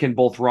Illinois can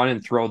both run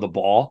and throw the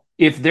ball.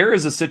 If there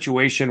is a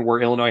situation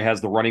where Illinois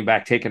has the running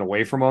back taken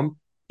away from them,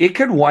 it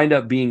could wind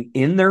up being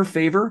in their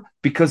favor,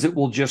 because it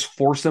will just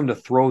force them to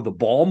throw the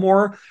ball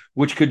more,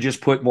 which could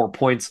just put more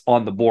points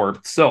on the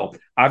board. So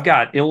I've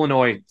got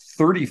Illinois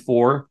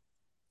 34,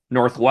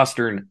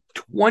 Northwestern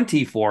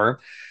 24.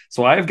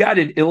 So I've got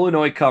an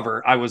Illinois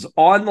cover. I was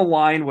on the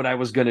line what I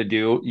was going to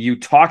do. You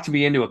talked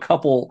me into a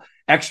couple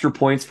extra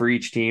points for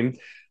each team.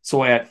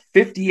 So at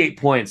 58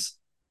 points,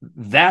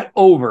 that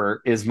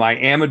over is my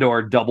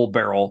Amador double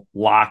barrel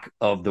lock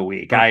of the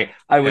week. I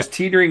was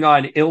teetering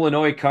on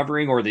Illinois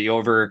covering or the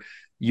over.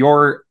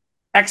 Your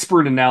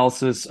expert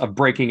analysis of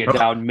breaking it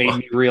down made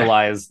me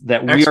realize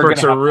that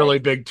experts are really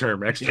big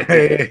term.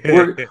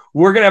 We're going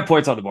to have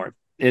points on the board.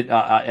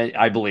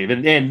 I believe.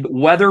 And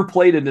weather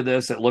played into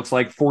this. It looks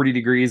like 40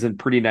 degrees and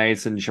pretty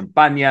nice in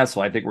Champagne.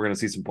 So I think we're going to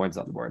see some points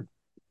on the board.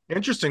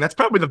 Interesting. That's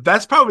probably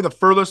the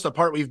furthest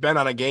apart we've been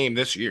on a game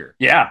this year.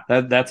 Yeah,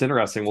 that's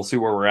interesting. We'll see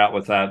where we're at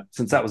with that.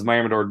 Since that was my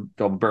Amador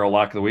double barrel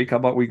lock of the week, how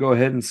about we go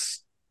ahead and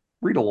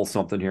read a little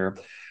something here.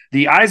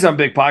 The Eyes on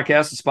Big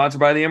podcast is sponsored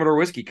by the Amador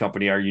Whiskey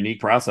Company. Our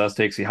unique process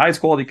takes the highest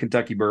quality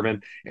Kentucky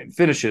bourbon and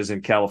finishes in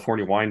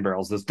California wine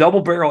barrels. This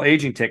double barrel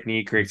aging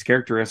technique creates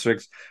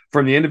characteristics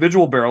from the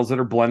individual barrels that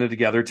are blended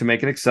together to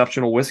make an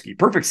exceptional whiskey.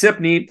 Perfect sip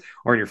neat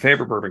or in your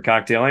favorite bourbon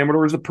cocktail.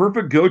 Amador is the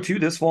perfect go-to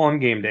this fall on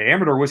game day.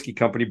 Amador Whiskey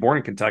Company, born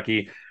in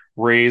Kentucky,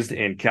 raised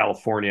in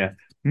California.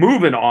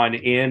 Moving on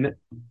in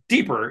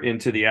deeper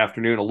into the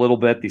afternoon a little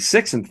bit, the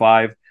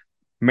 6-5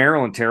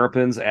 Maryland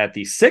Terrapins at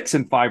the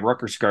 6-5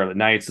 Rutgers Scarlet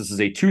Knights. This is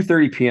a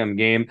 2:30 p.m.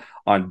 game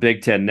on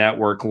Big Ten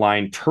Network.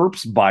 Line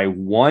Terps by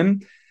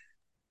 1.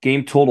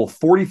 Game total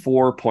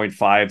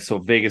 44.5. So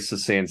Vegas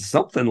is saying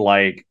something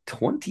like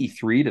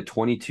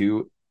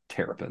 23-22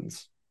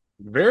 Terrapins.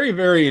 Very,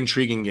 very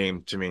intriguing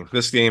game to me.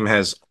 This game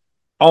has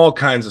all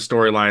kinds of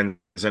storylines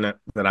in it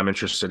that I'm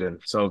interested in.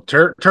 So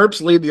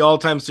Terps lead the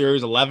all-time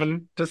series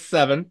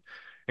 11-7,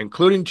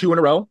 including 2 in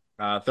a row,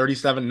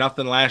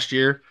 37-0 last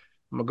year.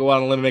 I'm gonna go out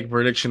on a limb and make a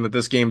prediction that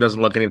this game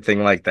doesn't look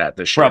anything like that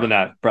this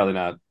year. Probably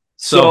not.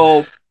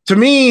 So to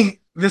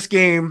me, this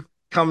game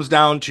comes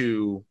down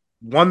to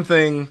one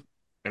thing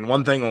and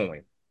one thing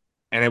only,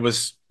 and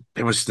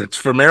it's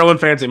for Maryland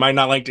fans. They might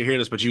not like to hear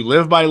this, but you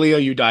live by Leah,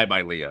 you die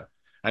by Leah.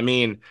 I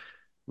mean,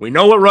 we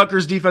know what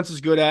Rutgers defense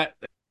is good at.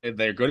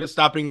 They're good at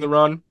stopping the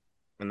run,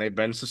 and they've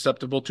been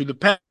susceptible to the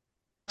pass.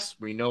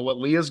 We know what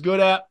Leah's good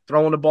at,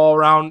 throwing the ball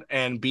around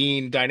and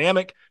being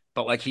dynamic.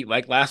 But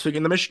like last week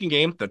in the Michigan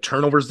game, the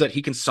turnovers that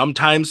he can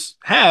sometimes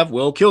have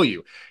will kill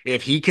you.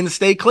 If he can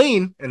stay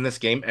clean in this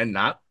game and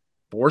not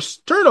force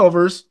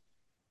turnovers,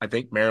 I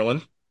think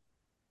Maryland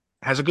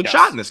has a good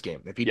shot in this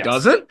game. If he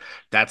doesn't,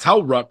 that's how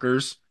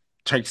Rutgers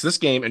takes this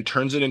game and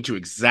turns it into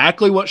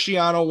exactly what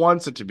Schiano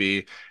wants it to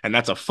be, and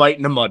that's a fight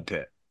in a mud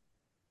pit.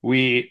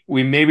 We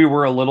maybe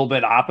were a little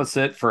bit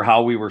opposite for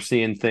how we were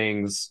seeing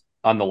things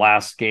on the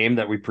last game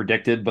that we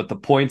predicted, but the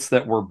points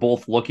that we're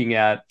both looking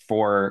at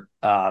for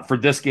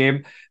this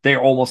game, they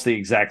are almost the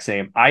exact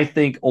same. I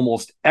think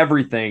almost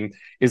everything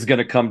is going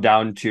to come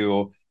down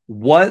to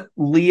what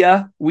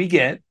Leah we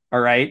get, all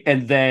right,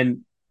 and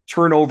then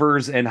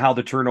turnovers and how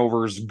the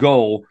turnovers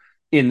go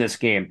in this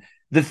game.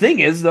 The thing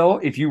is, though,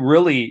 if you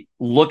really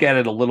look at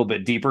it a little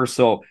bit deeper,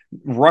 so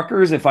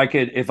Rutgers, if I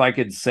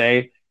could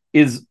say,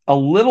 is a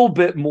little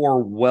bit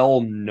more well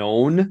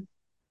known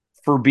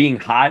for being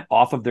hot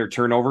off of their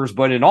turnovers,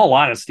 but in all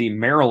honesty,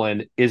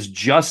 Maryland is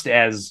just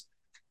as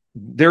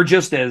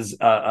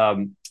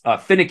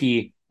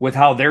finicky with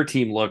how their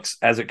team looks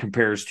as it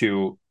compares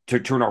to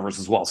turnovers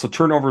as well. So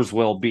turnovers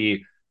will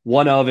be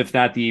one of, if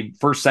not the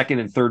first, second,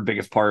 and third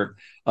biggest part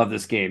of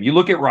this game. You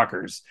look at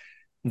Rutgers,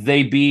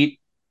 they beat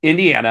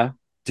Indiana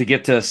to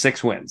get to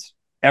 6 wins.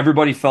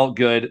 Everybody felt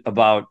good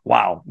about,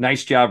 wow,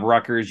 nice job,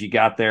 Rutgers, you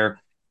got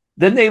there.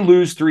 Then they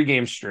lose 3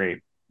 games straight.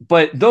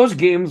 But those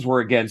games were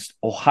against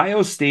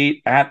Ohio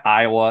State, at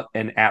Iowa,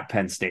 and at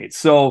Penn State.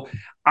 So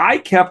I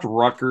kept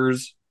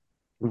Rutgers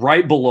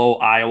right below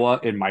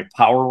Iowa in my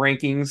power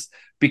rankings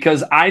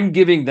because I'm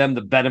giving them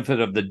the benefit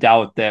of the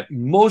doubt that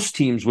most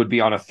teams would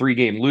be on a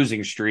 3-game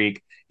losing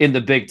streak in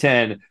the Big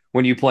Ten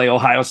when you play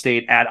Ohio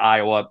State, at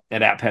Iowa,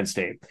 and at Penn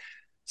State.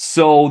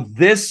 So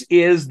this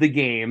is the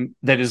game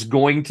that is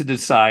going to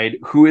decide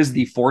who is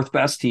the 4th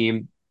best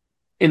team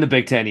in the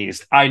Big Ten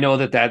East. I know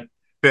that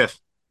 5th.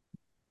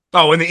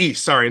 Oh, in the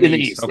East. Sorry, in the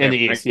East. Okay. In the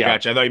East, yeah.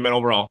 Gotcha. I thought you meant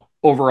overall.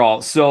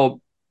 Overall. So,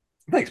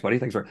 thanks, buddy.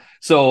 Thanks for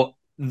so,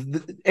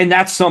 and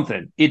that's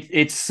something.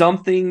 It's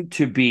something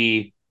to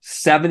be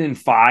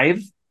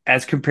 7-5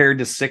 as compared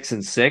to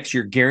 6-6.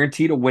 You're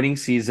guaranteed a winning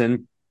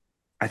season.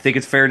 I think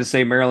it's fair to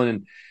say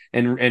Maryland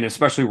and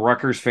especially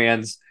Rutgers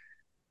fans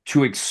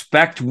to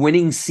expect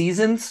winning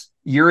seasons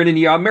year in and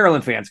year out.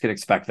 Maryland fans can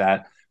expect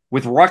that.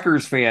 With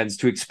Rutgers fans,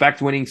 to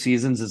expect winning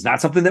seasons is not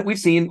something that we've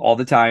seen all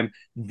the time.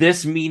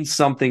 This means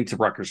something to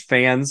Rutgers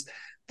fans.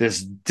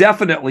 This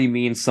definitely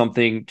means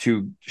something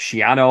to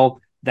Schiano.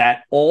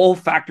 That all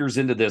factors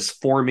into this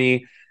for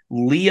me.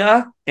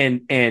 Leah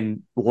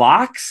and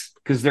Locks,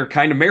 because they're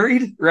kind of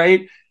married,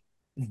 right?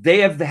 They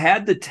have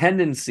had the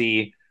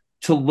tendency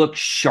to look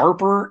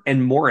sharper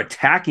and more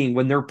attacking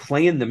when they're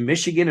playing the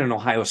Michigan and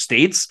Ohio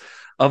States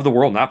of the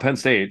world, not Penn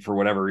State for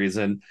whatever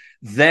reason.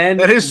 Then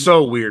that is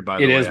so weird, by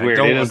the way. It is weird.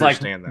 It is like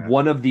that.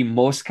 One of the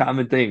most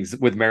common things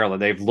with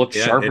Maryland. They've looked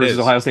sharp versus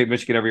Ohio State,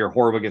 Michigan every year,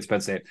 horrible against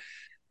Penn State.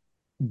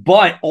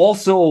 But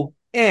also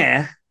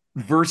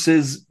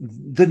versus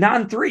the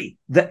non-3.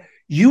 It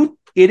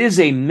is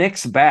a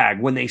mixed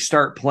bag when they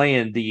start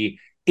playing the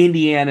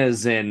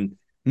Indianas and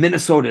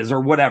Minnesotas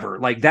or whatever.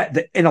 Like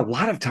that, and a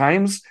lot of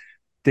times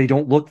they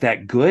don't look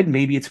that good.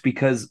 Maybe it's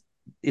because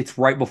it's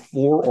right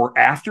before or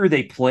after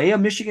they play a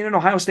Michigan and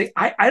Ohio State.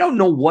 I don't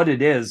know what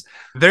it is.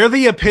 They're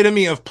the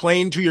epitome of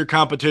playing to your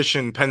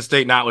competition, Penn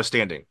State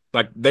notwithstanding.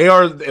 Like they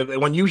are,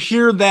 when you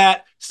hear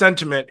that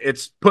sentiment,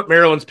 it's put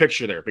Maryland's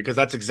picture there because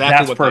that's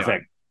exactly what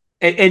perfect.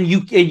 And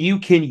you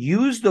can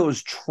use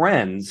those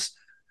trends.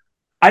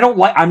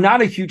 I'm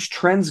not a huge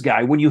trends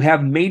guy. When you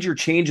have major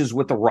changes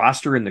with the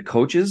roster and the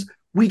coaches,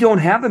 we don't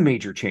have a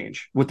major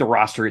change with the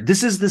roster.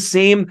 This is the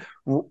same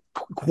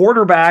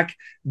quarterback,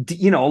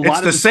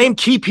 it's the same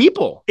key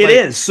people. It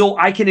is. So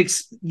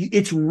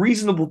it's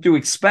reasonable to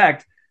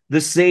expect the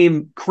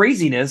same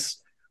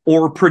craziness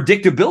or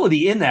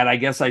predictability in that, I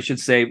guess I should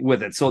say,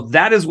 with it. So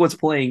that is what's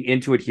playing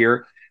into it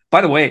here.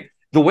 By the way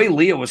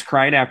Leah was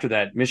crying after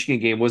that Michigan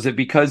game, was it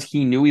because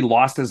he knew he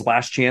lost his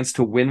last chance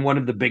to win one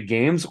of the big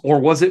games? Or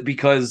was it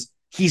because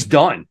he's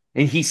done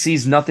and he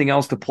sees nothing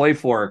else to play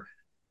for?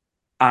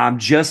 I'm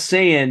just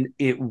saying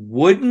it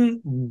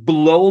wouldn't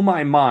blow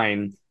my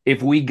mind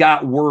if we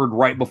got word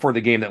right before the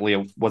game that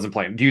Leah wasn't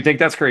playing. Do you think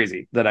that's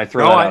crazy that I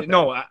throw that out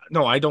there?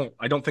 No, I don't.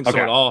 I don't think so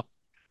at all.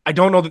 I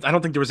don't know that. I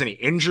don't think there was any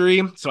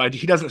injury, so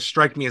he doesn't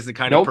strike me as the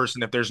kind of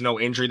person, if there's no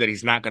injury, that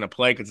he's not going to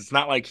play, because it's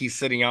not like he's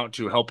sitting out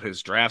to help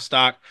his draft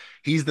stock.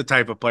 He's the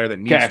type of player that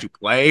needs to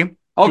play to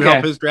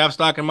help his draft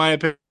stock, in my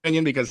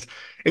opinion, because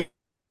if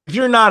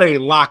you're not a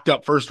locked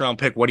up first round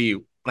pick, what do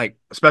you like,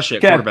 especially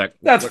at quarterback?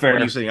 That's fair.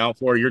 What are you sitting out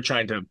for? You're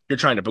trying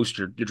to boost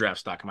your draft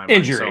stock, in my mind.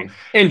 Injury.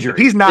 If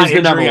he's not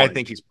injury, I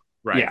think he's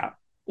right. Yeah.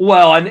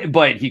 Well,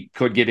 but he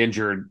could get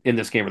injured in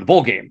this game or the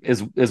bowl game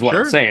is what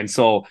I'm saying.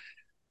 So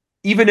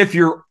even if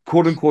you're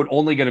quote unquote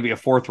only going to be a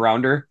fourth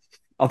rounder,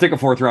 I'll take a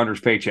fourth rounder's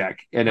paycheck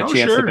and a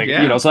chance to make,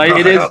 so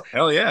it is,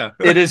 hell yeah.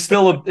 it is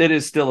still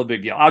a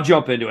big deal. I'll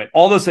jump into it.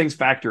 All those things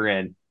factor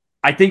in.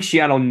 I think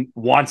Shiano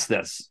wants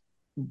this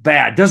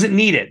bad, doesn't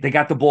need it. They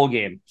got the bowl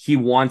game. He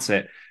wants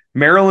it.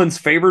 Maryland's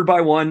favored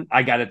by 1.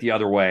 I got it the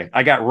other way.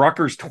 I got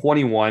Rutgers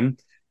 21,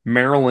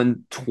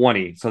 Maryland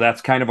 20. So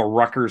that's kind of a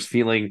Rutgers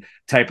feeling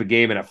type of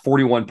game. And at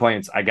 41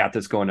 points, I got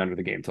this going under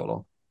the game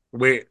total.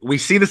 We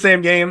see the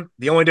same game.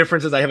 The only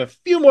difference is I have a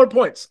few more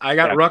points. I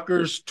got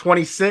Rutgers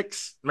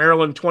 26,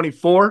 Maryland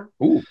 24.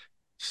 Ooh.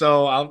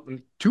 So I'll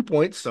 2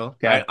 points. So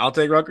I'll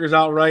take Rutgers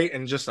outright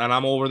and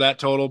I'm over that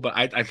total. But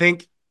I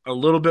think a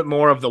little bit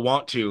more of the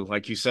want to,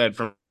 like you said,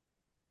 from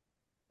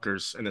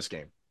Rutgers in this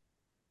game.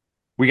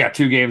 We got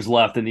 2 games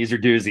left, and these are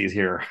doozies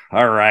here.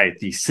 All right,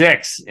 the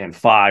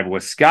 6-5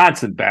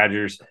 Wisconsin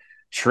Badgers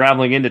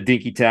traveling into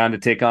Dinkytown to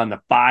take on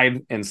the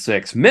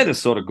 5-6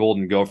 Minnesota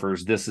Golden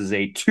Gophers. This is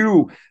a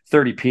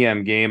 2:30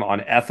 p.m. game on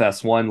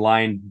FS1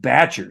 line.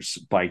 Badgers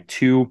by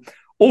 2.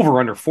 Over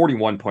under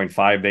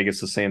 41.5.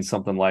 Vegas is saying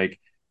something like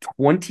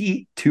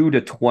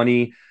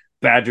 22-20.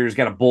 Badgers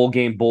got a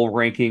bowl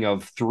ranking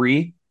of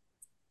 3.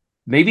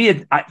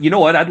 Maybe you know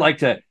what? I'd like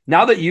to,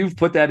 now that you've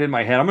put that in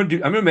my head, I'm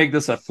gonna make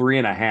this a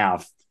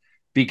 3.5,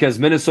 because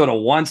Minnesota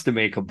wants to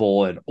make a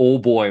bowl, and oh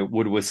boy,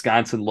 would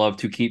Wisconsin love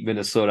to keep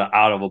Minnesota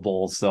out of a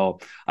bowl. So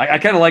I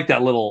kind of like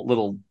that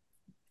little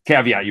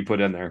caveat you put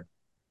in there.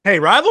 Hey,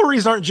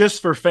 rivalries aren't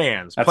just for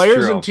fans. That's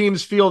Players true. And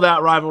teams feel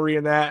that rivalry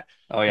in that.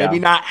 Oh yeah. Maybe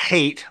not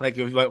hate like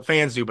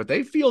fans do, but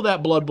they feel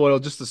that blood boil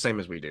just the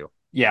same as we do.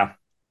 Yeah.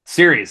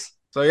 Series.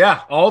 So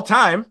yeah, all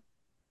time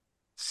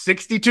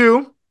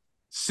 62,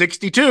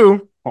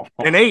 62,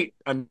 and 8.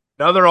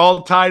 Another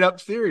all tied up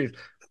series.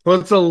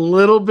 Puts a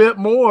little bit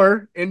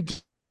more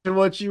into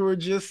what you were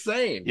just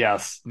saying.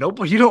 Yes.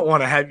 Nope, you don't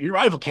want to have your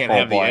rival can't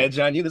have the edge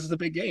on you. This is a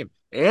big game.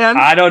 And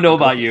I don't know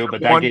about you,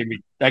 but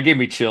that gave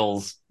me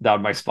chills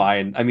down my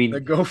spine. I mean, the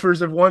Gophers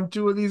have won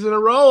 2 of these in a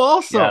row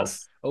also.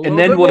 Yes. And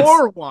then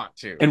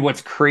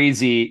what's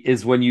crazy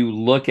is when you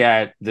look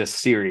at this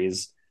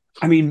series,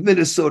 I mean,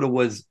 Minnesota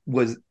was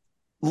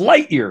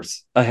light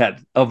years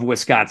ahead of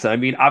Wisconsin. I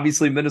mean,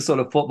 obviously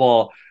Minnesota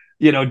football,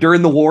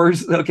 during the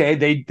wars,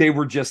 okay, they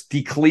were just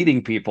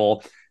decleating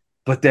people.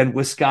 But then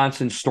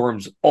Wisconsin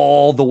storms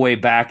all the way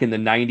back in the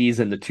 90s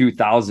and the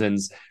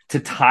 2000s to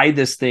tie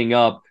this thing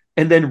up.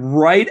 And then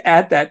right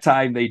at that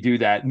time they do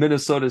that,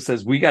 Minnesota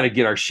says, we got to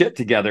get our shit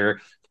together.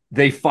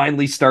 They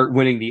finally start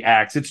winning the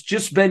Axe. It's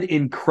just been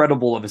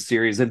incredible of a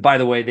series. And by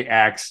the way, the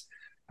Axe,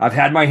 I've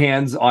had my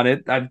hands on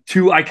it. I have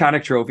 2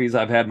 iconic trophies.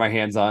 I've had my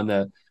hands on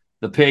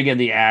the pig and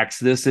the Axe.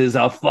 This is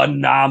a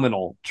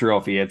phenomenal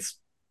trophy. It's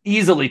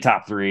easily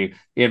top 3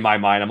 in my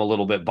mind. I'm a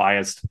little bit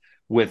biased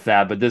with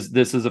that, but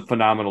this is a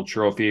phenomenal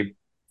trophy.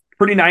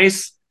 Pretty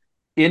nice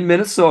in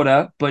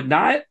Minnesota, but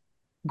not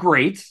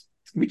great.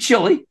 It's gonna be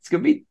chilly. It's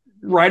gonna be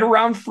right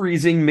around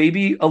freezing,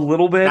 maybe a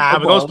little bit. But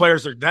those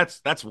players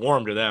that's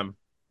warm to them.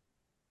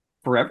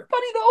 For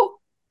everybody though,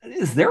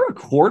 is there a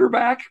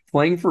quarterback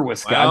playing for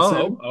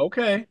Wisconsin? Well,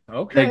 okay.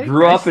 That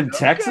grew up in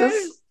Texas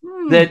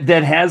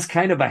that has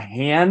kind of a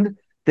hand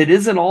that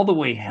isn't all the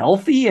way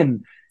healthy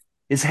and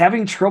is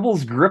having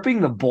troubles gripping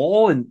the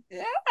ball. And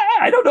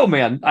I don't know,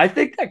 man. I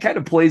think that kind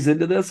of plays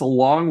into this,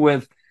 along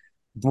with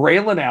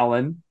Braylon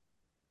Allen.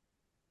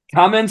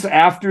 Comments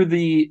after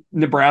the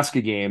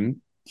Nebraska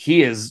game,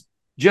 he is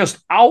just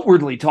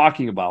outwardly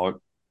talking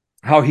about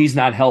how he's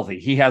not healthy.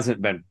 He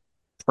hasn't been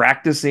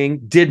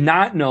practicing, did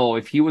not know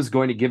if he was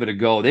going to give it a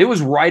go. It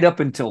was right up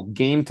until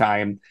game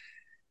time,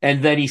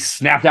 and then he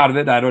snapped out of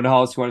it. I don't know how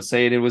else you want to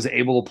say it. It was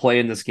able to play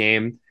in this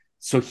game.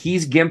 So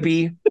he's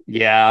gimpy.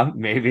 Yeah,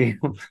 maybe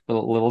a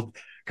little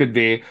could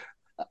be.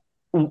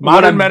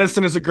 Modern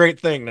medicine is a great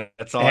thing.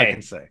 That's all I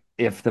can say.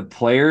 If the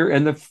player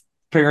and the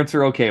parents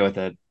are okay with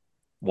it,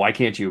 why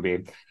can't you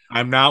be?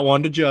 I'm not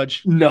one to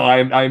judge. No,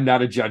 I'm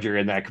not a judger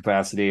in that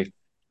capacity.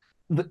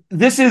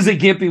 This is a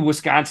gimpy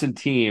Wisconsin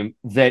team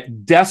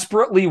that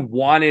desperately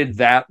wanted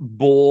that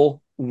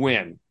bowl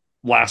win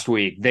last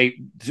week.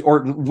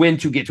 Win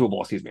to get to a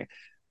bowl, excuse me.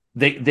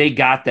 They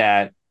got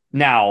that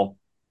now.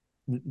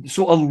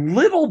 So a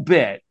little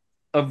bit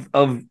of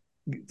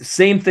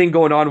same thing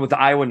going on with the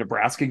Iowa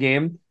Nebraska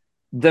game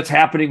that's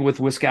happening with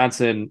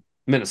Wisconsin,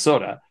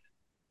 Minnesota.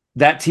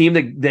 That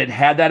team that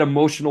had that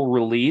emotional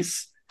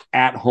release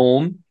at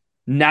home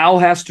now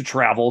has to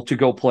travel to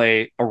go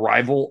play a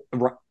rival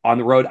on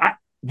the road.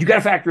 You got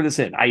to factor this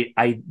in.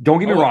 I don't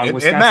get me wrong.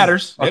 It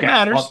matters. Okay. It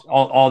matters.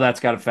 All that's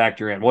got to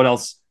factor in. What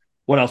else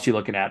you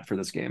looking at for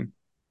this game?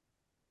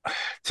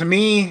 To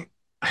me,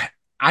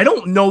 I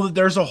don't know that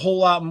there's a whole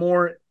lot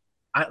more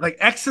like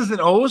X's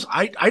and O's.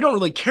 I don't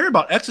really care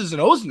about X's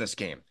and O's in this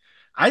game.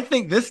 I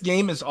think this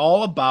game is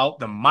all about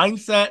the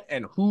mindset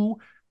and who,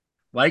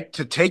 like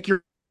to take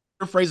your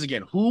phrase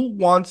again, who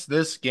wants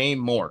this game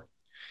more?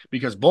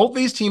 Because both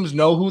these teams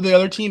know who the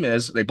other team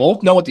is. They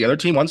both know what the other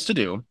team wants to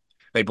do.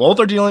 They both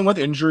are dealing with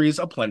injuries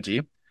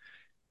aplenty.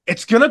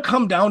 It's going to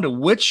come down to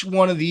which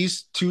one of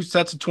these two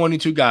sets of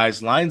 22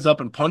 guys lines up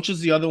and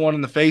punches the other one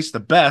in the face the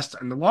best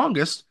and the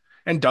longest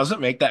and doesn't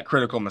make that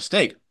critical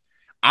mistake.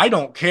 I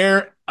don't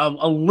care a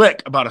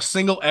lick about a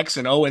single X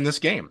and O in this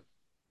game.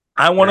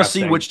 I want to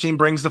see which team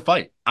brings the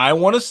fight. I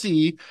want to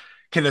see,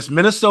 can this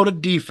Minnesota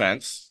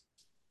defense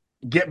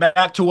get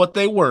back to what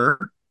they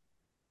were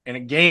in a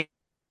game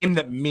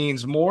that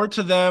means more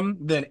to them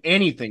than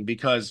anything,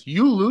 because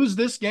you lose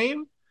this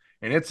game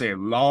and it's a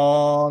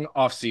long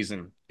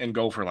offseason in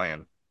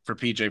Gopherland for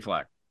PJ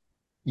Fleck.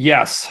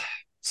 Yes.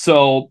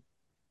 So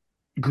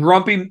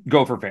grumpy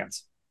Gopher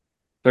fans.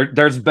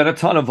 There's been a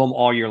ton of them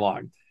all year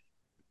long.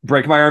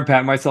 Break my arm,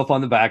 pat myself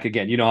on the back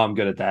again. You know how I'm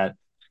good at that.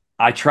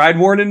 I tried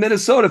warning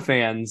Minnesota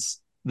fans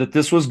that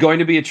this was going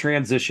to be a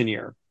transition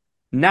year.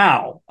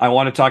 Now I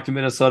want to talk to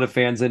Minnesota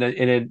fans in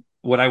a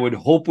what I would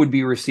hope would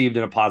be received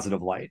in a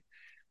positive light.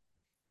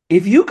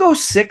 If you go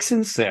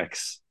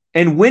 6-6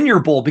 and win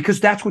your bowl, because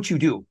that's what you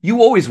do,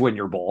 you always win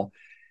your bowl.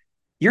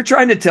 You're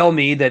trying to tell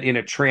me that in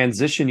a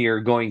transition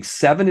year, going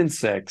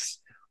 7-6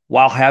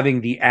 while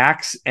having the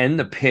axe and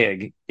the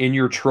pig in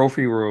your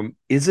trophy room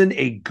isn't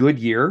a good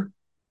year?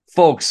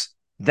 Folks,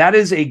 that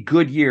is a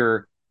good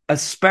year,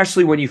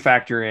 especially when you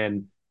factor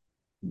in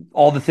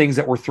all the things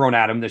that were thrown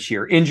at him this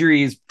year.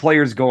 Injuries,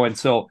 players going.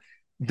 So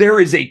there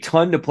is a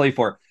ton to play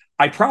for.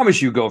 I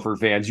promise you, Gopher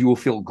fans, you will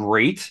feel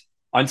great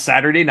on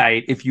Saturday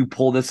night if you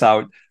pull this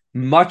out.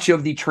 Much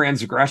of the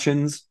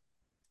transgressions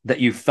that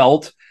you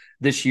felt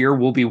this year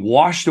will be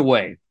washed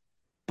away.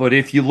 But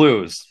if you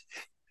lose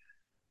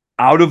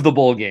out of the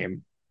bowl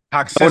game,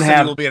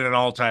 toxicity will be at an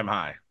all-time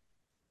high.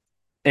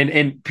 And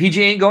PJ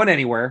ain't going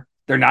anywhere.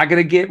 They're not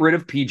going to get rid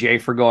of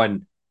PJ for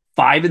going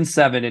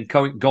 5-7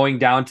 and going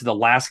down to the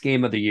last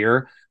game of the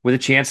year with a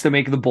chance to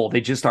make the bowl.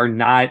 They just are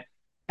not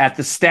at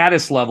the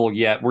status level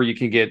yet where you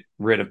can get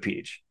rid of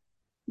Peach.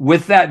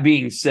 With that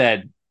being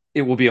said,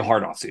 it will be a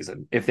hard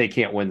offseason if they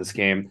can't win this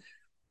game.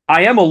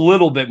 I am a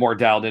little bit more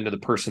dialed into the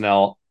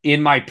personnel.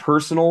 In my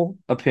personal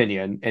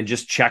opinion, and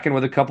just checking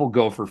with a couple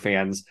Gopher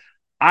fans,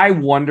 I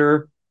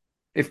wonder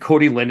if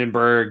Cody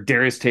Lindenberg,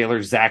 Darius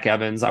Taylor, Zach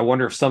Evans, I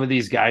wonder if some of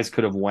these guys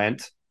could have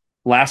went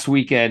last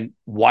weekend.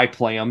 Why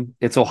play them?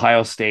 It's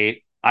Ohio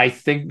State. I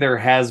think there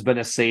has been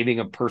a saving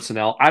of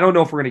personnel. I don't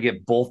know if we're going to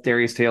get both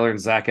Darius Taylor and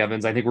Zach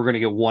Evans. I think we're going to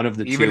get one of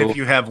the two. Even if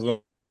you have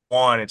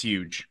one, it's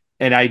huge.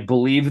 And I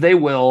believe they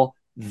will.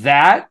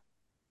 That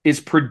is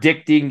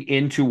predicting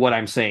into what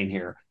I'm saying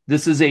here.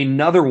 This is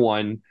another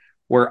one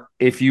where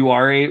if you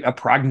are a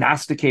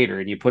prognosticator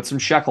and you put some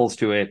shekels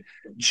to it,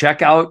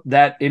 check out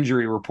that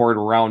injury report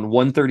around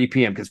 1:30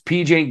 p.m. because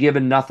PJ ain't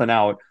giving nothing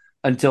out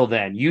until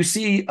then. You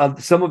see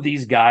some of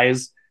these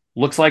guys,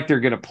 looks like they're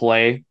going to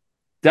play.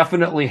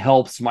 Definitely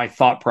helps my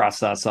thought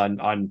process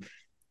on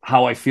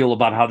how I feel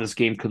about how this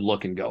game could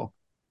look and go.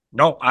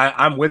 No,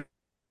 I'm with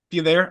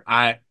you there.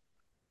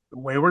 The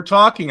way we're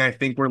talking, I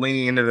think we're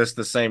leaning into this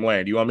the same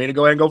way. Do you want me to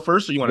go ahead and go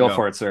first, or you want to go? Go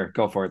for it, sir.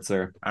 Go for it,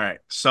 sir. All right.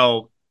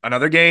 So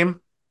another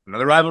game,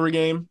 another rivalry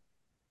game,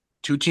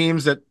 two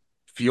teams that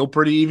feel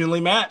pretty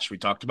evenly matched. We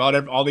talked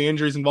about all the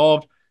injuries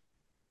involved.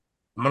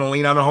 I'm going to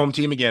lean on the home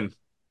team again.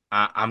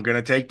 I'm going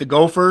to take the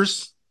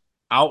Gophers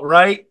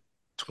outright,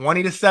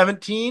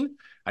 20-17.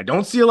 I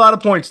don't see a lot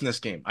of points in this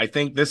game. I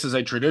think this is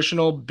a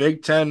traditional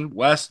Big Ten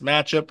West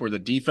matchup where the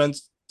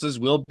defenses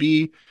will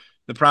be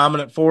the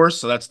prominent force.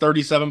 So that's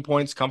 37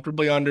 points,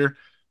 comfortably under.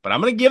 But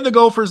I'm going to give the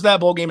Gophers that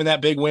bowl game and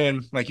that big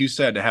win, like you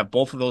said, to have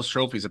both of those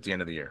trophies at the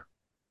end of the year.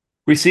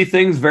 We see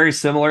things very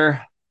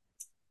similar.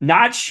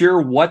 Not sure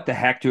what the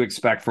heck to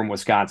expect from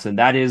Wisconsin.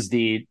 That is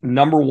the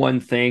number one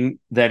thing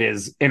that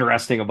is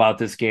interesting about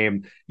this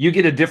game. You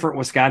get a different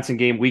Wisconsin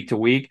game week to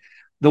week.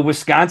 The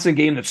Wisconsin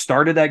game that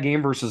started that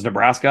game versus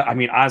Nebraska, I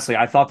mean, honestly,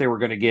 I thought they were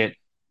going to get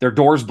their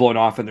doors blown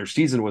off and their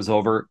season was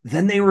over.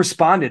 Then they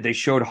responded. They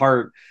showed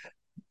heart.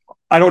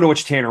 I don't know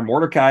which Tanner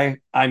Mordecai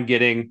I'm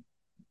getting,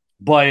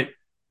 but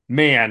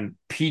man,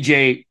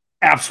 PJ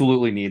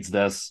absolutely needs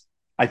this.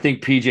 I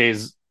think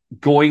PJ's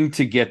going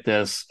to get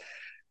this.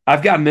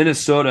 I've got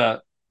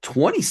Minnesota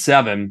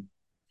 27,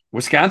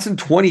 Wisconsin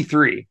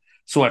 23.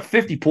 So at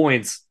 50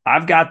 points,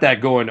 I've got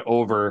that going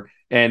over.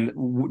 And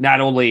not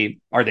only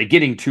are they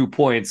getting 2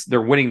 points,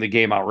 they're winning the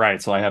game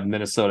outright. So I have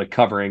Minnesota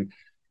covering.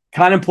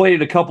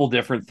 Contemplated a couple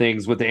different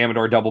things with the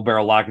Amador double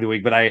barrel lock of the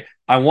week, but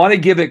I want to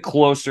give it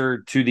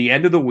closer to the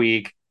end of the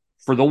week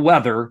for the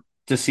weather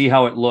to see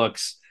how it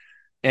looks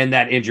and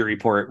that injury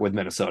report with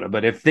Minnesota.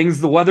 But if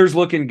the weather's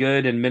looking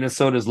good and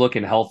Minnesota's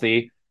looking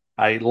healthy,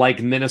 I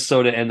like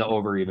Minnesota and the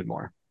over even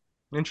more.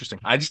 Interesting.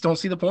 I just don't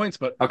see the points,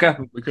 but okay,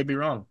 we could be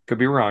wrong. Could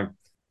be wrong.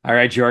 All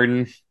right,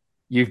 Jordan,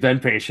 you've been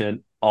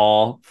patient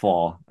all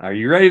fall. Are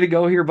you ready to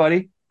go here,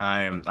 buddy?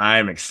 I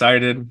am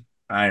excited.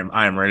 I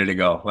am ready to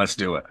go. Let's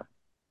do it.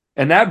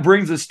 And that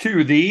brings us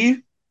to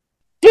the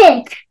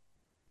Big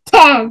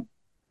Ten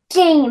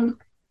game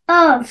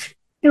of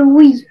the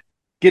week.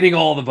 Getting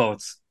all the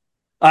votes.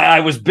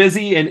 I was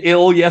busy and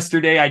ill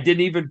yesterday. I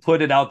didn't even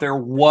put it out there.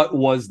 What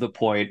was the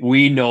point?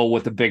 We know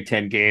what the Big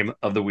Ten game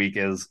of the week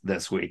is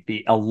this week.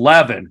 The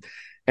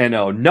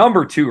 11-0,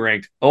 number 2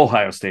 ranked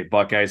Ohio State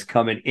Buckeyes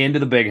coming into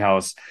the Big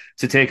House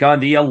to take on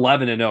the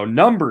 11-0,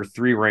 number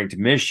 3 ranked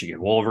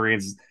Michigan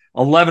Wolverines.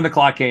 11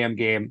 o'clock a.m.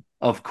 game.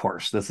 Of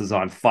course, this is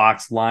on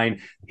Fox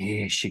Line.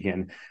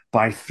 Michigan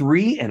by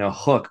 3 and a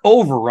hook.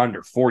 Over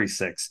under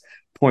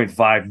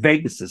 46.5.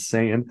 Vegas is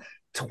saying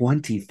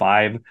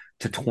 25-21,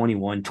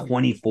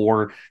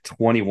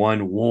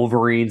 24-21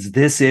 Wolverines.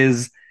 This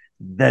is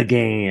the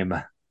game.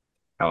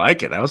 I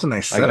like it. That was a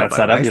nice setup.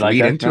 Nice you like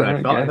lead that? into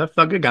it. That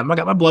felt good. Got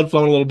my blood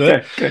flowing a little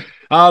bit. Okay.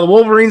 The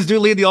Wolverines do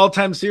lead the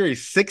all-time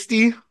series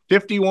 60,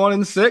 51,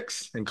 and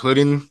 6,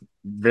 including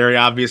very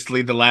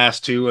obviously the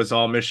last two, as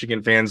all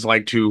Michigan fans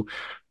like to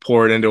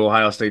pour it into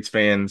Ohio State's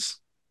fans'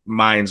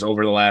 minds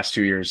over the last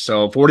 2 years.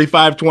 So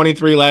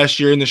 45-23 last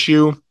year in the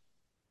shoe,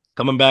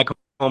 coming back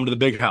home to the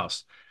Big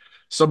House.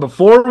 So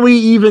before we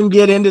even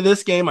get into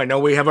this game, I know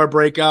we have our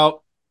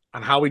breakout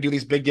on how we do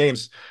these big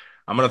games.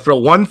 I'm going to throw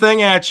one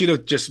thing at you to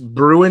just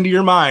brew into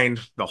your mind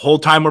the whole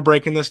time we're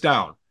breaking this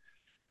down.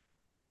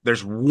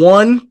 There's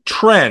one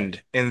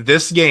trend in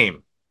this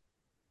game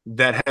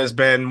that has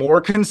been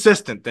more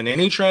consistent than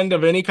any trend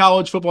of any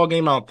college football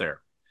game out there.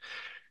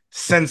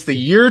 Since the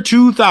year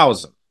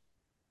 2000,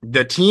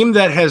 the team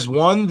that has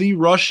won the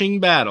rushing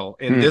battle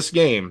in this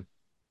game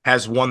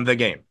has won the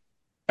game.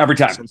 Every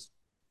time.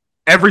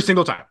 Every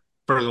single time.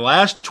 For the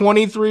last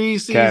 23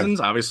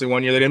 seasons, obviously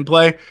 1 year they didn't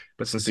play,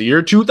 but since the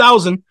year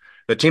 2000,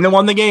 the team that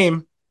won the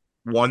game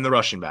won the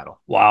rushing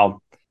battle.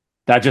 Wow.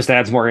 That just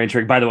adds more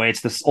intrigue. By the way,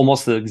 it's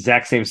almost the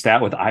exact same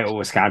stat with Iowa,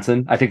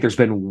 Wisconsin. I think there's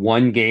been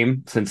one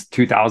game since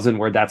 2000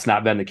 where that's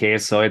not been the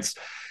case. So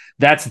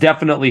that's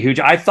definitely huge.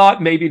 I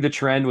thought maybe the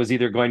trend was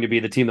either going to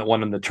be the team that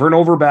won in the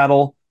turnover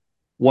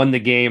won the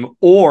game,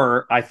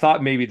 or I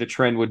thought maybe the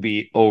trend would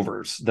be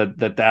overs,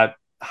 that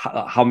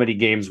how many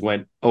games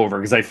went over,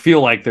 because I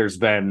feel like there's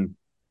been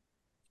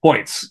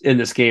points in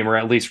this game, or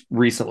at least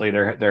recently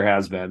there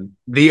has been.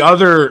 The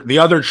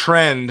other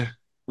trend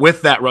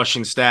with that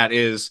rushing stat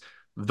is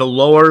the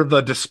lower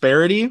the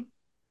disparity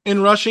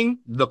in rushing,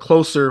 the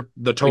closer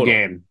the total. The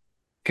game.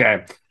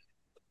 Okay.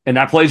 And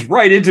that plays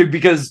right into,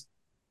 because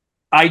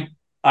I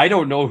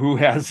don't know who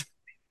has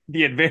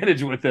the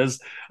advantage with this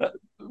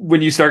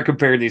when you start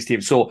comparing these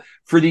teams. So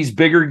for these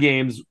bigger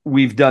games,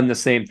 we've done the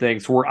same thing.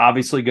 So we're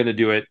obviously going to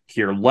do it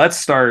here. Let's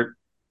start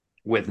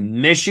with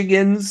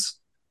Michigan's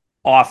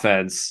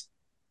offense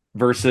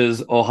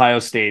versus Ohio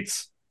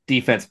State's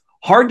defense.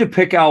 Hard to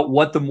pick out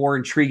what the more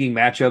intriguing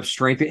matchup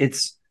strength.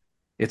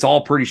 It's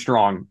all pretty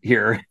strong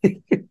here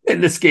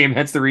in this game.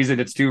 Hence the reason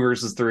it's 2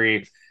 versus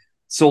 3.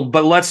 So,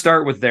 but let's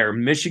start with their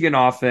Michigan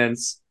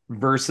offense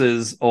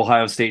versus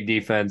Ohio State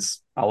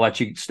defense. I'll let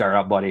you start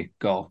out, buddy.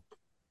 Go.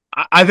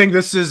 I think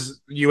this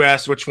is, you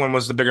asked which one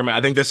was the bigger match.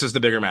 I think this is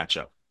the bigger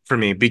matchup for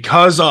me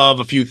because of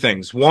a few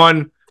things.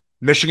 One,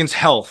 Michigan's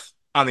health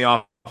on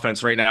the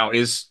offense right now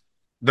is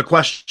the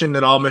question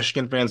that all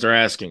Michigan fans are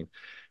asking.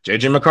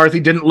 J.J.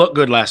 McCarthy didn't look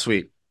good last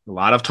week. A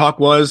lot of talk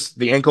was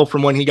the ankle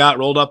from when he got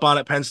rolled up on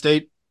at Penn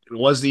State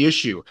was the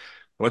issue.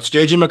 What's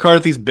J.J.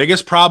 McCarthy's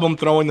biggest problem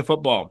throwing the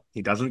football?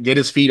 He doesn't get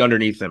his feet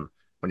underneath him.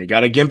 When you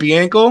got a gimpy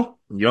ankle,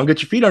 you don't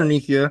get your feet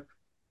underneath you,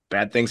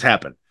 bad things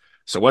happen.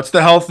 So what's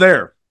the health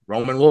there?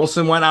 Roman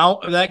Wilson went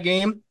out of that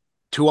game.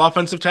 2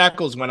 offensive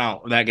tackles went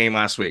out of that game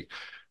last week.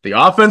 The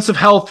offensive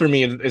health for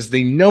me is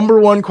the number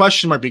one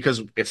question mark,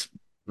 because it's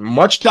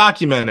much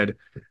documented.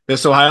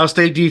 This Ohio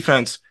State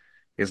defense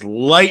is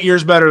light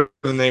years better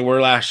than they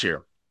were last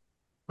year.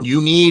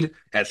 You need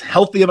as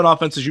healthy of an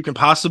offense as you can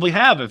possibly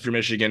have if you're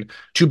Michigan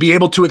to be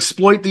able to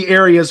exploit the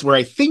areas where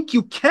I think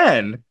you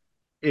can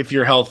if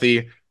you're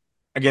healthy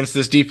against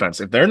this defense.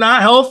 If they're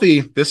not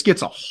healthy, this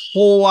gets a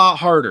whole lot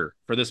harder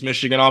for this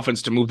Michigan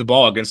offense to move the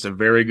ball against a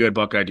very good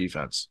Buckeye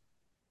defense.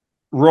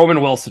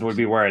 Roman Wilson would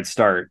be where I'd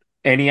start.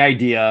 Any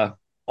idea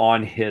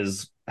on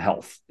his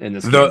health in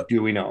this game?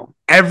 Do we know?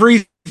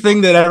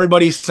 Everything that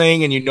everybody's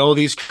saying, and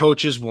these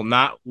coaches will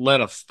not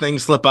let a thing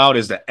slip out,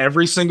 is that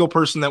every single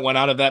person that went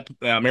out of that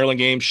Maryland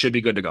game should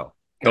be good to go.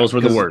 Those were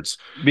the words.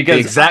 Because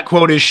the exact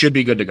quote is should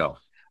be good to go.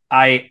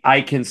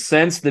 I can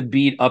sense the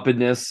beat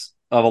uppedness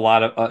of a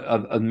lot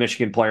of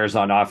Michigan players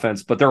on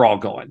offense, but they're all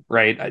going,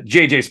 right?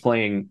 JJ's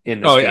playing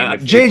in this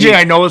game. JJ,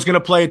 I know, is going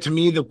to play. To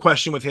me, the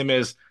question with him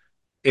is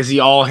he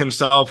all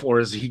himself or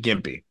is he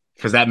gimpy?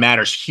 Because that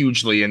matters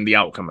hugely in the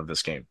outcome of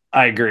this game.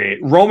 I agree.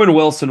 Roman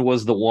Wilson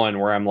was the one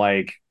where I'm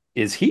like,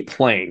 is he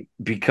playing?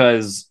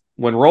 Because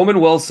when Roman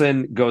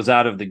Wilson goes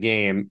out of the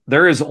game,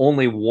 there is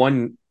only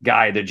one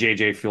guy that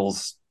JJ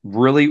feels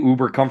really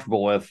uber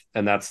comfortable with,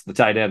 and that's the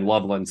tight end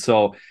Loveland.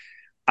 So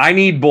I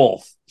need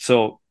both.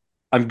 So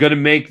I'm going to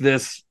make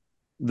this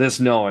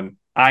known.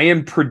 I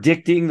am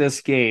predicting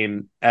this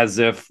game as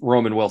if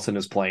Roman Wilson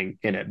is playing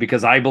in it,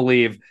 because I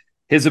believe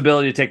his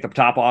ability to take the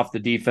top off the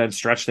defense,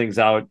 stretch things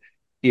out,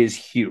 is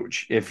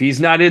huge. If he's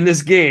not in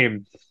this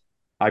game,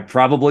 I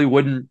probably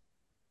wouldn't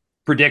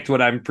predict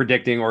what I'm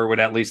predicting, or would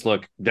at least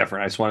look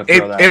different. I just want to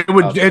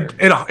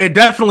throw it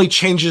definitely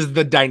changes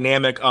the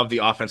dynamic of the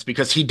offense,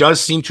 because he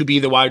does seem to be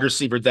the wide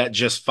receiver that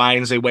just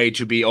finds a way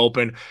to be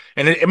open.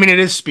 And it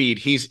is speed.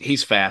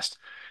 He's fast.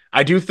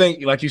 I do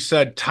think, like you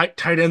said, tight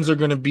ends are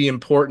going to be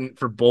important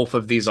for both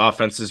of these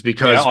offenses,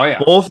 because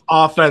both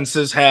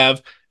offenses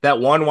have that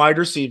one wide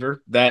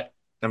receiver that,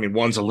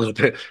 one's a little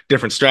bit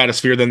different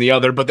stratosphere than the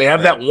other, but they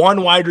have that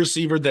one wide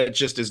receiver that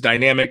just is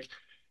dynamic.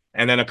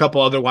 And then a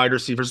couple other wide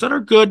receivers that are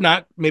good,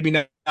 maybe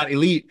not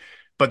elite,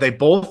 but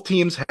both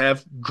teams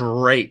have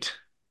great,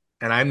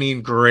 and I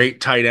mean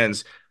great, tight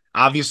ends.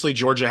 Obviously,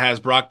 Georgia has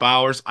Brock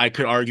Bowers. I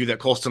could argue that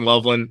Colston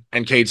Loveland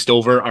and Cade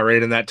Stover are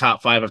right in that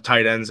top 5 of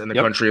tight ends in the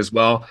country as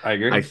well. I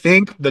agree. I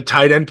think the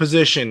tight end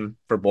position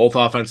for both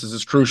offenses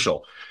is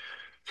crucial.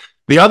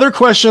 The other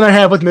question I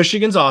have with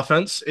Michigan's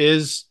offense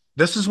is,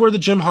 this is where the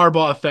Jim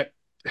Harbaugh effect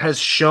has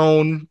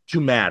shown to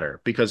matter,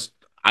 because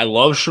I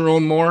love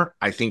Sharon Moore.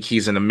 I think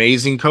he's an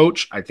amazing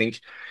coach. I think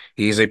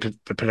he's a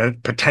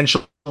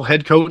potential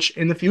head coach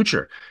in the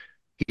future.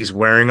 He's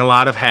wearing a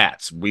lot of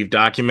hats. We've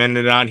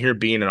documented on here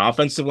being an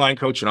offensive line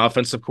coach, an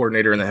offensive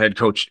coordinator, and the head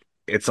coach.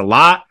 It's a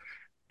lot,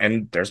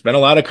 and there's been a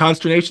lot of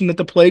consternation that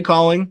the play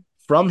calling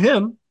from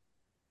him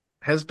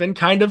has been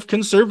kind of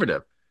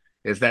conservative.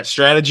 Is that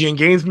strategy and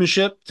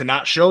gamesmanship to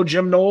not show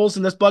Jim Knowles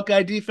and this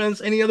Buckeye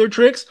defense any other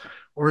tricks,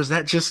 or is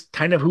that just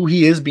kind of who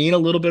he is, being a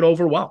little bit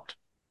overwhelmed?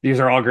 These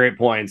are all great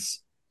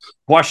points.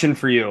 Question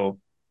for you,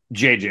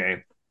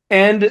 JJ.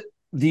 And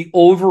the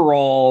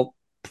overall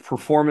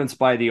performance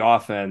by the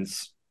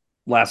offense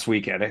last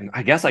weekend, and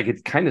I guess I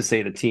could kind of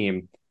say the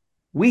team,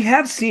 we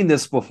have seen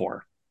this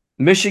before.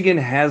 Michigan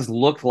has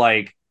looked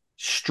like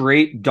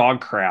straight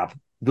dog crap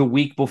the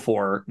week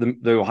before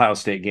the Ohio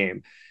State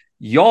game.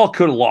 Y'all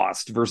could have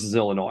lost versus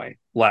Illinois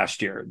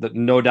last year.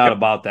 No doubt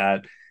about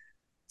that.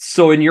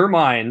 So in your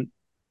mind,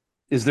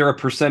 is there a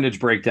percentage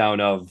breakdown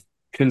of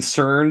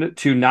concerned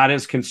to not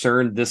as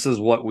concerned, this is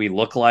what we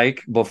look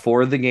like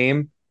before the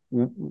game?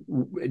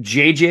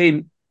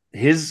 JJ,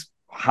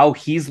 how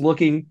he's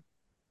looking,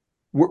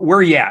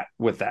 where you at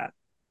with that?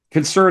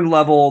 Concern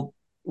level,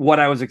 what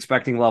I was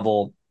expecting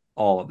level,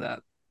 all of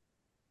that.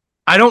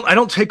 I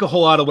don't take a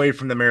whole lot away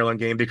from the Maryland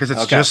game, because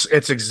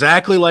it's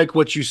exactly like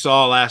what you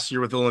saw last year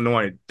with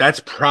Illinois.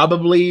 That's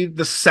probably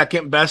the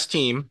second best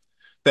team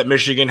that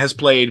Michigan has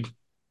played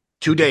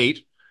to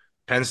date.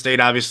 Penn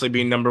State obviously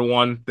being number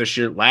 1 this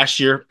year.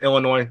 Last year,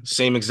 Illinois,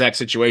 same exact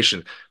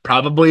situation.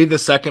 Probably the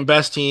second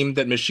best team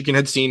that Michigan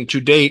had seen to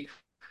date,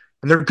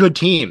 and they're good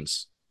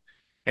teams.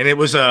 And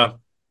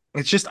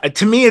it's just,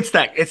 to me, it's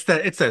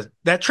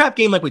that trap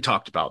game like we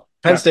talked about.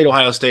 Penn State,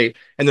 Ohio State,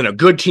 and then a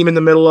good team in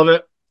the middle of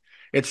it.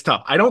 It's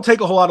tough. I don't take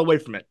a whole lot away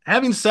from it.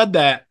 Having said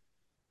that,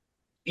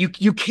 you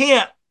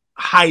can't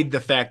hide the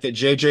fact that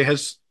JJ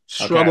has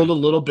struggled a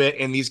little bit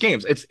in these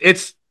games.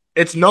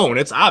 It's known,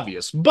 it's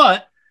obvious,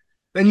 but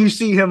then you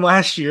see him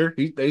last year.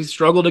 He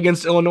struggled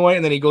against Illinois,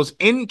 and then he goes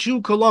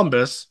into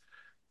Columbus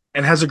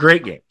and has a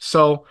great game.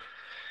 So,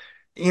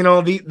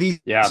 these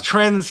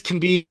trends can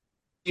be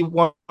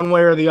one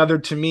way or the other.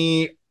 To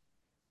me,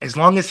 as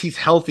long as he's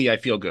healthy, I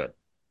feel good.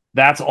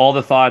 That's all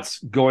the thoughts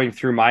going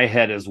through my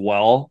head as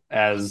well,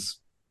 as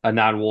a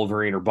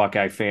non-Wolverine or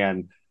Buckeye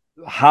fan.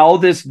 How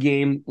this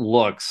game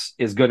looks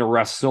is going to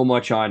rest so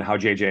much on how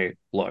JJ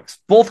looks.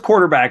 Both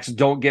quarterbacks,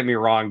 don't get me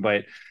wrong,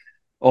 but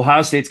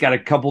Ohio State's got a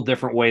couple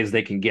different ways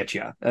they can get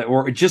you,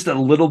 or just a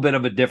little bit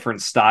of a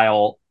different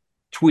style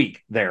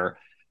tweak there.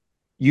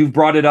 You've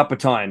brought it up a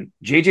ton.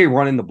 JJ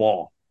running the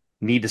ball,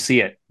 need to see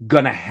it.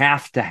 Gonna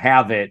have to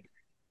have it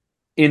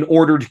in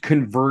order to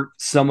convert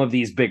some of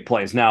these big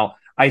plays. Now,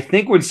 I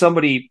think when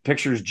somebody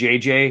pictures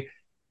JJ,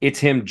 it's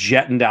him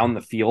jetting down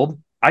the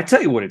field. I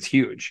tell you what, it's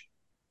huge.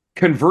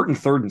 Converting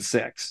 3rd and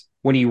 6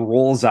 when he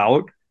rolls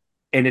out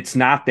and it's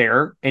not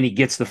there and he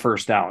gets the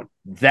first down.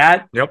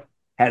 That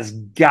has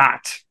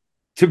got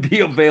to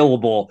be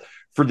available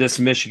for this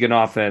Michigan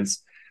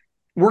offense.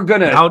 We're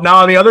going to now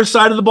on the other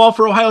side of the ball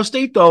for Ohio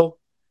State, though,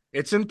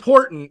 it's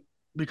important,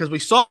 because we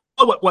saw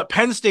what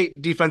Penn State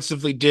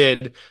defensively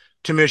did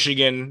to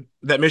Michigan,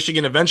 that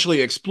Michigan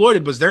eventually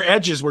exploited, was their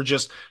edges were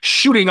just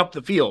shooting up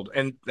the field.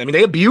 And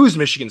they abused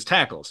Michigan's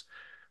tackles.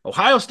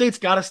 Ohio State's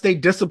got to stay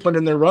disciplined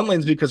in their run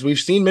lanes, because we've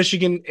seen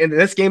Michigan in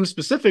this game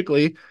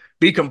specifically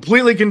be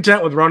completely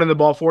content with running the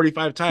ball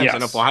 45 times. Yes.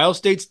 And if Ohio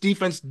State's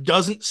defense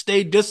doesn't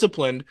stay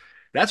disciplined,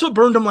 that's what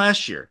burned them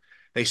last year.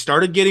 They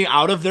started getting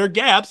out of their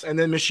gaps, and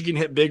then Michigan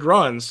hit big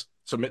runs.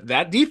 So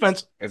that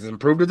defense, as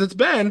improved as it's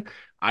been,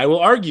 I will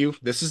argue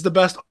this is the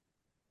best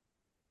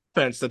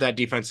offense that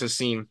defense has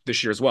seen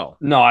this year as well.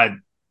 No,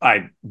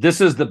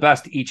 this is the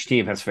best each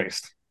team has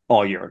faced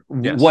all year.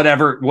 Yes.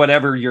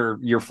 Whatever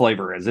your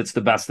flavor is, it's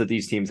the best that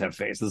these teams have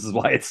faced. This is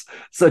why it's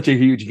such a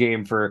huge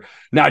game for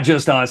not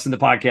just us in the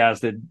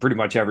podcast, and pretty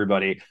much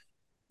everybody.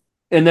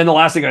 And then the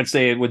last thing I'd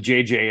say with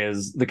JJ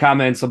is the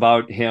comments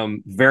about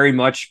him very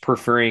much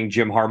preferring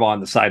Jim Harbaugh on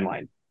the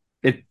sideline.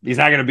 He's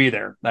not going to be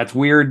there. That's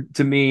weird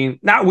to me.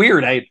 Not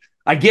weird.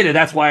 I get it.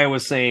 That's why I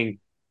was saying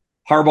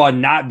Harbaugh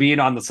not being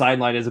on the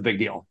sideline is a big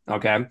deal.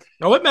 Okay.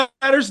 No, it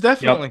matters,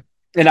 definitely.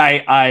 Yep.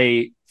 And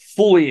I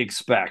fully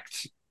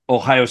expect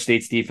Ohio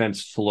State's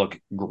defense to look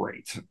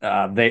great.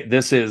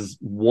 This is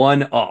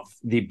one of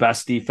the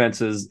best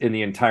defenses in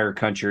the entire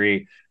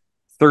country.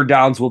 Third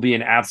downs will be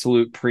an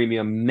absolute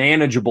premium.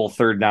 Manageable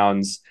third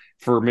downs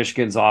for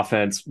Michigan's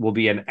offense will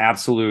be an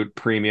absolute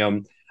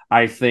premium.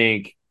 I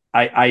think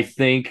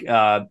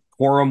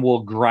Corum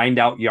will grind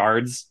out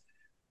yards.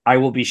 I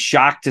will be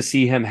shocked to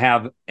see him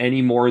have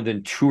any more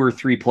than 2 or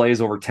 3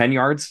 plays over 10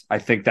 yards. I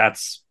think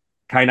that's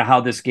kind of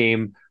how this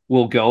game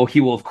will go.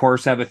 He will, of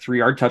course, have a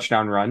 3-yard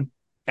touchdown run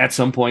at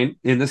some point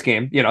in this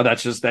game.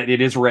 That's just that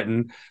it is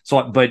written.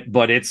 So,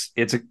 but it's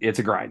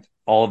a grind.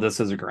 All of this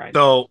is a grind.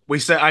 So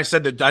I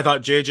said that I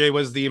thought JJ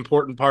was the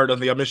important part of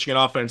the Michigan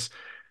offense.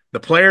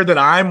 The player that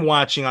I'm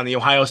watching on the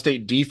Ohio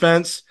State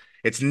defense,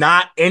 it's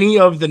not any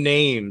of the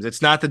names.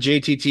 It's not the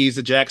JTTs,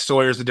 the Jack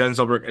Sawyers, the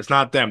Denzel Burke. It's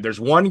not them. There's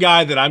one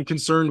guy that I'm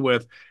concerned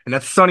with, and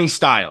that's Sonny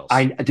Styles.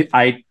 I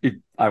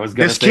was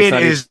going to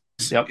say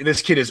Sonny.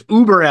 This kid is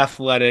uber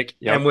athletic,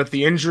 yep. And with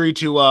the injury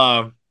to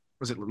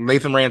was it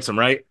Lathan Ransom,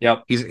 right?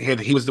 Yep.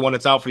 He was the one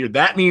that's out for you.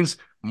 That means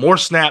more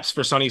snaps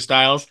for Sonny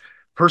Styles.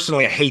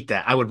 Personally, I hate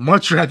that. I would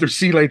much rather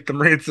see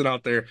Lathan Ransom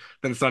out there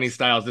than Sonny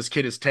Styles. This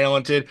kid is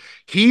talented.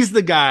 He's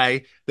the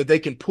guy that they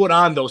can put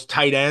on those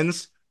tight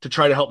ends to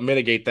try to help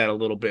mitigate that a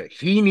little bit.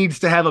 He needs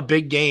to have a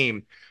big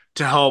game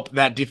to help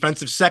that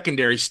defensive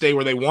secondary stay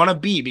where they want to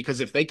be, because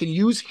if they can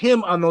use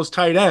him on those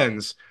tight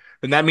ends,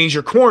 then that means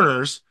your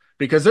corners,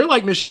 because they're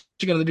like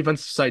Michigan on the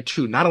defensive side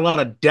too. Not a lot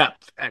of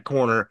depth at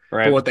corner,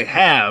 right. But what they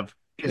have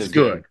is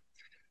good.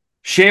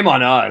 Shame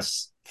on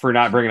us for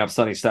not bringing up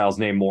Sonny Styles'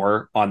 name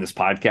more on this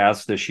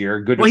podcast this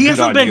year. Well, he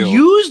hasn't been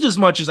used as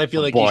much as I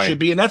feel like he should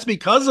be, and that's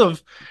because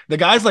of the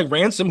guys like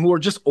Ransom who are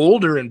just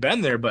older and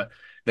been there, but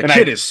the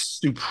kid is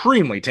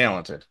supremely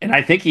talented. And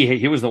I think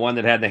he was the one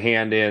that had the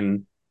hand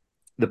in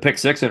the pick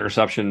 6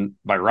 interception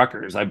by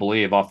Rutgers, I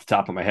believe, off the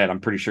top of my head.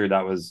 I'm pretty sure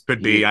that was...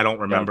 Could be. I don't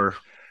remember. Yeah.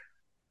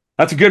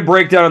 That's a good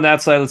breakdown on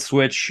that side. Let's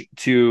switch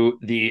to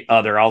the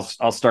other.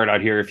 I'll start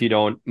out here, if you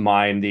don't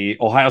mind. The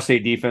Ohio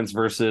State defense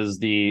versus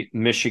the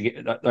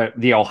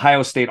the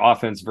Ohio State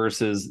offense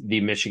versus the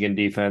Michigan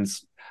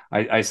defense.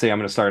 I say I'm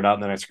going to start out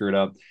and then I screw it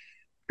up.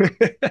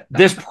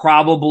 This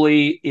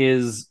probably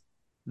is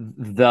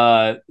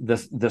the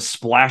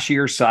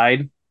splashier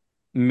side.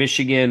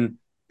 Michigan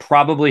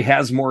probably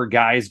has more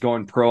guys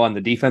going pro on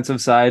the defensive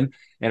side,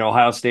 and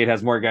Ohio State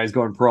has more guys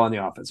going pro on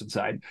the offensive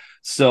side.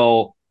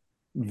 So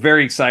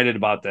very excited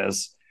about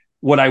this.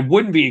 What I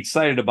wouldn't be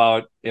excited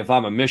about if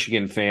I'm a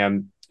Michigan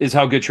fan is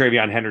how good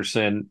TreVeyon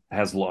Henderson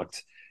has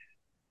looked.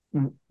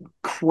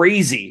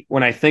 Crazy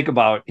when I think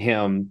about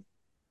him.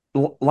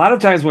 A lot of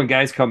times when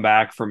guys come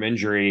back from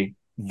injury,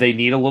 they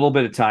need a little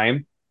bit of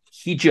time.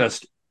 He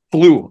just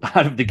flew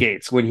out of the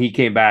gates when he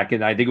came back,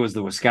 and I think it was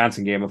the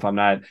Wisconsin game, if I'm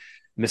not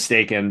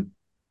mistaken.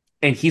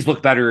 And he's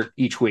looked better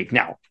each week.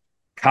 Now,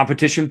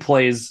 competition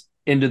plays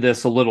into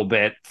this a little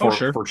bit for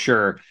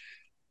sure.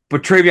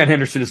 But TreVeyon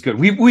Henderson is good.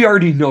 We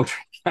already know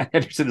TreVeyon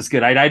Henderson is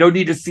good. I don't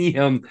need to see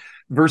him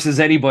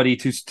versus anybody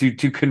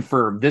to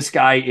confirm. This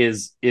guy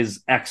is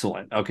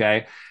excellent.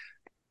 Okay,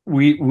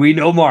 we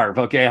know Marv.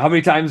 Okay, how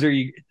many times are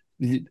you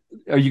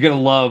going to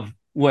love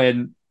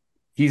when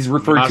he's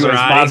referred to as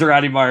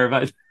Maserati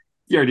Marv?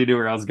 You already knew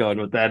where I was going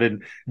with that.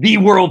 And the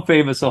world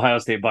famous Ohio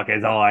State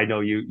Buckeyes. Oh, I know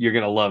you're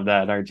going to love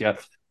that, aren't you?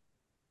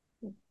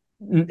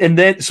 And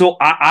then so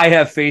I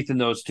have faith in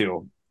those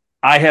two.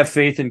 I have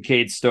faith in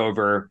Cade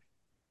Stover.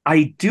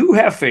 I do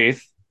have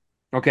faith,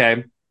 in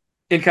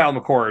Kyle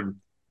McCord.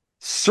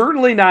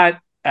 Certainly not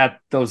at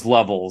those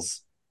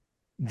levels.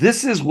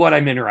 This is what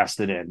I'm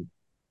interested in.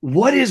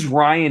 What is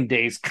Ryan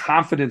Day's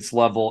confidence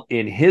level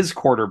in his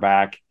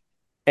quarterback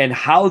and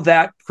how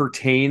that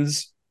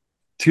pertains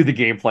to the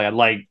game plan?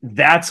 Like,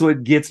 that's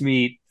what gets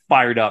me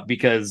fired up,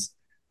 because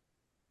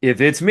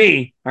if it's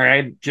me, all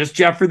right, just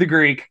Jeff for the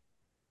Greek,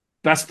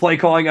 best play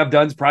calling I've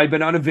done has probably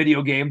been on a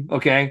video game,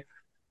 okay?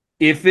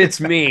 If it's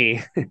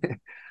me...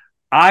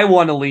 I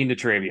want to lean to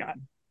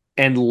TreVeyon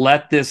and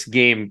let this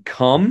game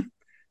come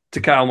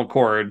to Kyle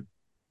McCord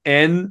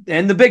and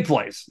the big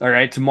plays. All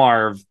right, to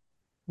Marv.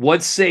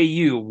 What say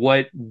you?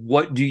 What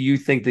do you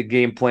think the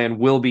game plan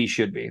will be,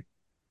 should be?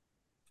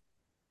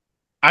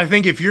 I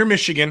think if you're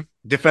Michigan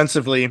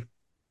defensively,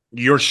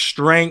 your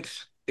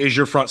strength is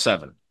your front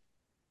seven.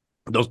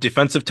 Those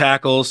defensive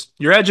tackles,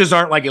 your edges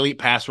aren't like elite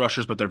pass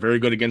rushers, but they're very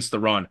good against the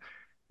run.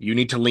 You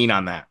need to lean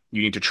on that.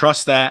 You need to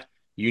trust that.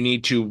 You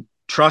need to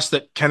trust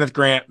that Kenneth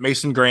Grant,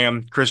 Mason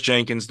Graham, Chris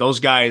Jenkins, those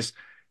guys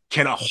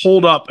can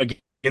hold up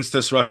against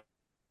this rush.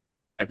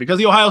 Because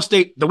the Ohio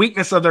State, the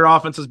weakness of their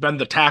offense has been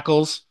the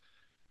tackles.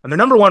 And their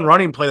number one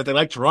running play that they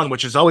like to run,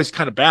 which has always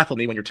kind of baffled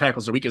me when your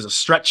tackles are weak, is a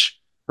stretch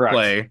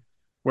play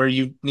where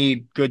you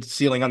need good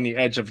ceiling on the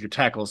edge of your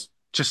tackles.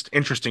 Just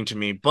interesting to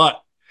me.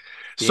 But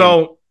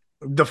so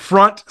the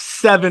front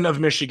seven of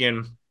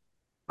Michigan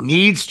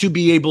needs to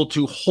be able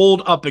to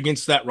hold up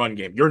against that run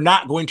game. You're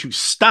not going to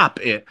stop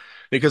it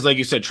because, like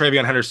you said,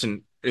 Travion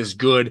Henderson is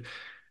good.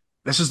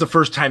 This is the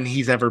first time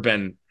he's ever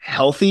been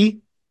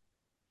healthy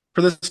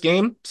for this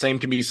game. Same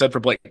can be said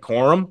for Blake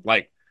Corum.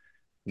 Like,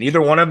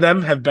 neither one of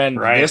them have been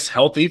this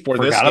healthy for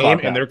this game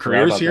in their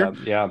careers here.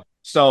 Yeah.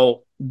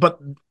 So, but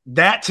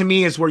that to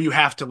me is where you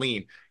have to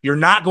lean. You're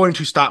not going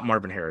to stop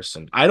Marvin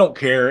Harrison. I don't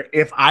care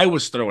if I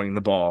was throwing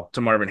the ball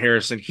to Marvin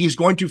Harrison. He's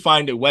going to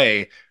find a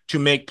way to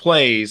make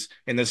plays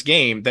in this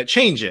game that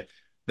change it.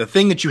 The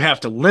thing that you have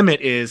to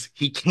limit is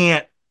he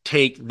can't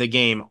take the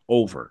game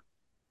over.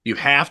 You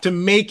have to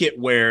make it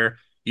where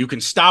you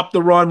can stop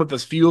the run with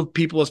as few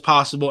people as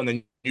possible, and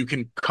then you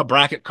can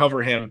bracket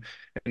cover him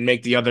and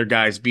make the other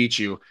guys beat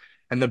you.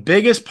 And the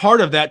biggest part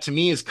of that to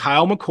me is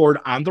Kyle McCord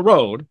on the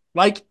road,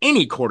 like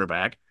any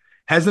quarterback,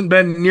 hasn't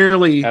been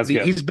nearly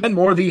he's been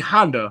more the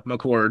Honda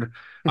McCord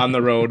on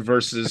the road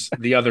versus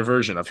the other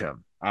version of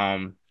him.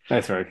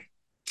 That's right.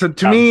 So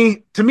to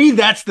me,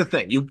 that's the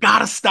thing. You've got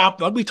to stop.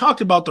 Like we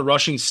talked about the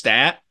rushing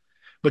stat,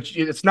 but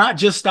it's not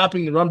just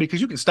stopping the run, because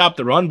you can stop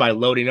the run by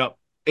loading up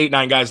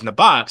 8-9 guys in the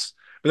box,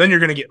 but then you're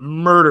going to get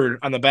murdered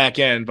on the back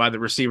end by the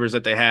receivers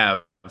that they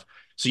have.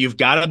 So you've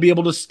got to be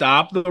able to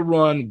stop the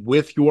run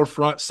with your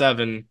front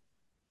seven,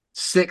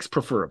 6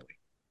 preferably.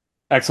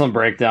 Excellent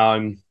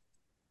breakdown.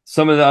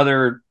 Some of the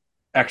other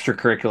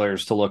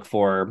extracurriculars to look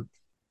for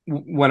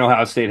when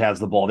Ohio State has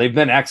the ball. They've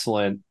been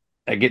excellent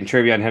at getting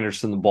Travion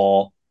Henderson the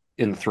ball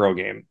in the throw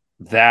game.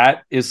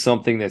 That is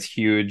something that's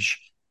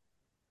huge.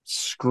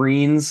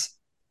 Screens,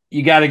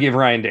 you got to give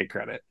Ryan Day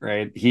credit,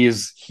 right? He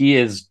is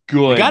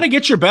good. You got to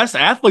get your best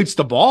athletes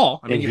the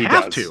ball. I mean, you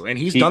have to, and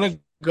he's done a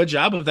good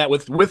job of that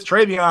with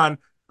Travion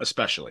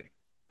especially.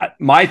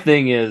 My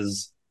thing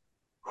is,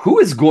 who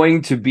is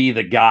going to be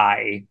the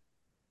guy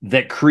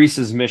that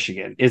creases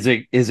Michigan? Is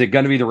it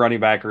going to be the running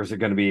back, or is it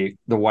going to be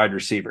the wide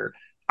receiver?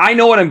 I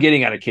know what I'm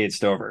getting out of Cade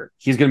Stover.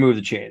 He's going to move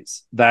the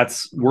chains.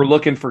 We're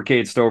looking for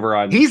Cade Stover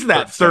on. He's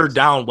that third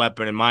down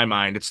weapon in my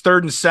mind. It's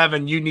 3rd and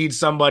 7. You need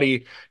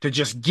somebody to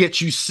just get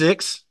you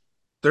 6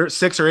 or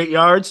 8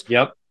 yards.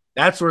 Yep.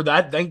 I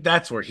think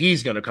that's where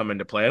he's going to come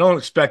into play. I don't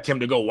expect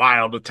him to go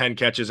wild with 10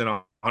 catches and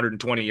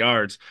 120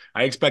 yards.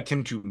 I expect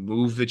him to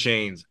move the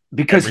chains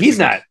because he's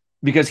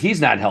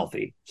not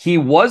healthy. He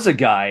was a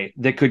guy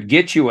that could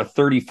get you a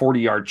 30,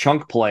 40-yard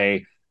chunk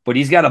play, but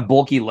he's got a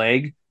bulky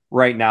leg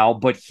right now,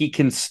 but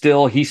he's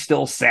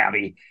still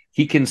savvy.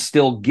 He can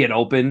still get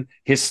open.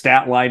 His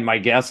stat line, my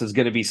guess, is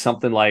going to be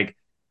something like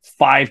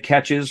 5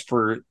 catches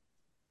for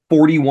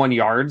 41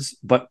 yards,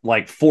 but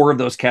like 4 of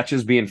those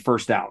catches being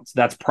first downs.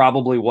 That's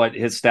probably what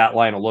his stat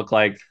line will look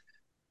like.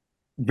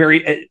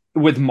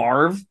 With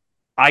Marv,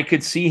 I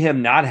could see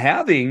him not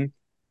having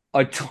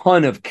a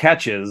ton of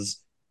catches,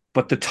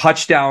 but the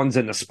touchdowns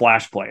and the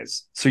splash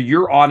plays. So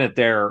you're on it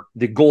there.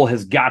 The goal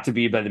has got to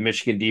be by the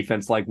Michigan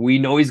defense. Like, we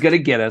know he's going to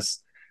get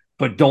us,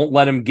 but don't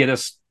let him get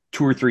us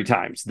 2 or 3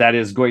 times. That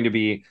is going to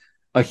be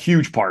a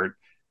huge part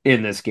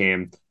in this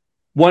game.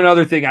 One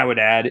other thing I would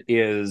add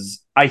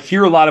is I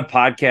hear a lot of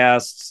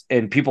podcasts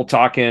and people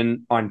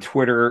talking on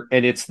Twitter,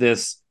 and it's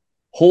this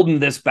holding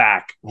that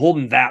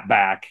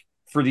back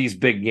for these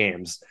big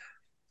games.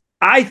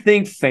 I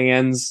think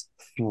fans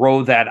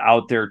throw that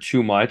out there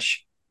too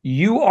much.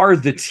 You are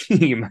the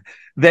team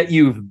that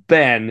you've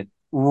been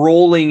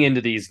rolling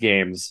into these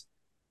games.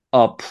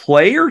 A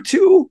play or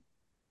two?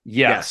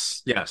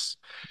 Yes.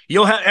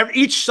 You'll have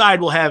each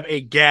side will have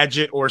a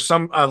gadget or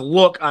a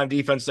look on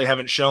defense they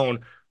haven't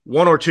shown,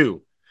 1 or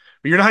 2.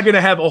 But you're not going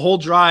to have a whole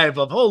drive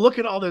of, oh, look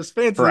at all this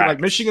fancy. Correct. Like,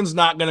 Michigan's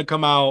not going to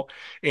come out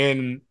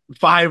in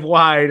 5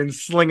 wide and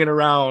sling it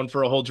around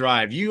for a whole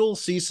drive. You'll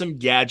see some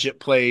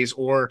gadget plays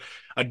or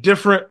a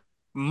different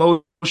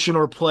motion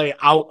or play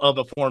out of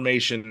a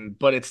formation.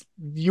 But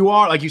you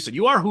are, like you said,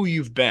 you are who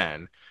you've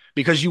been,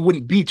 because you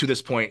wouldn't be to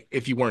this point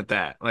if you weren't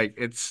that. Like,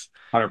 it's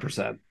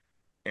 100%.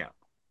 Yeah.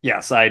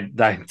 Yes, I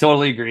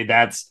totally agree.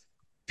 That's,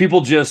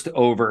 people just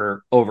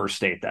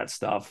overstate that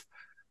stuff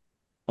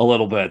a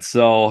little bit.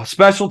 So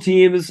special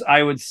teams,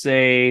 I would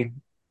say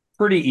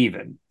pretty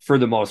even for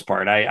the most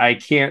part. I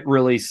can't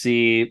really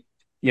see,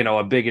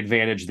 a big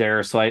advantage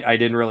there. So I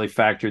didn't really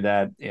factor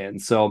that in.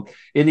 So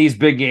in these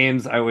big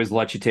games, I always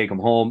let you take them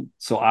home.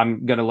 So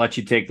I'm going to let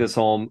you take this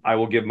home. I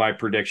will give my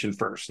prediction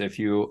first, if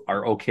you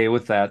are okay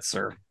with that,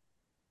 sir.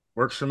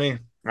 Works for me. All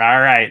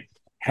right.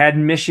 Had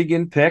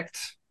Michigan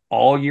picked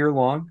all year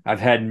long.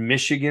 I've had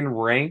Michigan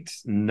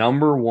ranked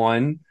number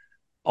 1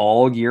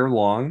 all year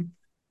long.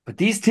 But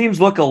these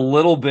teams look a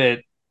little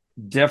bit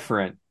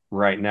different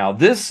right now.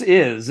 This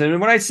is,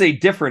 and when I say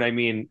different, I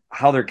mean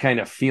how they're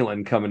kind of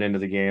feeling coming into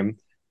the game.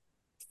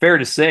 Fair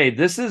to say,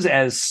 this is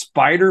as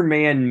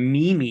Spider-Man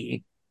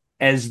meme-y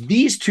as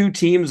these 2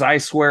 teams, I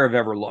swear, have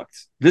ever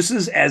looked. This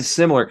is as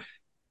similar.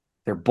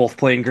 They're both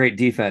playing great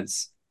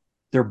defense.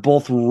 They're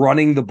both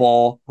running the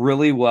ball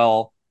really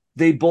well.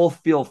 They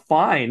both feel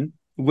fine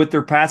with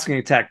their passing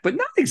attack, but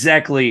not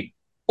exactly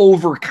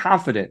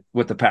overconfident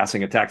with the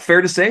passing attack.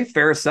 Fair to say,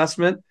 fair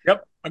assessment.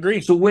 Yep,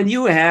 agree. So when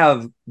you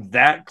have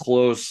that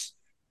close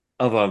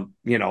of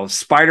a,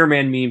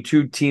 Spider-Man meme,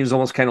 two teams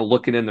almost kind of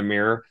looking in the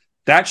mirror,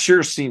 that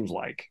sure seems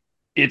like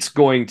it's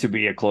going to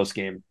be a close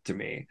game to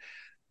me.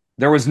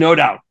 There was no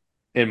doubt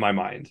in my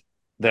mind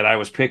that I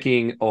was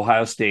picking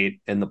Ohio State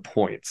and the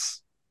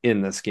points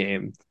in this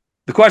game.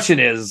 The question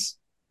is,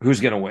 who's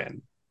going to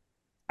win?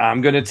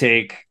 I'm going to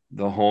take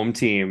the home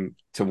team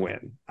to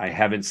win. I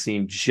haven't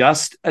seen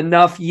just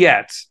enough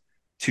yet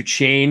to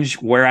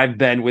change where I've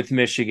been with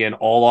Michigan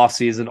all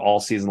season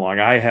long.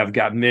 I have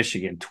got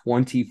Michigan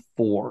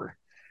 24,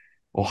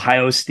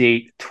 Ohio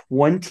State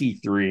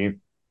 23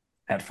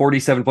 at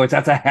 47 points.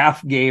 That's a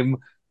half game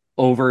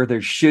over.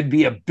 There should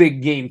be a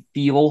big game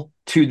feel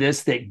to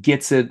this that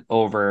gets it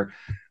over.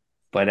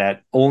 But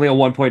at only a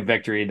 1-point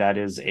victory, that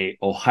is a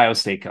Ohio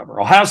State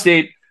cover. Ohio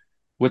State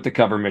with the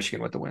cover,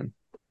 Michigan with the win.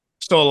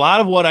 So a lot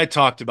of what I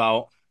talked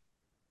about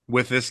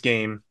with this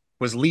game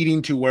was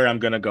leading to where I'm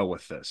going to go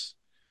with this.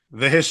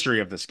 The history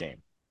of this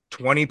game.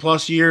 20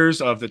 plus years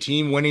of the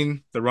team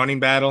winning the running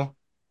battle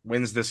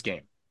wins this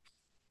game.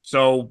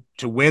 So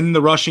to win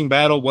the rushing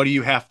battle, what do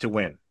you have to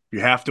win?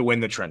 You have to win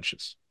the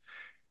trenches.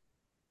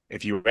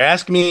 If you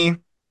ask me,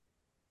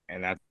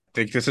 and I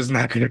think this is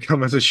not going to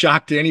come as a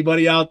shock to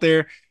anybody out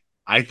there,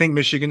 I think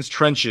Michigan's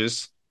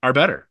trenches are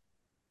better.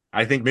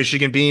 I think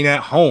Michigan being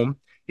at home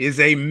is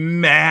a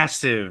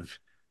massive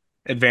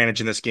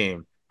advantage in this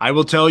game. I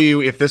will tell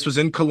you, if this was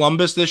in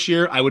Columbus this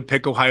year, I would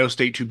pick Ohio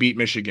State to beat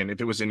Michigan if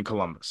it was in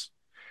Columbus.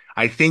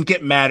 I think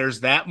it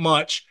matters that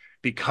much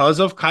because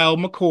of Kyle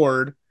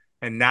McCord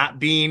and not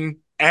being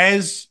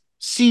as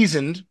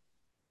seasoned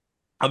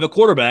of a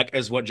quarterback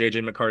as what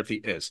J.J. McCarthy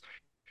is.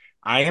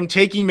 I am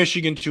taking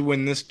Michigan to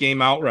win this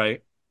game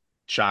outright.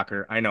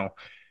 Shocker, I know.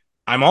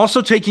 I'm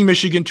also taking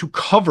Michigan to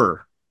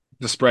cover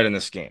the spread in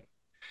this game.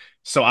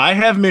 So I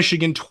have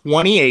Michigan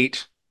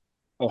 28,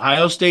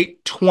 Ohio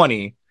State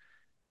 20.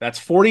 That's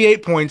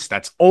 48 points.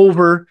 That's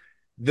over.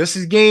 This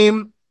is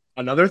game.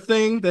 Another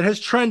thing that has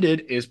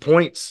trended is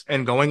points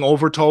and going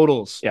over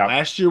totals. Yep.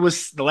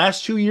 The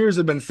last 2 years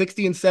have been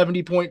 60 and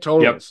 70 point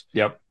totals.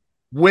 Yep.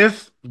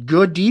 With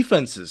good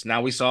defenses.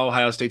 Now we saw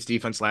Ohio State's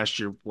defense last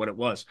year, what it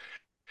was.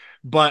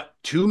 But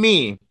to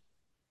me,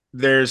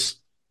 there's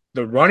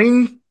the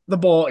running the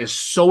ball is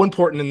so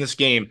important in this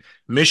game.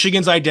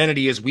 Michigan's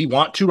identity is we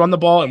want to run the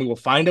ball and we will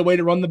find a way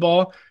to run the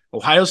ball.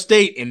 Ohio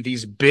State, in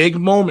these big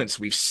moments,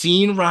 we've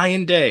seen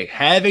Ryan Day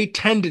have a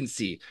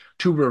tendency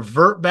to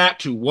revert back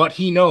to what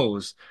he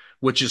knows,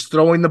 which is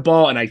throwing the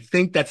ball. And I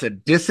think that's a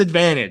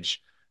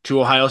disadvantage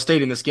to Ohio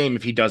State in this game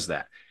if he does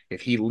that.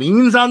 If he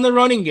leans on the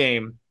running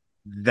game,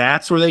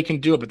 that's where they can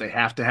do it, but they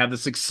have to have the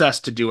success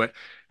to do it.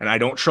 And I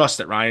don't trust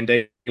that Ryan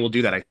Day will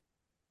do that. I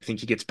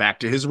think he gets back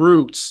to his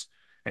roots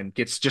and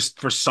gets just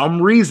for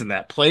some reason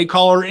that play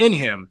caller in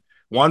him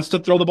wants to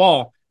throw the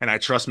ball. And I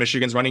trust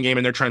Michigan's running game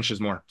in their trenches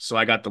more. So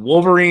I got the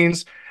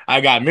Wolverines. I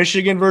got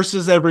Michigan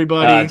versus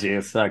everybody. Oh,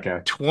 geez.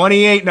 Okay.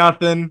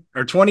 28-0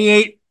 or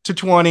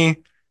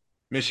 28-20.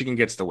 Michigan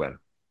gets the win.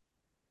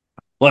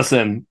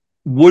 Listen,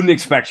 wouldn't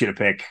expect you to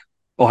pick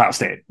Ohio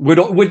State.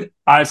 Would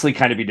honestly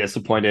kind of be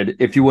disappointed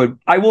if you would.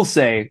 I will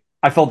say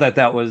I felt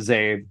that was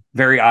a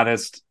very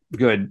honest,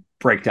 good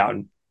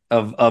breakdown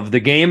of the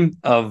game,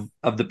 of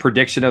the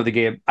prediction of the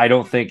game. I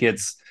don't think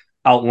it's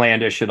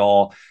outlandish at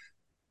all.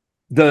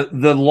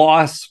 The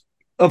loss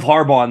of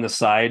Harbaugh on the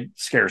side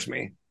scares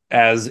me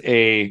as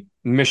a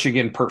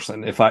Michigan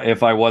person. If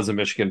I was a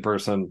Michigan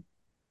person,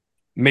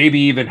 maybe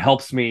even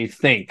helps me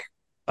think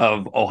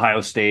of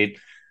Ohio State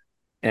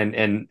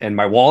and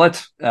my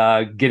wallet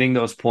getting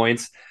those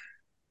points.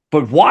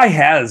 But why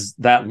has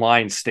that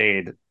line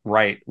stayed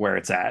right where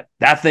it's at?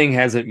 That thing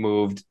hasn't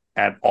moved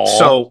at all.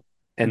 So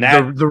and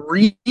that the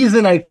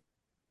reason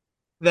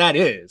that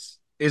is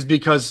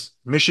because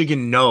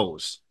Michigan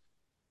knows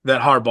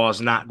that Harbaugh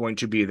is not going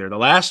to be there. The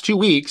last 2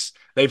 weeks,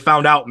 they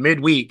found out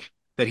midweek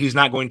that he's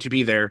not going to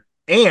be there.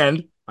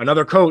 And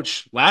another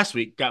coach last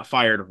week got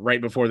fired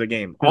right before the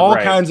game. All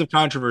kinds of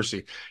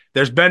controversy.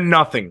 There's been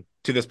nothing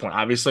to this point.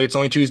 Obviously, it's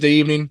only Tuesday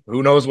evening.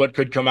 Who knows what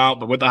could come out,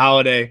 but with the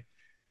holiday.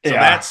 So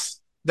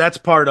that's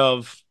part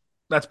of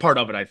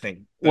it, I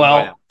think.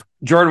 Well,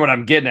 Jordan, what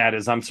I'm getting at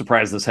is I'm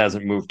surprised this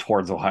hasn't moved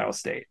towards Ohio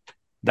State.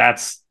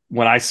 That's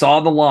when I saw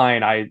the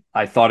line,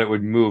 I thought it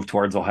would move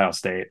towards Ohio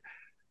State.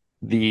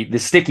 The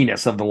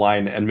stickiness of the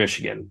line in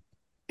Michigan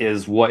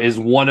is what is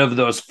one of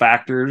those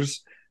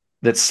factors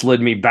that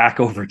slid me back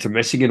over to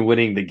Michigan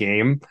winning the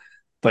game,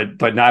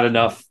 but not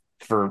enough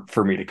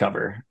for me to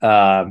cover.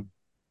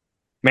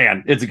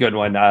 Man, it's a good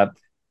one.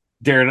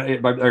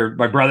 Darren,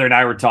 my brother and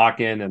I were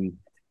talking, and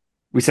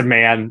we said,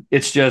 man,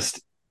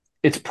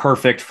 it's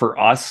perfect for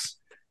us.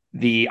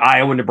 The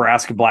Iowa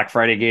Nebraska Black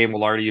Friday game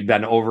will already have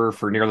been over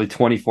for nearly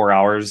 24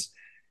 hours.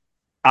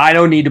 I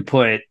don't need to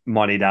put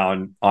money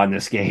down on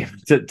this game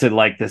to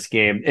like this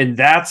game. And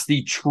that's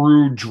the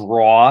true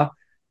draw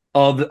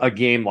of a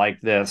game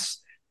like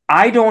this.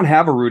 I don't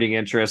have a rooting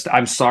interest.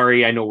 I'm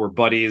sorry. I know we're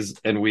buddies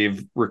and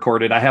we've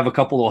recorded. I have a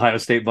couple Ohio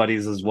State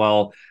buddies as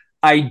well.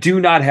 I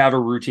do not have a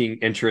rooting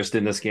interest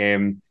in this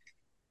game.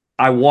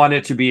 I want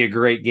it to be a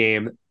great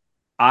game.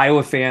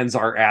 Iowa fans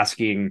are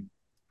asking,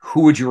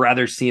 who would you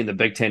rather see in the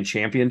Big Ten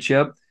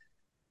championship?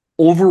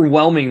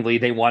 Overwhelmingly,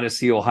 they want to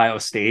see Ohio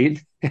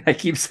State. I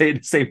keep saying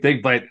the same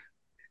thing, but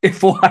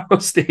if Ohio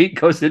State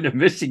goes into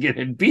Michigan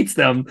and beats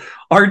them,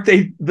 aren't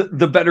they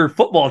the better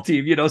football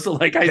team? So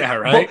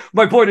right.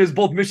 My point is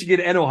both Michigan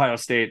and Ohio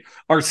State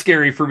are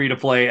scary for me to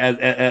play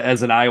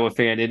as an Iowa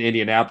fan in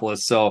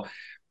Indianapolis. So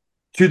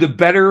to the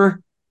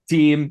better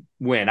team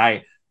win.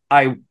 I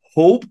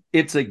hope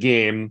it's a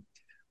game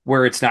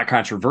where it's not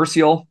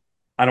controversial.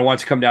 I don't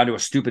want it to come down to a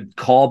stupid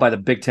call by the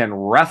Big Ten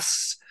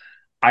refs.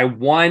 I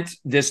want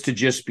this to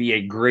just be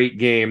a great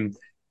game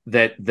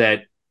that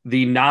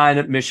the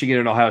non-Michigan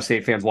and Ohio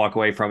State fans walk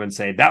away from and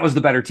say, that was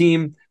the better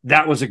team.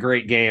 That was a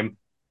great game.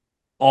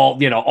 All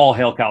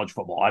hail college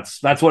football.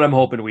 That's what I'm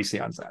hoping we see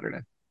on Saturday.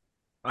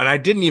 And I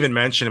didn't even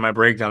mention in my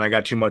breakdown, I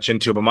got too much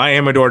into it, but my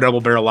Amador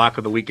double barrel lock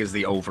of the week is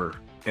the over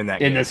in that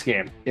game. In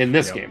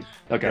this game.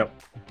 Okay.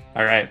 Yep.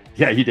 All right.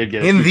 Yeah, you did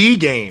get it. In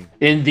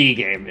the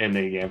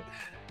game.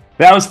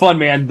 That was fun,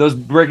 man.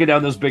 Breaking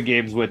down those big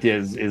games with you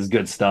is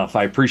good stuff.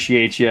 I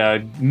appreciate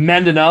you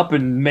mending up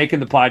and making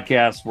the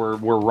podcast. We're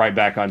right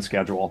back on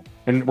schedule.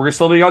 And we're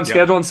still be on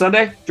schedule on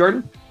Sunday,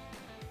 Jordan?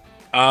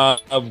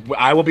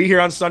 I will be here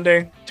on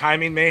Sunday.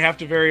 Timing may have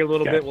to vary a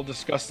little bit. We'll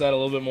discuss that a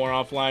little bit more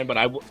offline, but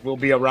I will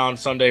be around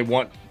Sunday.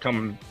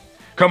 Come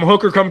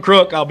hook or come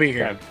crook, I'll be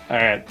here. Okay. All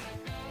right.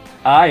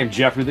 I am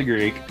Jeffrey the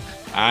Greek.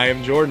 I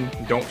am Jordan.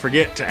 Don't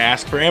forget to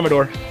ask for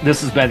Amador.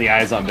 This has been the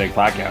Eyes on Big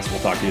podcast. We'll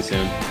talk to you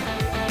soon.